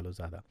ਹਿੱਸੇ ਦੇ ਨਾਲੋਂ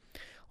ਜ਼ਿਆਦਾ।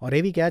 ਔਰ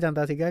ਇਹ ਵੀ ਕਿਹਾ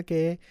ਜਾਂਦਾ ਸੀਗਾ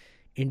ਕਿ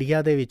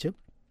ਇੰਡੀਆ ਦੇ ਵਿੱਚ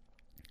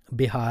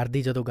ਬਿਹਾਰ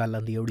ਦੀ ਜਦੋਂ ਗੱਲ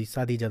ਆਉਂਦੀ ਹੈ,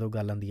 ਉੜੀਸਾ ਦੀ ਜਦੋਂ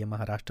ਗੱਲ ਆਉਂਦੀ ਹੈ,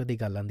 ਮਹਾਰਾਸ਼ਟਰ ਦੀ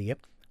ਗੱਲ ਆਉਂਦੀ ਹੈ,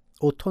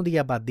 ਉੱਥੋਂ ਦੀ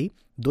ਆਬਾਦੀ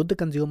ਦੁੱਧ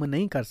ਕੰਜ਼ਿਊਮ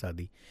ਨਹੀਂ ਕਰ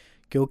ਸਕਦੀ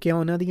ਕਿਉਂਕਿ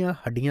ਉਹਨਾਂ ਦੀਆਂ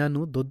ਹੱਡੀਆਂ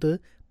ਨੂੰ ਦੁੱਧ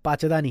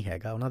ਪਚਦਾ ਨਹੀਂ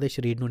ਹੈਗਾ, ਉਹਨਾਂ ਦੇ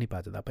ਸਰੀਰ ਨੂੰ ਨਹੀਂ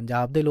ਪਚਦਾ।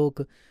 ਪੰਜਾਬ ਦੇ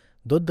ਲੋਕ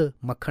ਦੁੱਧ,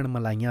 ਮੱਖਣ,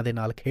 ਮਲਾਈਆਂ ਦੇ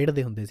ਨਾਲ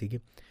ਖੇਡਦੇ ਹੁੰਦੇ ਸੀਗੇ।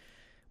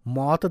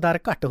 ਮੌਤ ਦਰ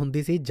ਘੱਟ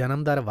ਹੁੰਦੀ ਸੀ,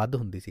 ਜਨਮ ਦਰ ਵੱਧ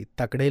ਹੁੰਦੀ ਸੀ,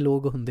 ਤਕੜੇ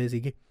ਲੋਕ ਹੁੰਦੇ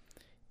ਸੀਗੇ।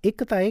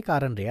 ਇੱਕ ਤਾਂ ਇਹ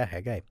ਕਾਰਨ ਰਿਹਾ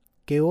ਹੈਗਾ ਹੈ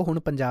ਕਿ ਉਹ ਹੁਣ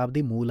ਪੰਜਾਬ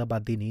ਦੀ ਮੂਲ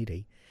ਆਬਾਦੀ ਨਹੀਂ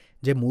ਰਹੀ।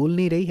 ਜੇ ਮੂਲ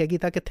ਨਹੀਂ ਰਹੀ ਹੈਗੀ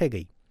ਤਾਂ ਕਿੱਥੇ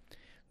ਗਈ?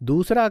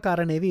 ਦੂਸਰਾ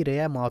ਕਾਰਨ ਇਹ ਵੀ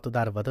ਰਿਹਾ ਮੌਤ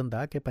ਦਰ ਵਧਣ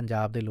ਦਾ ਕਿ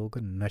ਪੰਜਾਬ ਦੇ ਲੋਕ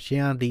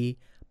ਨਸ਼ਿਆਂ ਦੀ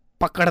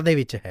ਪਕੜ ਦੇ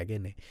ਵਿੱਚ ਹੈਗੇ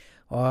ਨੇ।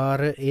 ਔਰ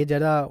ਇਹ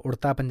ਜਿਹੜਾ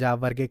ਉੜਤਾ ਪੰਜਾਬ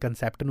ਵਰਗੇ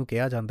ਕੰਸੈਪਟ ਨੂੰ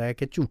ਕਿਹਾ ਜਾਂਦਾ ਹੈ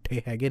ਕਿ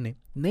ਝੂਠੇ ਹੈਗੇ ਨੇ,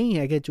 ਨਹੀਂ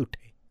ਹੈਗੇ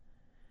ਝੂਠੇ।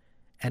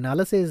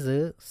 ਐਨਾਲਿਸਿਸ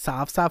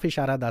ਸਾਫ਼-ਸਾਫ਼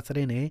ਇਸ਼ਾਰਾ ਦੱਸ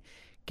ਰਹੇ ਨੇ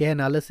ਕਿ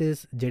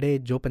ਐਨਾਲਿਸਿਸ ਜਿਹੜੇ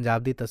ਜੋ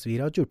ਪੰਜਾਬ ਦੀ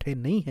ਤਸਵੀਰ ਆ ਉਹ ਝੂਠੇ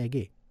ਨਹੀਂ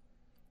ਹੈਗੇ।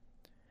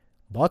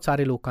 ਬਹੁਤ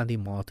ਸਾਰੇ ਲੋਕਾਂ ਦੀ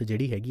ਮੌਤ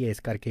ਜਿਹੜੀ ਹੈਗੀ ਹੈ ਇਸ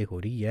ਕਰਕੇ ਹੋ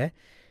ਰਹੀ ਹੈ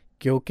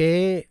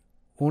ਕਿਉਂਕਿ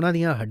ਉਹਨਾਂ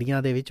ਦੀਆਂ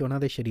ਹੱਡੀਆਂ ਦੇ ਵਿੱਚ, ਉਹਨਾਂ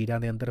ਦੇ ਸਰੀਰਾਂ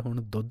ਦੇ ਅੰਦਰ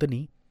ਹੁਣ ਦੁੱਧ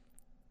ਨਹੀਂ,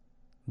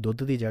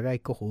 ਦੁੱਧ ਦੀ ਜਗ੍ਹਾ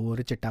ਇੱਕ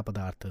ਹੋਰ ਚਿੱਟਾ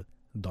ਪਦਾਰਥ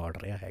ਦੌੜ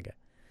ਰਿਹਾ ਹੈਗਾ।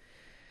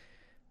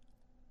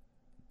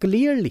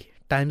 ਕਲੀਅਰਲੀ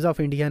ਟਾਈਮਜ਼ ਆਫ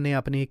ਇੰਡੀਆ ਨੇ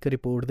ਆਪਣੀ ਇੱਕ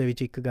ਰਿਪੋਰਟ ਦੇ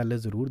ਵਿੱਚ ਇੱਕ ਗੱਲ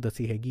ਜ਼ਰੂਰ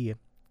ਦੱਸੀ ਹੈਗੀ ਹੈ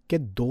ਕਿ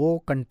 2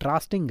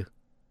 ਕੰਟਰਾਸਟਿੰਗ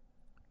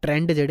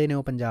ਟਰੈਂਡ ਜਿਹੜੇ ਨੇ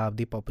ਉਹ ਪੰਜਾਬ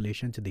ਦੀ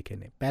ਪਾਪੂਲੇਸ਼ਨ 'ਚ ਦਿਖੇ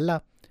ਨੇ। ਪਹਿਲਾ,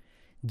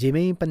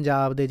 ਜਿਵੇਂ ਹੀ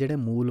ਪੰਜਾਬ ਦੇ ਜਿਹੜੇ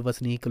ਮੂਲ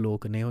ਵਸਨੀਕ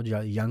ਲੋਕ ਨੇ ਉਹ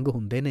ਯੰਗ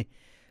ਹੁੰਦੇ ਨੇ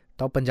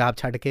ਤਾਂ ਉਹ ਪੰਜਾਬ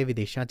ਛੱਡ ਕੇ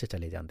ਵਿਦੇਸ਼ਾਂ 'ਚ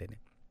ਚਲੇ ਜਾਂਦੇ ਨੇ,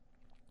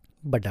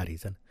 ਵੱਡਾ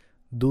ਰੀਜ਼ਨ।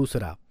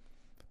 ਦੂਸਰਾ,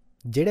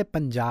 ਜਿਹੜੇ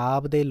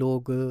ਪੰਜਾਬ ਦੇ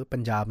ਲੋਕ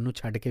ਪੰਜਾਬ ਨੂੰ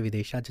ਛੱਡ ਕੇ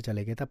ਵਿਦੇਸ਼ਾਂ 'ਚ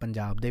ਚਲੇ ਗਏ ਤਾਂ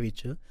ਪੰਜਾਬ ਦੇ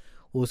ਵਿੱਚ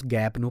ਉਸ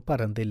ਗੈਪ ਨੂੰ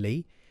ਭਰਨ ਦੇ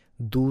ਲਈ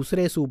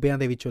ਦੂਸਰੇ ਸੂਬਿਆਂ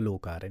ਦੇ ਵਿੱਚੋਂ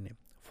ਲੋਕ ਆ ਰਹੇ ਨੇ।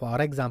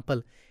 ਫੋਰ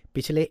ਐਗਜ਼ਾਮਪਲ,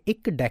 ਪਿਛਲੇ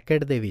 1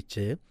 ਡੈਕੇਡ ਦੇ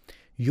ਵਿੱਚ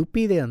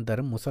ਯੂਪੀ ਦੇ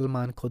ਅੰਦਰ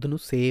ਮੁਸਲਮਾਨ ਖੁਦ ਨੂੰ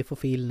ਸੇਫ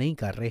ਫੀਲ ਨਹੀਂ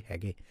ਕਰ ਰਹੇ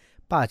ਹੈਗੇ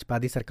ਭਾਜਪਾ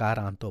ਦੀ ਸਰਕਾਰ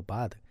ਆਉਣ ਤੋਂ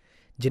ਬਾਅਦ।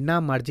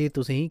 ਜਿੰਨਾ ਮਰਜ਼ੀ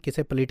ਤੁਸੀਂ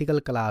ਕਿਸੇ ਪੋਲੀਟੀਕਲ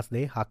ਕਲਾਸ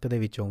ਦੇ ਹੱਕ ਦੇ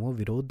ਵਿੱਚ ਹੋਵੋ,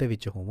 ਵਿਰੋਧ ਦੇ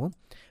ਵਿੱਚ ਹੋਵੋ,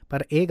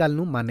 ਪਰ ਇਹ ਗੱਲ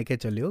ਨੂੰ ਮੰਨ ਕੇ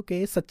ਚੱਲਿਓ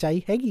ਕਿ ਇਹ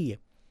ਸੱਚਾਈ ਹੈਗੀ ਹੈ।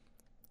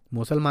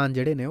 ਮੁਸਲਮਾਨ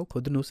ਜਿਹੜੇ ਨੇ ਉਹ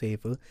ਖੁਦ ਨੂੰ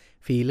ਸੇਫ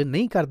ਫੀਲ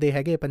ਨਹੀਂ ਕਰਦੇ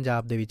ਹੈਗੇ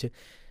ਪੰਜਾਬ ਦੇ ਵਿੱਚ,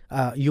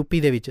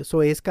 ਯੂਪੀ ਦੇ ਵਿੱਚ।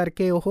 ਸੋ ਇਸ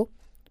ਕਰਕੇ ਉਹ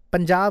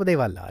ਪੰਜਾਬ ਦੇ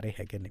ਵੱਲ ਆ ਰਹੇ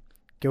ਹੈਗੇ ਨੇ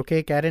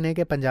ਕਿਉਂਕਿ ਕਹਿ ਰਹੇ ਨੇ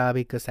ਕਿ ਪੰਜਾਬ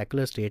ਇੱਕ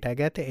ਸੈਕੂਲਰ ਸਟੇਟ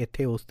ਹੈਗਾ ਅਤੇ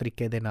ਇੱਥੇ ਉਸ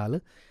ਤਰੀਕੇ ਦੇ ਨਾਲ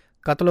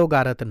ਕਤਲੋ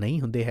ਗਾਰਤ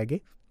ਨਹੀਂ ਹੁੰਦੇ ਹੈਗੇ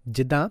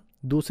ਜਿੱਦਾਂ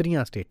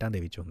ਦੂਸਰੀਆਂ ਸਟੇਟਾਂ ਦੇ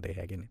ਵਿੱਚ ਹੁੰਦੇ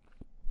ਹੈਗੇ ਨੇ।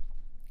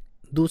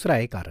 ਦੂਸਰਾ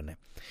ਇਹ ਕਾਰਨ ਹੈ।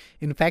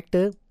 ਇਨਫੈਕਟ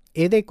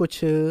ਇਹਦੇ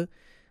ਕੁਛ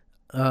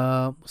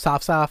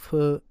ਸਾਫ਼-ਸਾਫ਼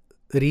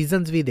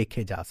ਰੀਜ਼ਨਸ ਵੀ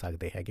ਦੇਖੇ ਜਾ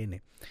ਸਕਦੇ ਹੈਗੇ ਨੇ।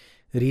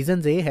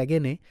 ਰੀਜ਼ਨਸ ਇਹ ਹੈਗੇ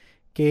ਨੇ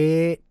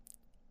ਕਿ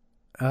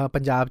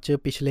ਪੰਜਾਬ 'ਚ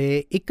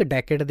ਪਿਛਲੇ 1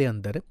 ਡੈਕੇਡ ਦੇ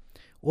ਅੰਦਰ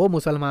ਉਹ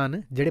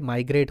ਮੁਸਲਮਾਨ ਜਿਹੜੇ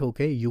ਮਾਈਗ੍ਰੇਟ ਹੋ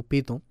ਕੇ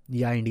ਯੂਪੀ ਤੋਂ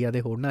ਜਾਂ ਇੰਡੀਆ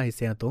ਦੇ ਹੋਰਨਾਂ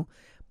ਹਿੱਸਿਆਂ ਤੋਂ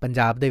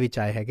ਪੰਜਾਬ ਦੇ ਵਿੱਚ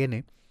ਆਏ ਹੈਗੇ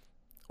ਨੇ,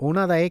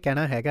 ਉਹਨਾਂ ਦਾ ਇਹ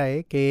ਕਹਿਣਾ ਹੈਗਾ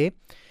ਹੈ ਕਿ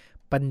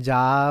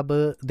ਪੰਜਾਬ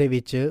ਦੇ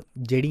ਵਿੱਚ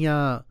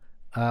ਜਿਹੜੀਆਂ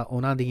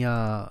ਉਹਨਾਂ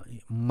ਦੀਆਂ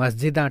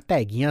ਮਸਜਿਦਾਂ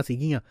ਢਹਿ ਗਈਆਂ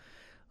ਸੀਗੀਆਂ,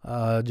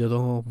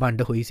 ਜਦੋਂ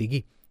ਵੰਡ ਹੋਈ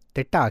ਸੀਗੀ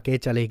ਤੇ ਢਾਹ ਕੇ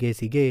ਚਲੇ ਗਏ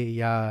ਸੀਗੇ,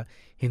 ਜਾਂ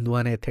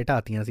ਹਿੰਦੂਆਂ ਨੇ ਇੱਥੇ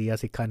ਢਾਤੀਆਂ ਸੀ ਜਾਂ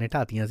ਸਿੱਖਾਂ ਨੇ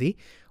ਢਾਤੀਆਂ ਸੀ,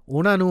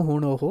 ਉਹਨਾਂ ਨੂੰ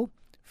ਹੁਣ ਉਹ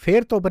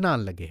ਫੇਰ ਤੋਂ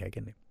ਬਣਾਉਣ ਲੱਗੇ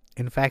ਹੈਗੇ ਨੇ।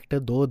 ਇਨਫੈਕਟ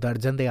 2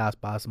 ਦਰਜਨ ਦੇ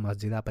ਆਸ-ਪਾਸ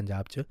ਮਸਜਿਦਾਂ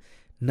ਪੰਜਾਬ 'ਚ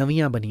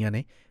ਨਵੀਆਂ ਬਣੀਆਂ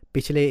ਨੇ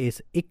ਪਿਛਲੇ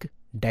ਇਸ 1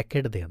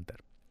 ਡੈਕੇਡ ਦੇ ਅੰਦਰ।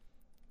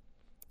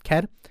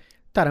 ਖੈਰ,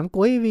 ਧਰਮ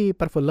ਕੋਈ ਵੀ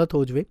ਪ੍ਰਫੁੱਲਤ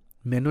ਹੋ ਜਾਵੇ,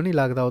 ਮੈਨੂੰ ਨਹੀਂ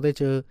ਲੱਗਦਾ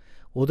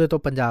ਉਹਦੇ ਤੋਂ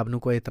ਪੰਜਾਬ ਨੂੰ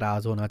ਕੋਈ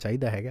ਇਤਰਾਜ਼ ਹੋਣਾ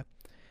ਚਾਹੀਦਾ ਹੈਗਾ।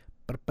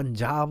 ਪਰ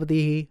ਪੰਜਾਬ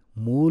ਦੀ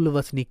ਮੂਲ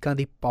ਵਸਨੀਕਾਂ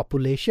ਦੀ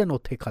ਪਾਪੂਲੇਸ਼ਨ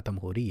ਉੱਥੇ ਖਤਮ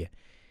ਹੋ ਰਹੀ ਹੈ,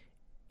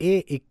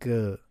 ਇਹ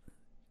ਇੱਕ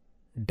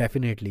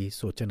ਡੈਫੀਨੇਟਲੀ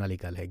ਸੋਚਣ ਵਾਲੀ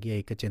ਗੱਲ ਹੈਗੀ ਹੈ,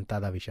 ਇੱਕ ਚਿੰਤਾ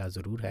ਦਾ ਵਿਸ਼ਾ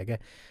ਜ਼ਰੂਰ ਹੈਗਾ।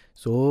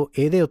 ਸੋ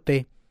ਇਹਦੇ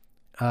ਉੱਤੇ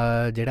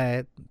ਜਿਹੜਾ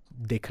ਹੈ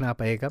ਦੇਖਣਾ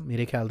ਪਏਗਾ।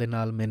 ਮੇਰੇ ਖਿਆਲ ਦੇ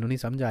ਨਾਲ ਮੈਨੂੰ ਨਹੀਂ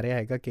ਸਮਝ ਆ ਰਿਹਾ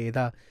ਹੈਗਾ ਕਿ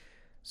ਇਹਦਾ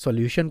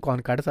ਸੋਲਿਊਸ਼ਨ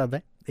ਕੌਣ ਕੱਢ ਸਕਦਾ।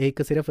 ਇਹ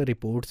ਇੱਕ ਸਿਰਫ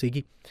ਰਿਪੋਰਟ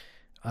ਸੀਗੀ,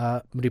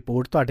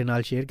 ਰਿਪੋਰਟ ਤੁਹਾਡੇ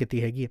ਨਾਲ ਸ਼ੇਅਰ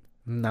ਕੀਤੀ ਹੈਗੀ ਹੈ,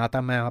 ਨਾ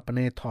ਤਾਂ ਮੈਂ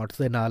ਆਪਣੇ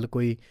ਥਾਟਸ ਦੇ ਨਾਲ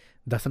ਕੋਈ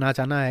ਦੱਸਣਾ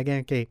ਚਾਹੁੰਦਾ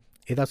ਹੈਗਾ ਕਿ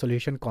ਇਹਦਾ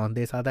ਸੋਲਿਊਸ਼ਨ ਕੌਣ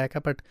ਦੇ ਸਕਦਾ ਹੈਗਾ।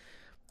 ਬਟ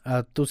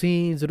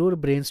ਤੁਸੀਂ ਜ਼ਰੂਰ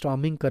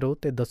ਬ੍ਰੇਨਸਟੋਰਮਿੰਗ ਕਰੋ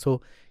ਅਤੇ ਦੱਸੋ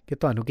ਕਿ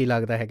ਤੁਹਾਨੂੰ ਕੀ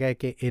ਲੱਗਦਾ ਹੈਗਾ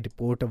ਕਿ ਇਹ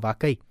ਰਿਪੋਰਟ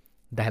ਵਾਕਈ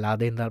ਦਹਿਲਾ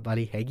ਦੇਣ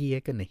ਵਾਲੀ ਹੈਗੀ ਹੈ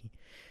ਕਿ ਨਹੀਂ।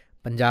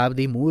 ਪੰਜਾਬ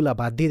ਦੀ ਮੂਲ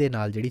ਆਬਾਦੀ ਦੇ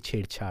ਨਾਲ ਜਿਹੜੀ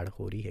ਛੇੜਛਾੜ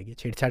ਹੋ ਰਹੀ ਹੈਗੀ,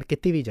 ਛੇੜਛਾੜ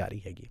ਕੀਤੀ ਵੀ ਜਾ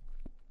ਰਹੀ ਹੈਗੀ।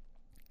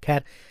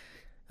 ਖੈਰ,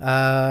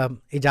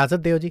 ਇਜਾਜ਼ਤ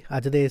ਦਿਓ ਜੀ।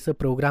 ਅੱਜ ਦੇ ਇਸ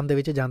ਪ੍ਰੋਗਰਾਮ ਦੇ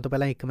ਵਿੱਚ ਜਾਣ ਤੋਂ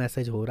ਪਹਿਲਾਂ ਇੱਕ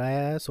ਮੈਸੇਜ ਹੋ ਰਿਹਾ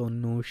ਹੈ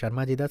ਸੋਨੂ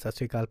ਸ਼ਰਮਾ ਜੀ ਦਾ। ਸਤਿ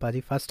ਸ਼੍ਰੀ ਅਕਾਲ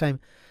ਭਾਜੀ, first time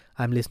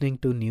I am listening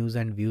to news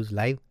and views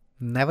live,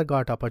 never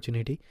got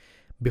opportunity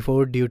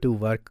before due to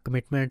work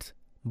commitments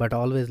but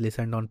always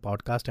listened on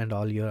podcast and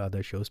all your other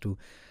shows too।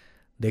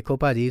 ਦੇਖੋ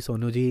ਭਾਜੀ,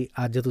 ਸੋਨੂ ਜੀ,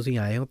 ਅੱਜ ਤੁਸੀਂ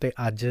ਆਏ ਹੋ ਅਤੇ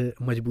ਅੱਜ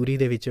ਮਜਬੂਰੀ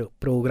ਦੇ ਵਿੱਚ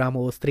ਪ੍ਰੋਗਰਾਮ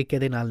ਉਸ ਤਰੀਕੇ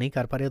ਦੇ ਨਾਲ ਨਹੀਂ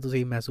ਕਰ ਪਾ ਰਹੇ।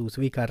 ਤੁਸੀਂ ਮਹਿਸੂਸ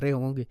ਵੀ ਕਰ ਰਹੇ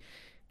ਹੋਵੋਗੇ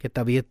ਕਿ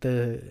ਤਬੀਅਤ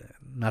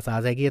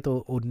ਨਾਸਾਜ਼ ਹੈਗੀ ਹੈ, ਤਾਂ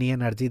ਉਨੀ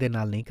ਐਨਰਜੀ ਦੇ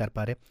ਨਾਲ ਨਹੀਂ ਕਰ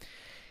ਪਾ ਰਹੇ।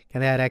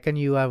 ਕਹਿੰਦੇ I reckon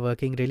you are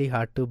working really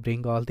hard to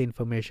bring all the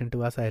information to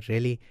us. I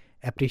really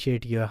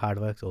appreciate your hard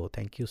work. So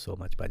thank you so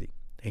much ਭਾਜੀ,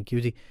 ਥੈਂਕ ਯੂ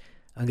ਜੀ।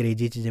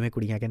 ਅੰਗਰੇਜ਼ੀ 'ਚ ਜਿਵੇਂ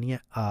ਕੁੜੀਆਂ ਕਹਿੰਦੀਆਂ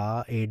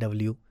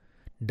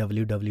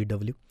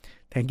AWWWW,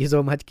 thank you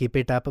so much, keep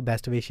it up,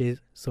 best wishes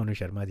Sonu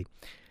Sharma ji.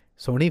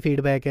 ਸੋਹਣੀ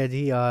feedback ਹੈ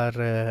ਜੀ, ਔਰ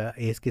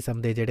ਇਸ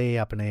ਕਿਸਮ ਦੇ ਜਿਹੜੇ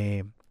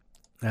ਆਪਣੇ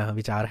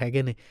ਵਿਚਾਰ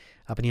ਹੈਗੇ ਨੇ,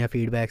 ਆਪਣੀਆਂ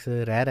ਫੀਡਬੈਕਸ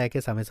ਰਹਿ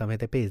ਕੇ ਸਮੇਂ-ਸਮੇਂ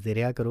 'ਤੇ ਭੇਜਦੇ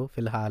ਰਿਹਾ ਕਰੋ।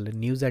 ਫਿਲਹਾਲ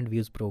ਨਿਊਜ਼ ਐਂਡ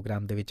ਵਿਊਜ਼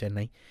ਪ੍ਰੋਗਰਾਮ ਦੇ ਵਿੱਚ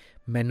ਇੰਨਾ ਹੀ।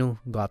 ਮੈਨੂੰ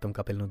ਗੌਤਮ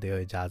ਕਪਿਲ ਨੂੰ ਦਿਓ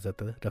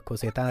ਇਜਾਜ਼ਤ, ਰੱਖੋ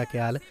ਸਿਹਤਾਂ ਦਾ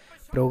ਖਿਆਲ।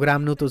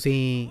 ਪ੍ਰੋਗਰਾਮ ਨੂੰ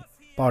ਤੁਸੀਂ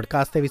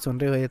ਪੋਡਕਾਸਟ 'ਤੇ ਵੀ ਸੁਣ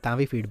ਰਹੇ ਹੋਏ ਤਾਂ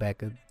ਵੀ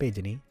ਫੀਡਬੈਕ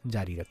ਭੇਜਣੀ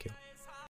ਜਾਰੀ ਰੱਖਿਓ।